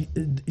 but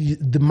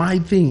my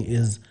thing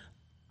is,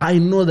 I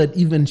know that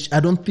I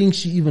don't think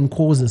she even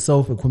calls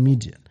herself a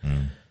comedian.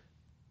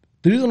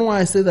 The reason why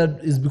I say that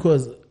is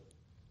because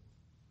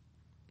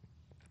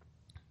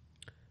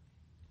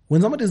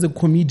when somebody is a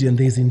comedian,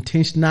 there's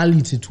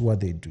intentionality to what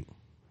they do.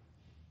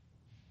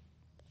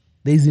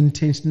 There's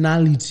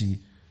intentionality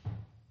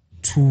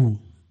to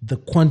the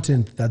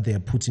content that they're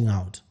putting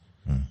out.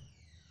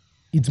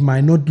 It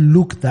might not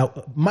look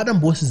that... Madam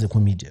Boss is a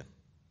comedian.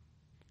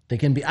 There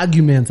can be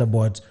arguments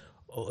about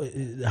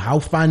how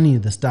funny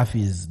the stuff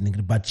is,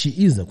 but she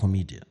is a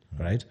comedian,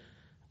 right?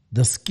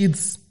 The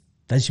skits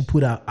that she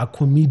put out are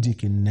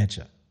comedic in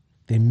nature.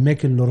 They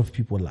make a lot of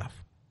people laugh,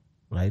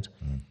 right?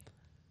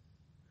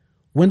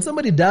 When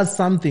somebody does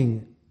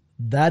something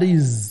that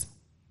is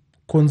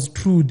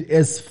construed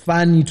as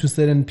funny to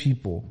certain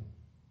people,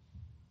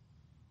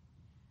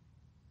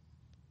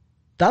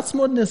 that's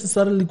not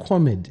necessarily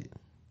comedy.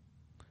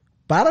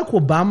 Barack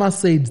Obama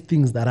said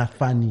things that are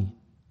funny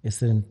at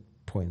certain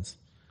points.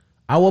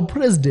 Our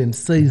president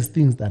says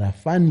things that are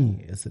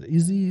funny.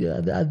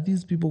 Are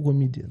these people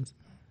comedians?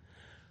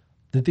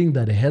 The thing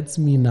that hurts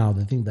me now,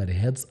 the thing that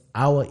hurts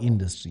our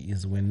industry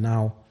is when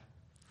now,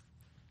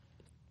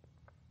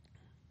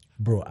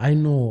 bro, I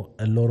know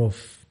a lot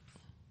of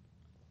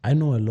I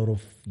know a lot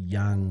of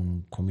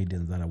young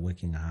comedians that are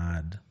working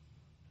hard,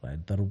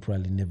 right? That will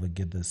probably never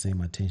get the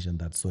same attention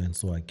that so and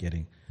so are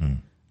getting,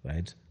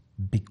 right?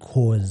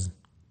 Because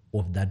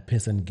of that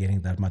person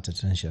getting that much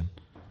attention.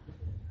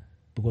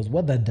 Because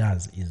what that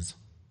does is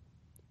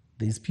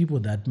there's people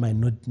that might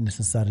not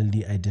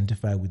necessarily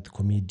identify with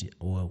comedy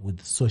or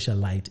with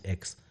socialite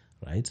X,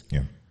 right?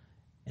 Yeah.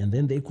 And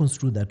then they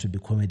construe that to be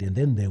comedy, and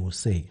then they will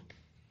say,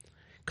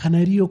 "Can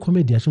I real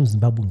comedy from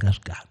Zimbabwe?" Do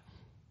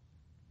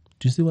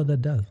you see what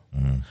that does?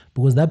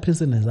 Because that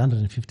person has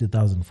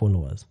 150,000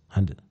 followers,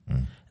 100.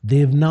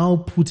 They've now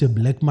put a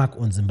black mark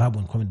on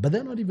Zimbabwean comedy, but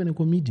they're not even a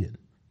comedian.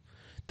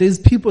 There's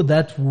people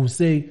that will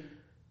say,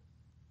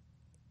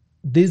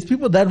 there's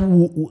people that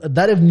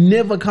have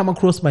never come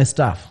across my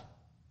stuff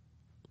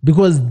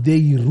because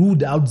they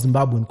ruled out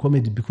Zimbabwean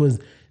comedy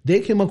because they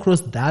came across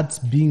that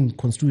being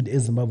construed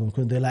as Zimbabwean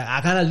comedy. They're like,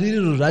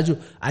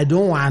 I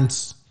don't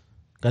want.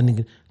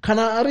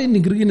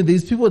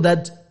 There's people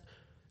that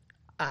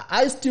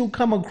I still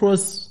come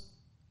across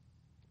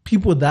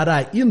people that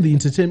are in the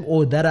entertainment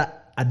or that are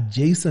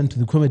adjacent to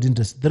the comedy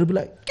industry. They'll be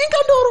like, King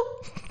Kandoro.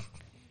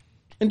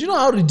 And do you know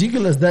how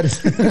ridiculous that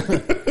is?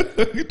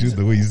 Just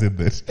the way you said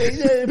that.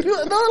 They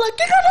were like,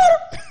 King Kandoro.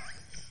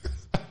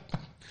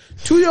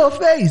 To your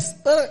face.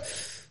 Like,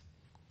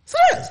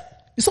 serious?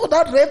 You saw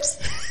that, reps?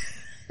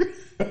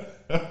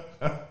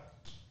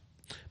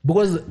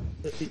 Because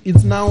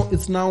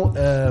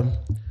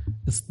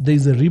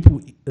there's a ripple.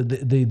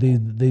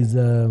 It's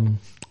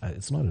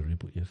not a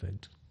ripple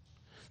effect.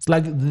 It's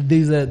like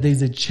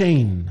there's a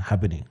chain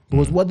happening.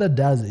 Because what that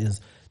does is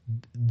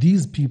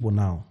these people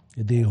now,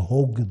 they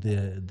hog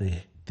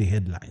the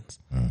headlines,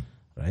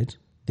 right?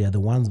 They are the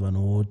ones who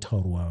know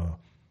Taurwa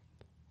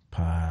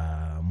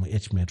pa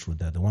H Metro.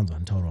 They're the ones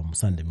on Taurwa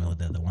Sunday Mail.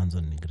 They're the ones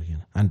on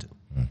Nigrigina. And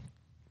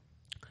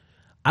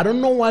I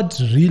don't know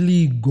what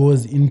really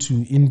goes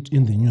into in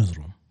the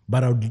newsroom,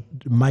 but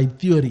my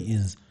theory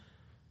is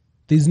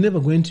there's never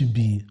going to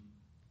be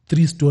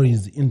 3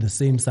 stories in the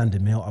same Sunday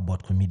Mail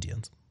about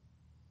comedians.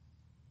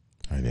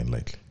 Highly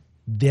unlikely.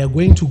 They are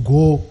going to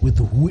go with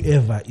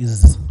whoever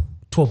is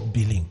top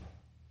billing.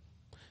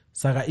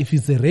 Saka, if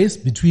it's a race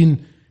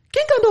between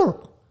King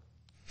Kandoro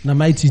and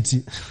my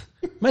Titi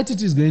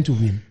is going to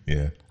win.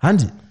 Yeah.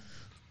 And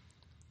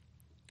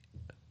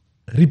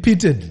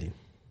repeatedly.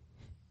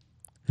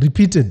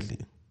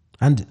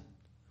 And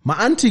my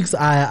antics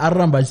are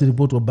Ramba's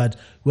report, but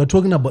we're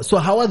talking about. So,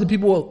 how are the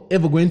people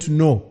ever going to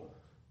know?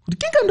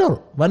 King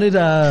Kandoro,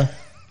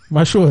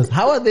 my shows.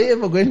 How are they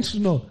ever going to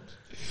know?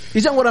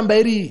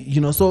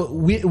 So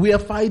we are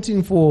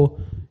fighting for,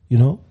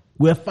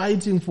 we're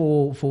fighting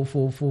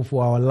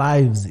for our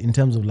lives in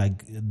terms of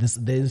like this.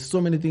 There's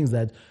so many things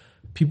that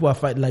people are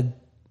fighting. Like,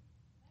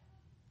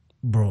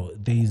 bro,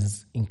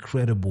 there's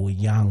incredible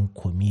young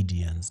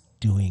comedians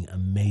doing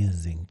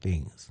amazing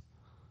things.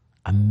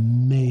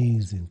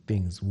 Amazing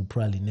things will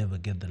probably never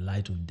get the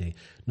light of day.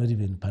 Not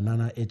even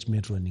Panana H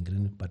Metro and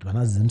Green, but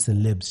Panana Zim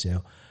celebs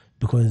share,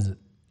 because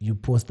you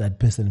post that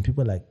person and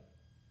people are like,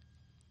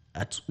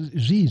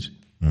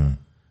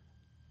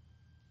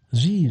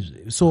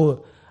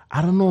 so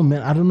I don't know,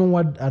 man. I don't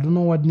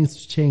know what needs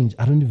to change.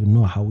 I don't even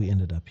know how we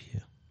ended up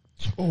here.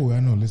 Oh, I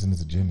know. Listen,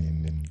 it's a journey,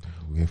 and then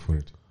we're here for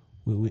it.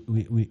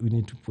 We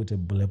need to put a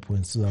bullet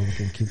point so that we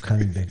can keep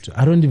coming back to.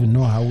 I don't even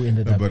know how we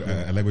ended up. But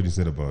I like what you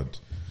said about.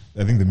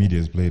 I think the media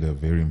has played a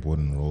very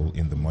important role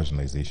in the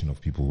marginalization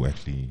of people who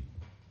actually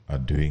are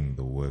doing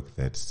the work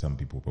that some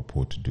people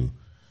purport to do.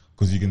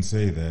 Because you can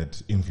say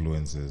that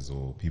influencers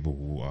or people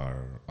who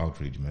are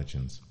outrage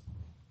merchants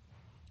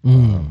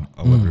are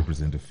what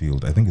represent a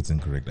field. I think it's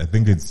incorrect. I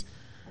think it's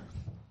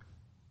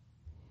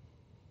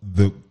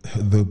the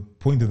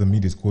point that the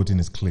media is quoting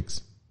is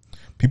clicks.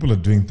 People are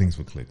doing things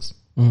for clicks.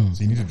 So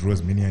you need to draw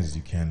as many eyes as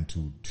you can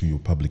to your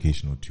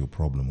publication or to your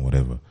problem or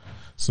whatever.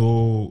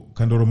 So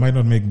Kandoro might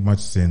not make much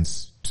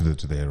sense to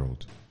the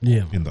Herald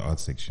in the art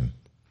section.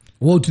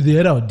 Well, to the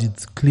Herald,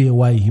 it's clear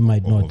why he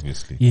might not.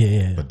 Obviously.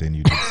 Yeah. But then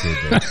you did say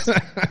that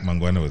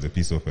Mangwana was a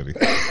piece of it.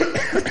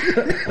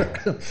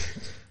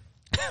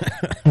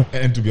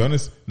 And to be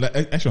honest, like,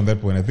 actually on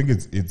that point, I think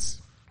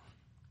it's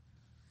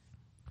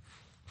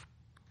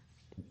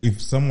if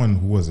someone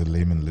who was a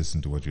layman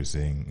listened to what you're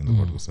saying in the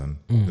Prodigal Son,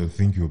 they'll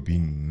think you're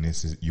being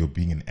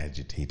an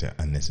agitator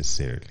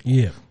unnecessarily.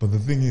 Yeah. But the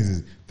thing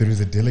is there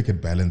is a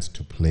delicate balance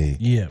to play.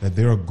 Yeah. That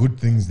there are good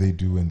things they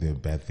do and there are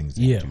bad things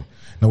they do.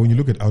 Now, when you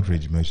look at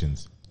outrage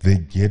merchants, they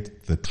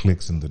get the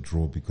clicks and the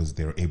draw because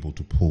they're able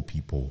to pull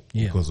people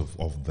because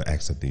of the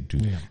acts that they do.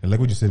 Yeah. And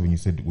like what you said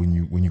when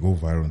you go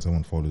viral and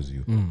someone follows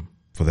you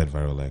for that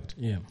viral act.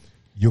 Yeah.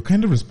 You're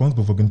kind of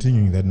responsible for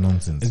continuing that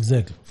nonsense.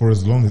 Exactly. For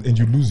as long as, and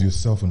you lose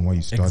yourself in why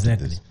you started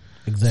this.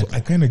 Exactly. So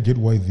I kind of get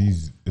why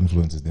these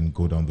influencers then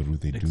go down the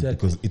route they do,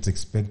 because it's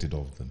expected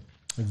of them.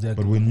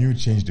 Exactly. But when you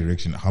change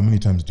direction, how many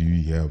times do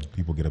you hear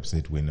people get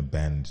upset when a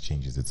band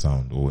changes its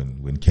sound, or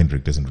when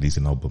Kendrick doesn't release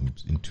an album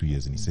in 2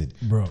 years and he said,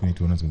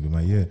 2021 is going to be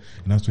my year,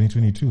 and now it's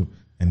 2022,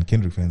 and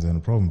Kendrick fans are in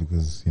a problem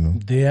because,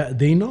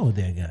 they know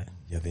their guy.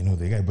 Yeah, they know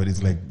the guy, but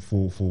it's like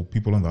for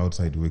people on the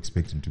outside who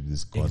expect him to be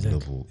this god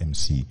level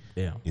MC.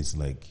 Yeah, it's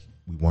like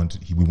we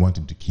want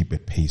him to keep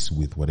at pace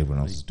with what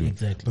everyone else is doing.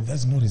 Exactly, but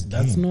that's not his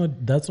game.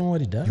 That's not what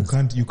he does.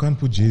 You can't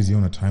put Jay-Z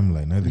on a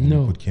timeline. Neither can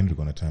you put Kendrick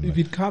on a timeline. If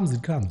it comes,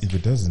 it comes. If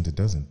it doesn't, it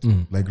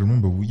doesn't. Like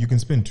remember, you can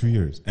spend 2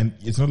 years, and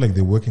it's not like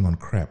they're working on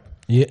crap.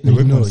 Yeah, they're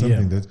working on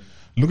something that.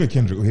 Look at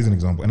Kendrick. Here's an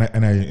example,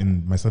 and I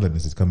in my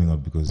sadness is coming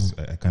out because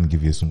I can't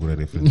give you a Sungura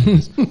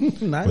reference.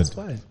 It's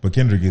fine. But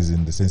Kendrick is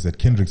in the sense that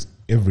Kendrick's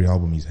every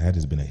album he's had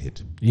has been a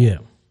hit. Yeah.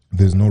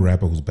 There's no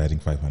rapper who's batting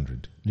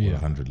 500 or Yeah.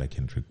 100 like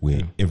Kendrick,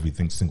 where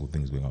single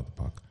thing is going out the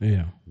park.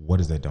 Yeah.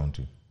 What is that down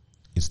to?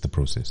 It's the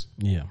process.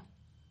 Yeah.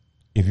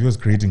 If he was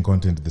creating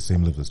content at the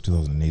same level as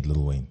 2008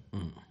 Lil Wayne,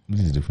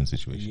 it's a different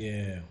situation.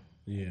 Yeah.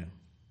 Yeah.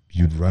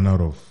 You'd run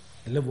out of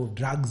a level of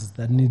drugs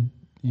that need,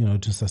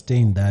 to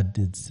sustain that.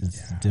 It's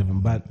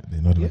different, but there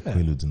are not enough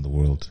preludes in the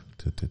world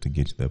to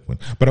get to that point.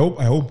 But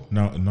I hope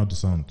now, not to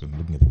sound, I'm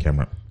looking at the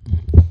camera,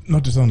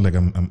 not to sound like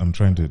I'm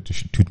trying to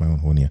toot my own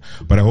horn here,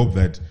 but I hope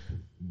that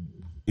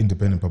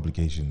independent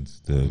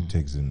publications, the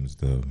Techzims,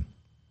 the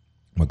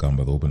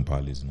Magamba, the Open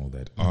Parleys and all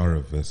that, are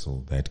a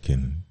vessel that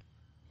can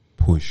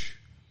push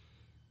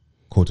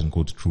quote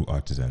unquote true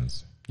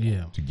artisans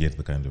to get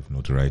the kind of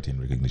notoriety and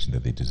recognition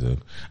that they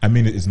deserve. I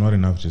mean, it's not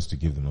enough just to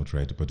give them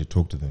notoriety, but to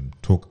talk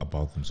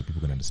about them so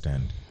people can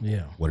understand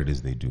what it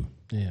is they do.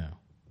 Yeah.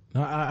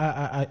 No,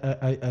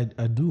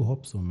 I do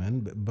hope so,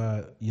 man.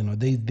 But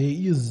there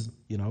is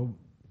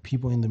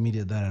people in the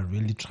media that are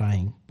really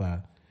trying,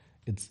 but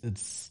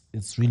it's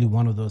really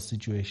one of those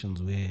situations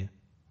where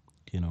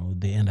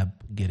they end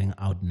up getting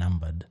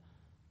outnumbered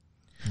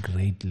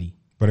greatly.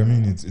 But I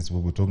mean, it's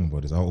what we're talking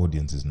about is our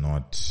audience is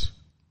not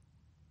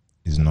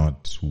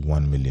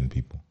 1 million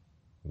people,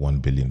 1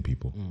 billion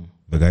people.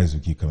 The guys who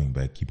keep coming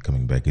back,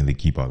 and they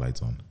keep our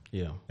lights on.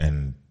 Yeah.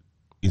 And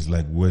it's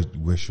like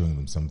we're showing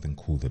them something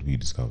cool that we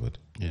discovered.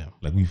 Yeah.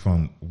 Like we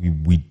found we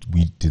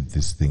did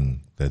this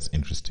thing that's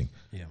interesting.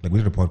 Yeah. Like we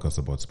did a podcast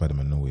about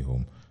Spider-Man No Way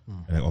Home.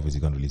 And I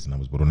obviously can't release the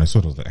numbers, but when I saw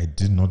it, I was like, I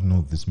did not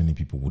know this many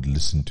people would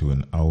listen to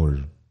an hour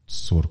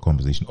sort of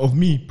conversation of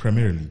me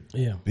primarily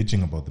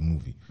bitching about the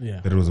movie.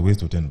 Yeah. That it was a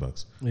waste of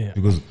 $10. Yeah.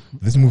 Because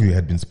this movie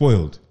had been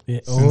spoiled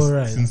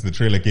since the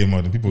trailer came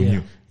out and people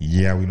knew,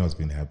 we know it's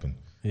going to happen.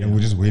 Yeah. And we're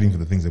just waiting for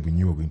the things that we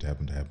knew were going to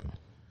happen.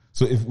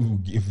 So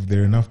if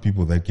there are enough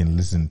people that can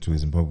listen to a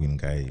Zimbabwean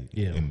guy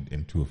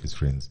and two of his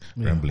friends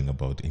rambling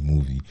about a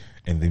movie,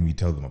 and then we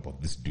tell them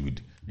about this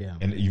dude,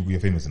 and we are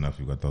famous enough,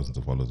 you've got thousands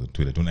of followers on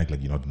Twitter, don't act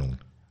like you're not known.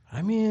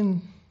 I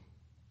mean,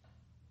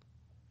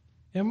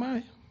 am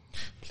I?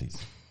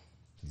 Please.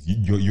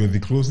 You're the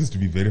closest to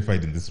be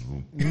verified in this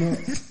room.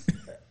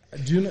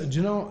 Do you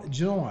know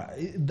what?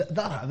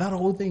 That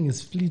whole thing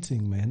is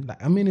fleeting, man.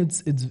 Like, I mean,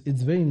 it's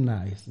very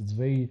nice.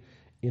 It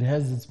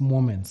has its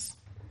moments,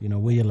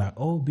 where you're like,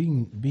 oh,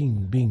 being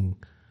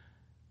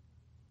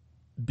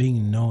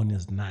known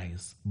is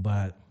nice,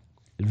 but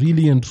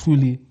really and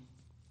truly,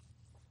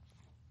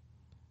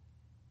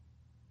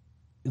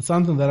 it's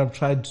something that I've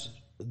tried,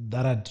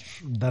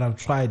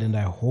 and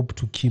I hope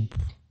to keep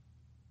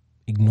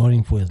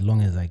ignoring for as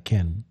long as I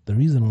can. The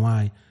reason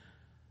why,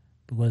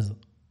 because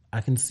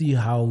I can see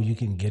how you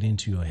can get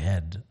into your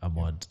head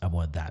about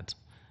that,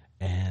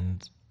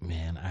 and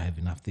man, I have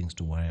enough things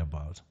to worry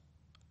about.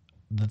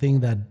 The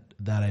thing that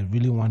I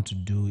really want to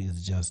do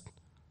is just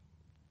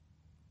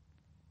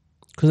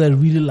because I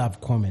really love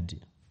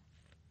comedy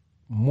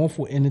more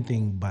for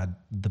anything, but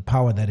the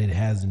power that it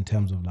has in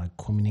terms of like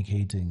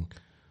communicating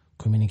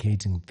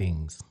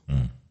things,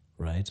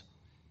 right,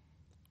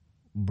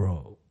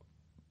 bro?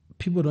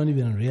 People don't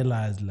even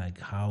realize like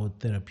how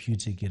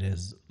therapeutic it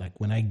is. Like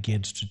when I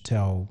get to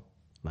tell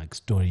like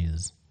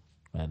stories,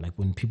 right? Like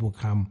when people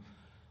come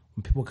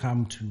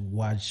to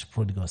watch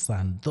Prodigal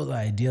Son, those are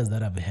ideas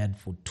that I've had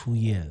for 2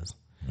 years.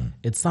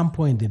 At some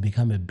point they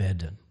become a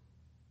burden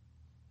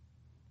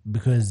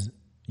because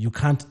you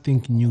can't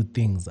think new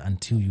things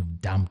until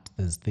you've dumped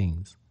those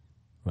things,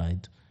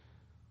 right?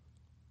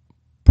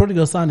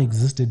 Prodigal Son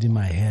existed in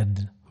my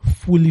head,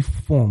 fully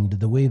formed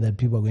the way that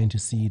people are going to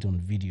see it on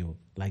video,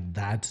 like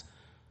that.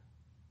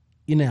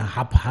 In a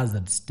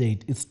haphazard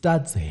state, it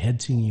starts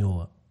hitting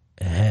your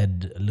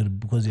head a little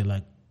because you're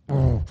like,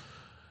 oh,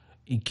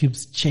 it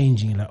keeps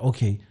changing. You're like,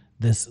 okay,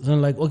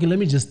 let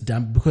me just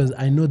dump because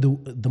I know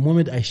the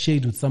moment I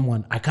shade with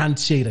someone, I can't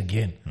shade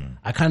again.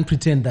 I can't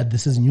pretend that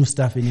this is new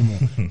stuff anymore.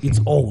 It's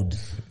old.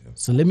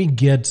 So let me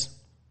get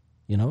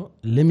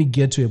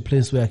to a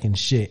place where I can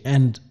share.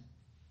 And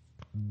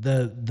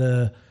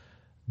the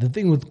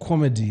thing with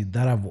comedy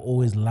that I've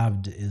always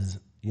loved is,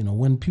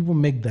 when people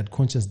make that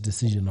conscious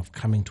decision of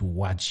coming to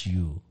watch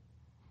you,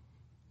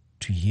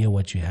 to hear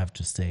what you have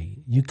to say,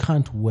 you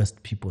can't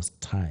waste people's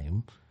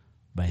time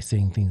by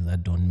saying things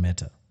that don't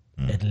matter,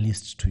 at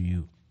least to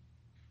you,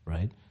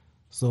 right?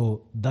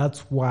 So that's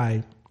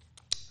why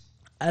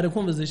I had a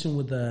conversation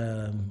with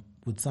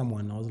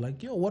someone. I was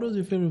like, yo, what was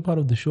your favorite part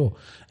of the show?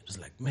 It was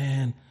like,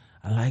 man,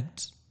 I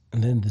liked,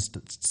 and then this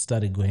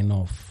started going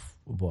off.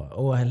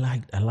 I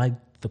liked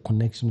the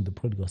connection with the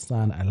Prodigal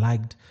Son. I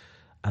liked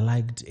I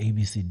liked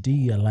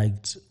ABCD, I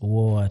liked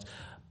what,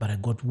 but I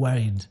got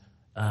worried.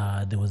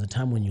 There was a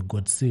time when you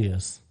got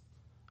serious,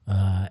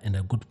 and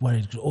I got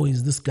worried. Oh,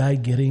 is this guy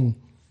getting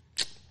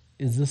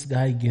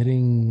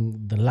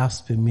the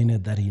laughs per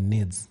minute that he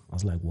needs? I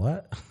was like,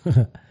 what?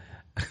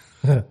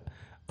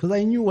 Because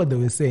I knew what they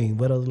were saying,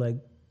 but I was like,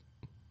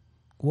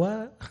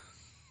 what?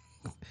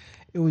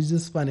 It was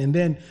just fun. And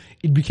then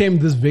it became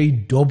this very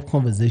dope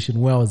conversation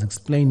where I was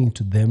explaining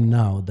to them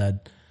now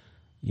that,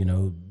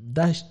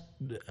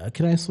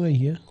 can I swear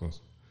here? Of course.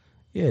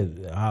 Yeah,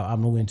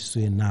 I'm not going to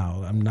swear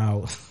now. I'm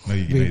now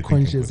You very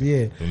conscious.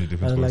 Yeah. The only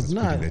difference was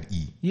putting that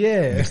E.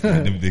 Yeah. Next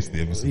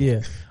the episode.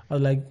 Yeah. I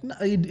was like, no,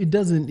 it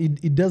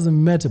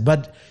doesn't matter.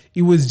 But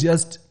it was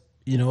just,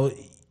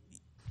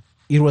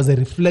 it was a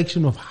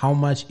reflection of how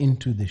much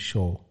into the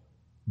show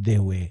they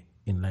were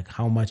in, like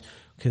how much,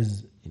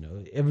 because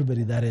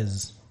everybody that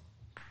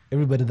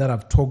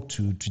I've talked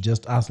to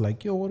just ask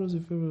like, yo, what was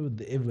your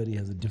favorite? Everybody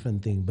has a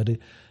different thing, but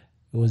it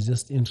was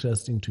just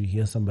interesting to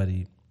hear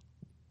somebody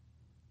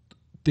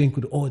think,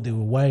 oh, they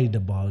were worried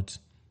about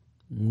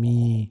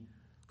me,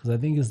 because I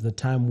think it's the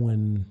time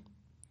when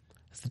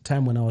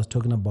I was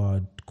talking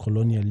about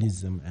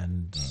colonialism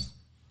and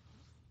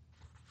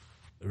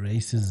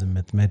racism,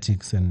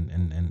 mathematics,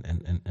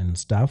 and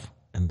stuff,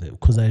 and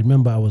because I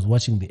remember I was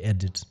watching the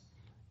edit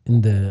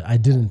I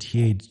didn't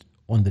hear it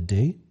on the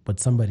day, but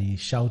somebody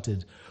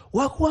shouted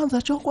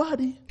 "Wakwanza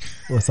Chokwadi"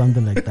 or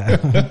something like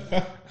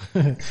that.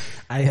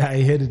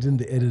 I heard it in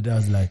the edit. I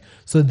was like,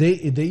 so they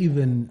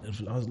even,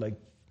 I was like,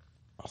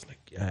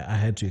 I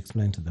had to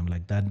explain to them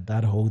like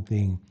that whole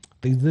thing.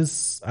 There's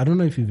this, I don't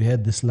know if you've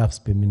heard this laughs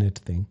per minute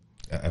thing.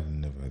 I've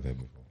never heard that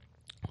before.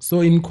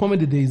 So in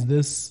comedy,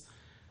 there's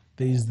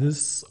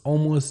this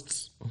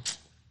almost,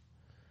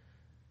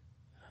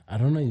 I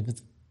don't know if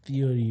it's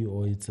theory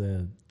or it's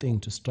a thing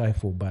to strive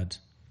for, but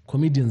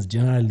comedians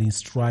generally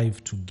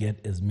strive to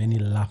get as many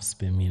laughs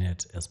per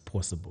minute as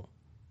possible.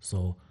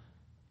 So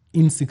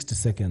in 60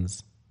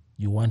 seconds,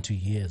 you want to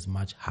hear as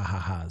much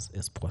ha-ha-has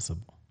as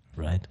possible,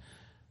 right?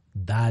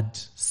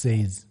 That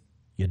says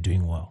you're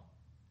doing well.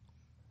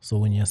 So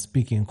when you're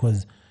speaking,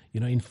 because,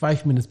 in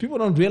 5 minutes, people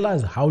don't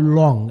realize how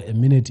long a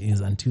minute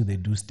is until they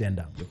do stand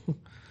up. In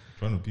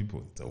front of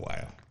people, it's a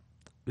while.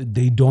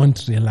 They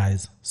don't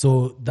realize.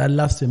 So that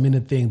laughs per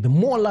minute thing, the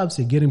more laughs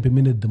you're getting per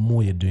minute, the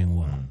more you're doing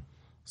well.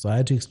 So I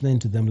had to explain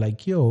to them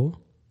like, yo,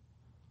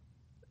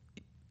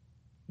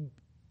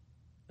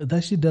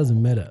 that shit doesn't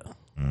matter.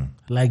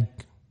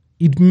 Like,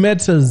 it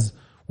matters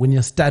when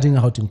you're starting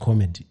out in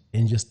comedy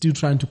and you're still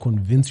trying to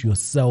convince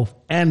yourself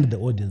and the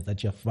audience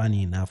that you're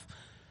funny enough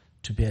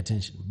to pay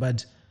attention.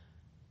 But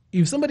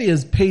if somebody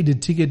has paid a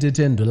ticket at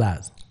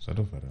 $10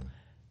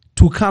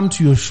 to come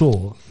to your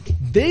show,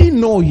 they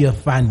know you're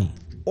funny.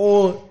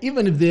 Or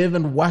even if they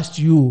haven't watched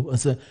you,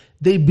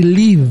 they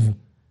believe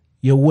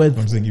you're worth.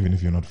 I'm saying even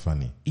if you're not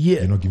funny,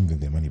 you're not giving them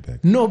their money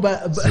back. No,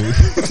 but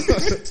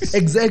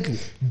exactly.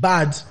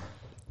 But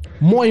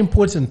more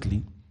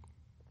importantly,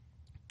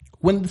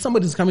 when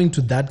somebody's coming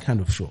to that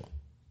kind of show,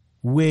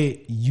 where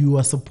you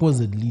are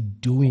supposedly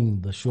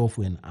doing the show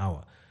for an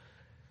hour,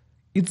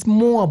 it's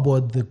more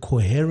about the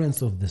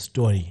coherence of the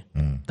story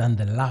than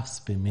the laughs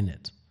per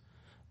minute.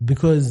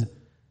 Because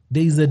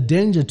there is a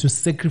danger to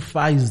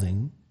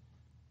sacrificing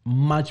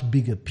much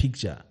bigger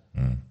picture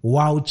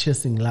while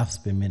chasing laughs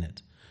per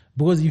minute.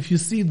 Because if you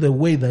see the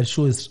way that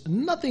show is,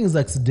 nothing is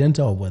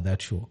accidental about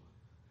that show.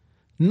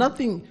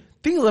 Nothing,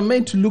 things are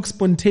meant to look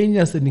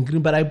spontaneous and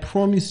incredible, but I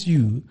promise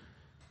you,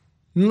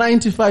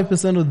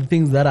 95% of the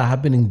things that are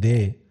happening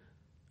there,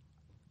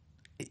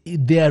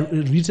 they are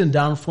written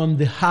down from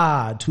the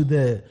heart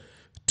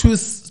to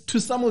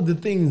some of the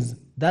things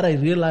that I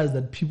realize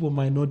that people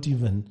might not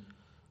even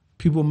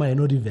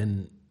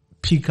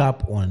pick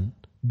up on,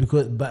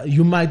 but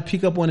you might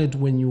pick up on it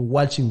when you're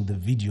watching the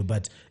video,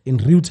 but in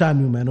real time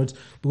you might not,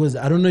 because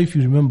I don't know if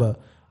you remember,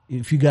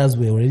 if you guys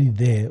were already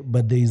there,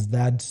 but there is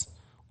that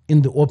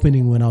in the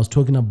opening when I was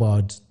talking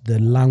about the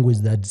language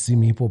that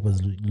Zim hip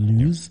hoppers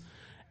lose.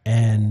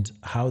 And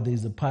how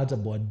there's a part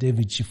about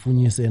David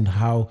Chifunyis and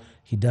how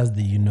he does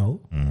the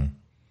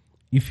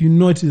If you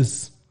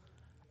notice,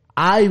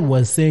 I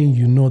was saying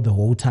the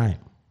whole time.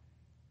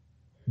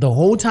 The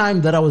whole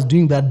time that I was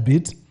doing that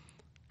bit,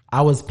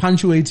 I was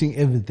punctuating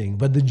everything.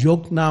 But the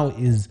joke now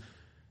is,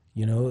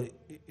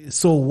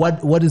 so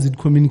what is it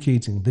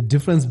communicating? The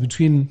difference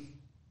between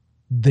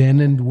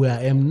then and where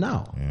I am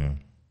now. Yeah.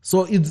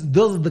 So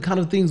those are the kind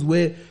of things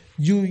where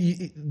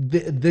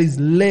there's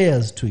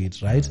layers to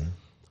it, right?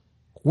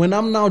 When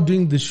I'm now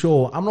doing the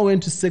show, I'm not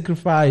going to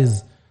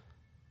sacrifice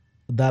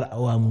that,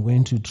 I'm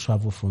going to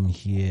travel from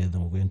here,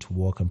 then we're going to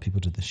welcome people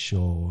to the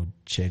show,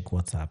 check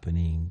what's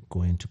happening,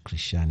 go into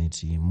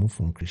Christianity, move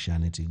from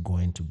Christianity, go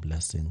into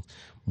blessings,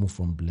 move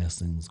from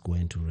blessings, go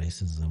into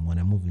racism. When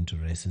I move into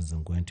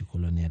racism, go into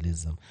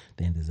colonialism,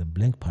 then there's a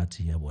blank part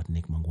here about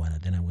Nick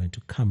Mangwana, then I'm going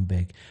to come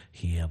back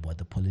here about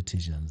the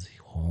politicians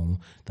home,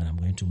 then I'm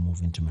going to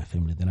move into my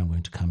family, then I'm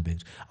going to come back.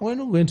 I'm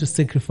not going to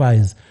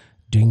sacrifice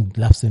doing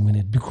laughs a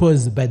minute,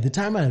 because by the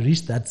time I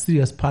reach that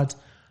serious part,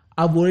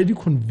 I've already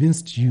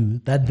convinced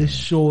you that this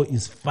show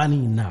is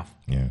funny enough.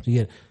 Yeah. You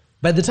get it?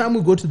 By the time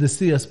we go to the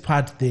serious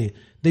part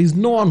there's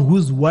no one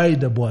who's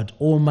worried about,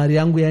 oh,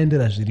 Mariangu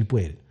yaendera zviripo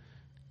here.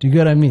 Do you get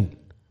what I mean?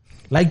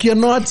 Like you're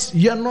not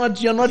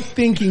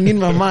thinking in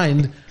my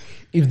mind,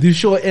 if the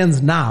show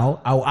ends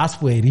now, I'll ask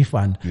for a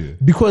refund. Yeah.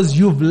 Because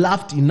you've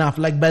laughed enough.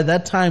 Like by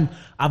that time,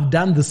 I've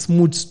done the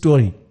smooth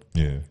story.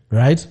 Yeah.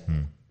 Right?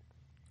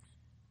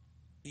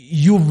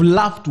 You've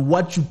laughed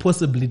what you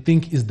possibly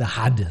think is the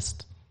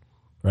hardest.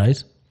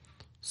 Right?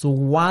 So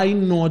why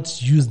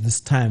not use this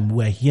time?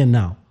 We're here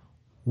now.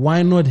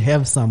 Why not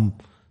have something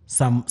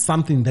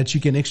that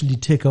you can actually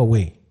take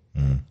away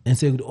and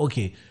say,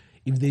 okay,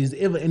 if there is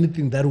ever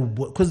anything that will,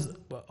 because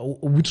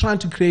we're trying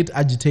to create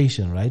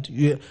agitation, right?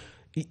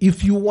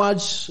 If you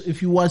watch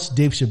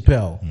Dave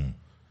Chappelle,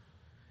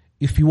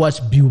 if you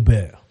watch Bill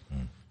Burr,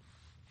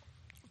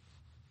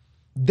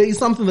 there is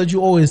something that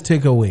you always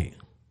take away.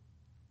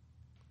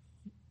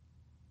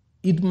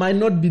 It might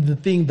not be the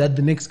thing that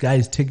the next guy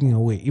is taking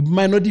away. It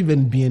might not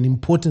even be an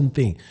important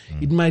thing.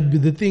 It might be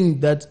the thing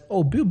that,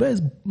 oh, Bill Burr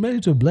is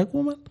married to a black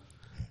woman,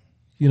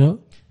 you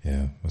know?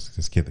 Yeah, that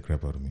scared the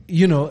crap out of me.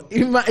 You know,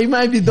 it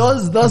might be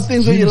those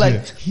things where you're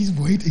like, he's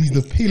white, he's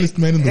the palest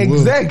man in the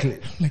world. Exactly.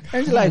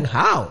 And you're like,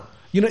 how?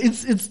 You know,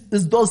 it's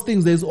those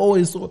things. There's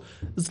always, so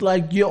it's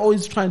like you're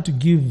always trying to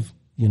give,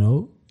 you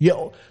know.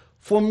 Yeah,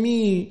 for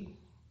me,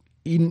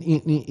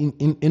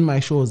 in my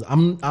shows,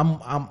 I'm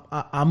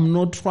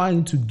not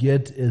trying to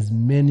get as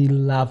many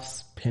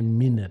laughs per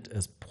minute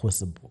as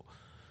possible.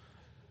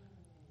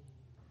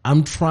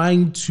 I'm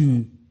trying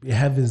to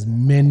have as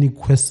many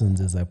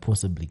questions as I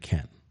possibly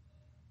can.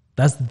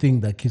 That's the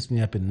thing that keeps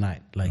me up at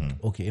night. Like,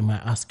 okay, am I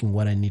asking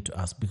what I need to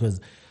ask? Because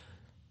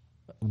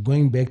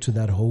going back to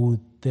that whole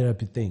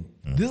therapy thing,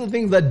 these are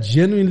things that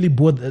genuinely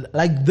bother.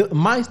 Like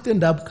my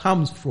stand-up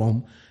comes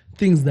from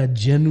things that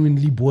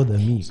genuinely bother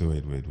me. So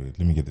wait. Let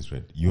me get this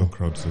right. You're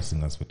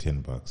crowdsourcing us for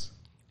 $10.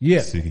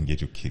 Yeah. So you can get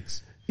your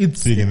kicks.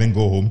 So you can then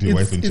go home to your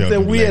wife and child. It's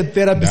a weird like,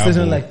 therapy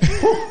session. Like,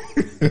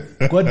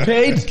 got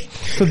paid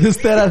for this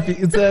therapy.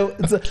 It's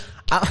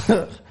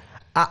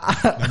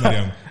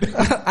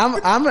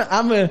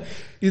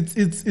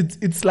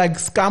like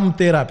scam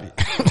therapy.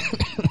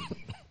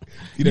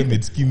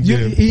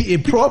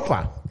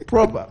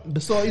 Proper.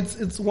 So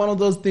it's one of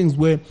those things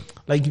where,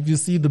 like, if you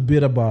see the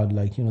bit about,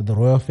 like, you know, the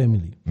royal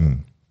family,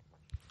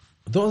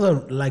 those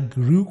are like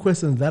real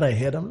questions that I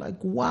had. I'm like,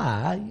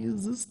 why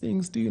is this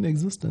thing still in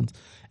existence?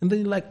 And then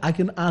you're like, I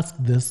can ask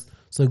this.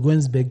 So it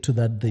goes back to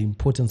that, the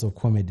importance of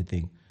comedy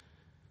thing.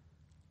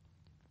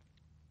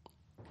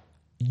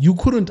 You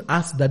couldn't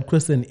ask that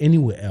question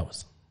anywhere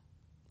else.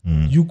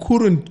 You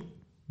couldn't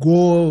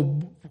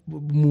go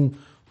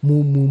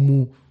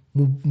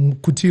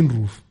Putin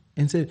roof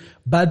and say,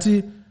 but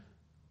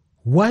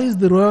why is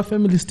the royal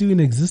family still in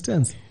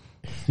existence?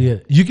 Yeah,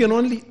 you can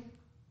only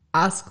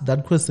ask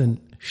that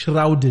question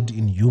shrouded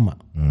in humor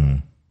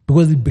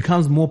because it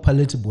becomes more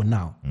palatable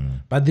now.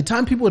 By the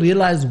time people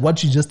realize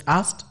what you just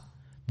asked,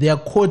 they are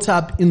caught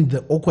up in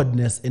the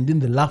awkwardness and in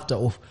the laughter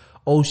of,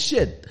 oh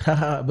shit.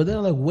 But then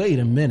I'm like, wait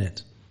a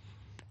minute.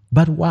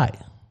 But why?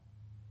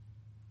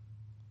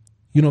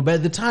 You know, by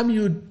the time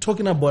you're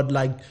talking about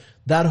like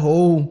that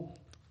whole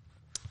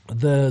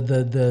the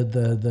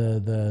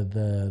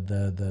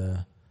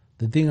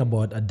thing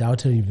about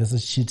adultery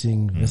versus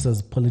cheating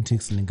versus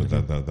politics and but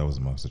that was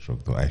a master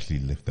stroke, though. I actually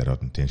left that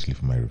out intentionally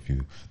for my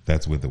review.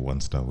 That's where the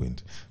 1 star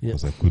went,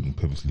 because I couldn't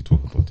purposely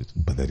talk about it.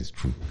 But that is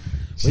true.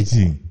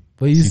 Cheating,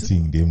 you see,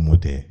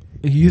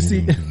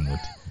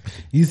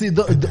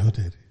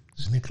 adultery,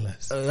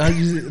 Nicholas.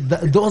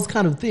 Those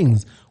kind of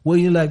things where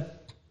you're like,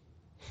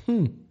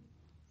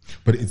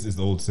 But it's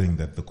the old saying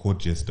that the court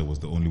jester was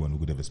the only one who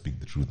could ever speak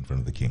the truth in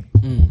front of the king.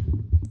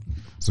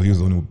 So he was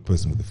the only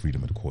person with the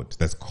freedom at court.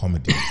 That's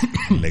comedy's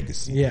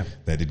legacy. Yeah.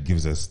 That it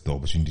gives us the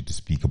opportunity to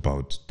speak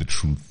about the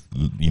truth,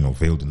 you know,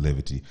 veiled in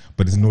levity.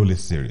 But it's no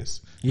less serious.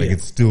 Like,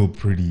 it's still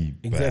pretty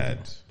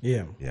bad.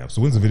 Yeah. Yeah.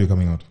 So when's the video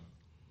coming out?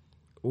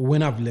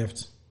 When I've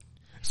left.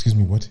 Excuse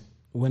me, what?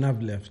 When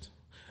I've left.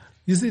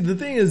 You see, the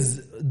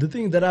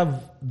thing that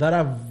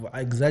I've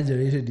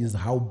exaggerated is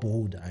how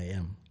bold I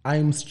am.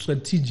 I'm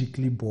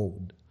strategically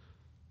bold.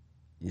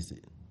 You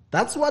see,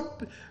 that's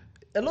what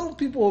a lot of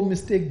people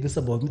mistake this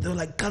about me. They're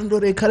like,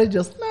 Kandoro,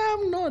 courageous. No,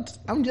 I'm not.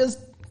 I'm just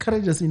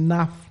courageous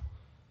enough.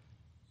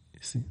 You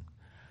see,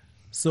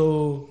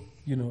 so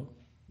you know,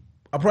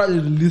 I probably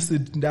release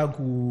it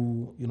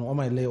on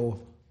my layoff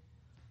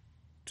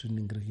to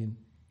Ningrikin.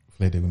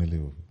 Flight they're gonna lay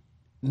over.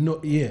 No,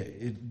 yeah.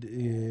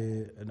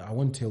 I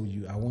won't tell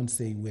you. I won't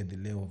say where the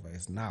layover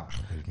is now.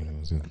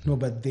 No,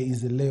 but there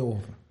is a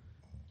layover.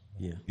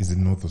 Yeah. Is it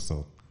north or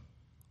south?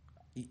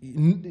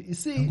 You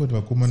see, I'm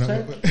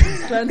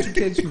it's trying to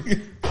catch you.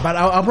 But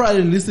I'll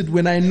probably list it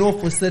when I know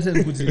for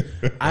certain.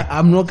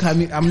 I'm not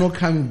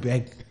coming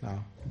back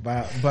now.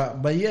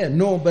 But yeah,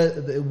 no. But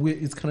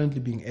it's currently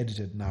being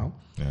edited now.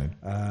 Right.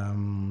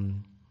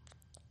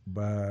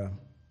 But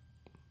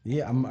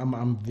yeah,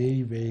 I'm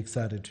very, very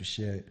excited to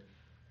share.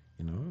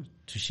 You know,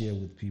 to share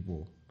with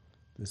people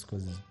this,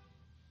 because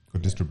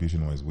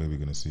distribution wise, where we're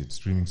going to see it?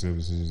 Streaming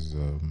services,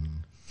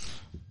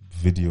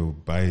 video,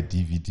 buy a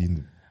DVD in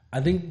the I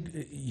think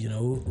it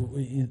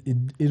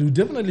will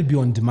definitely be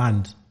on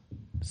demand.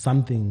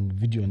 Something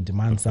video on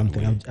demand.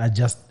 Something. I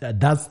just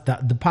that's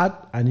the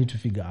part I need to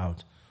figure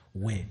out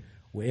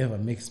wherever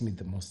makes me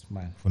the most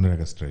money. For like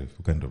a strive,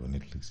 who can't have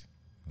Netflix?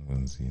 I'm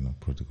going to see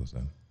Prodigal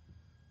Son.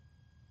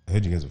 I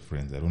heard you guys were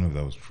friends. I don't know if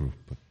that was true,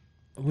 but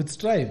with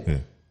Stripe. Yeah,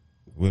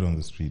 word on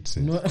the street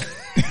says. No.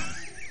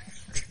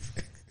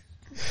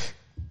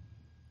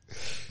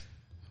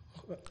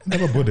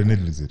 Never bought a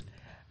Netflix yet.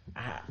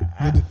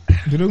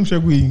 Do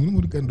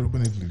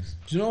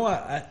you know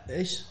what?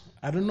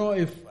 I don't know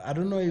if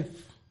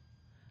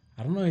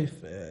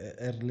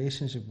a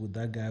relationship with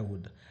that guy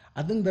would.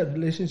 I think that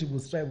relationship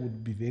with Stripe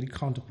would be very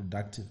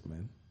counterproductive,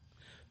 man.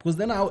 Because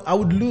then I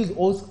would lose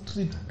all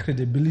street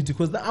credibility.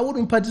 Because then I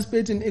wouldn't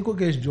participate in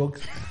EcoCash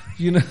jokes.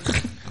 You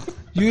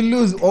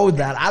lose all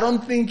that. I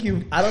don't think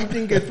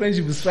a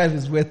friendship with Stripe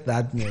is worth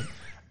that, man.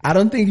 I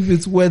don't think if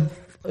it's worth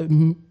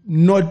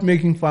not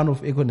making fun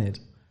of Econet.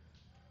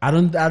 I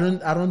don't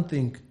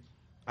think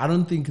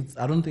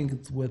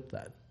it's worth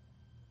that.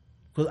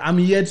 Because I'm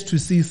yet to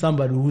see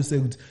somebody who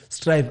said,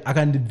 Strive, I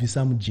can't be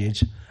some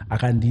judge. I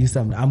can do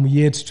something. I'm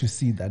yet to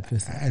see that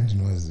person. I don't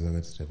know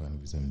what Strive can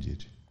be some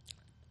judge.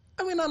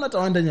 I mean, I'm not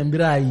under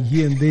Nyambira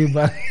here and there,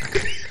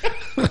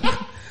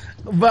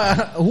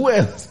 but who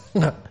else?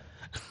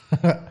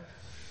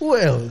 Who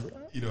else?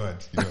 You know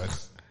what?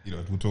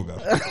 We'll talk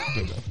after.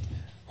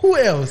 Who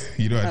else?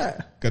 You know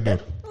what?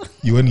 Kandoro,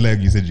 you went like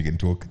you said you can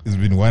talk. It's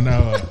been 1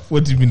 hour,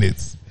 40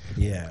 minutes.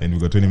 Yeah. And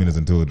we've got 20 minutes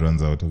until it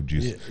runs out of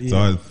juice. Yeah.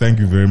 So thank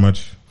you very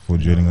much for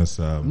joining us.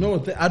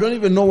 No, I don't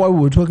even know what we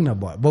were talking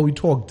about, but we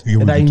talked. Yeah,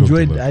 and I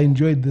I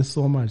enjoyed this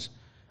so much.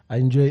 I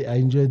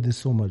enjoyed this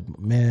so much.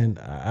 Man,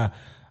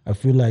 I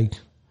feel like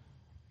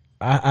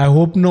I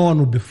hope no one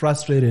will be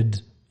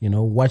frustrated,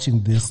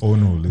 watching this. Oh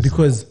no, listen.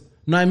 Because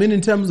I mean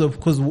in terms of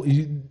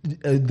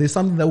there's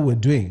something that we're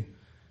doing.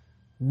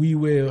 We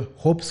were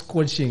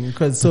hopscotching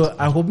so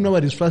I hope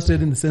nobody's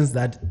frustrated in the sense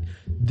that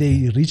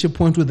they reach a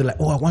point where they're like,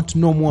 I want to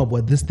know more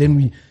about this. Then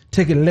we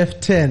take a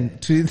left turn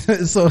to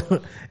so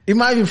it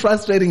might be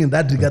frustrating in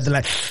that regard. They're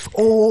like,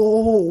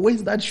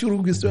 where's that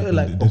Shurugwi story?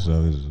 Like,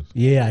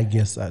 yeah, I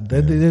guess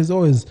there's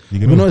always you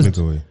can always click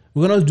away.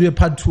 We're gonna do a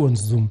part 2 on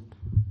Zoom,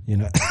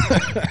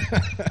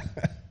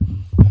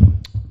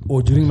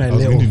 or during my I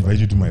was layover. going to invite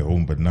you to my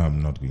home, but now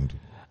I'm not going to.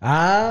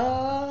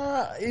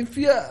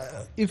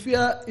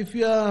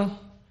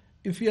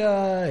 If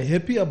you're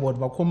happy about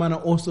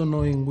Vakomana also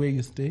knowing where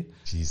you stay,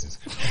 Jesus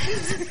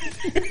Christ.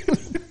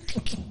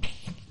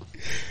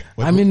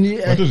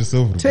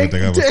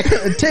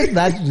 take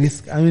that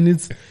risk. I mean,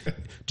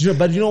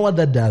 but you know what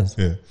that does?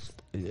 Yeah.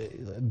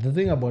 The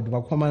thing about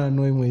Vakomana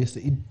knowing where you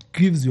stay, it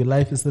gives your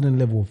life a certain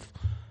level of.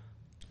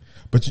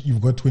 But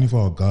you've got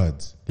 24-hour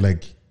guards.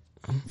 Like,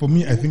 for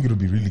me, I think it would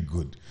be really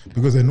good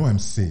because I know I'm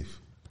safe.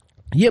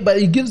 Yeah, but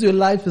it gives your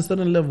life a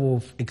certain level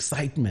of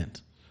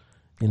excitement.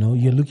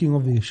 You're looking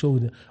over your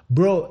shoulder,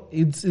 bro.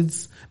 There's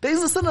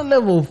a certain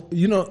level of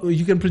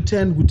you can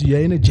pretend you're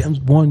in a James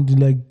Bond.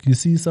 Like you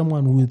see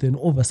someone with an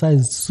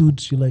oversized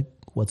suit, you're like,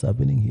 what's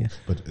happening here?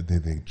 But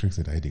the tricks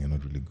at hiding are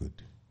not really good.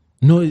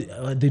 No,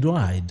 they don't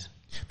hide.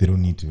 They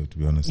don't need to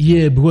be honest.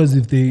 Yeah, because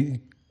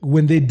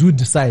when they do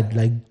decide,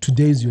 like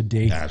today's your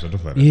day. Sort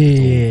of.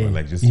 Yeah,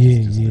 like just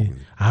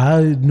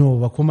no,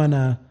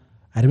 Vakomana.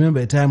 I remember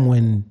a time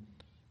when,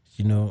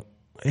 no,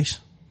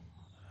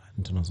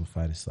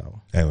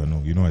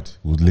 you know what?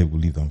 We'll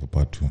leave them for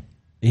part 2.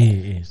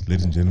 Yeah.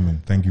 Ladies and gentlemen,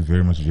 thank you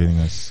very much for joining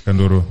us.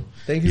 Kandoro.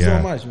 Thank you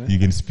so much, man. You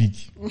can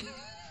speak.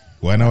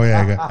 1 hour,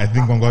 I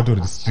think I'm going to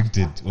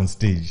restricted on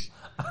stage.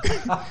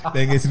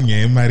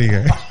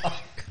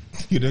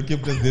 You don't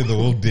keep us there the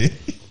whole day.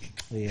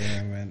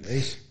 Yeah, man.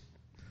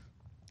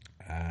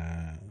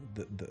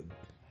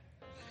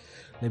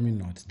 Let me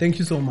not. Thank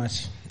you so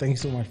much. Thank you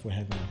so much for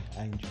having me.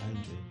 I enjoyed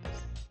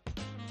this.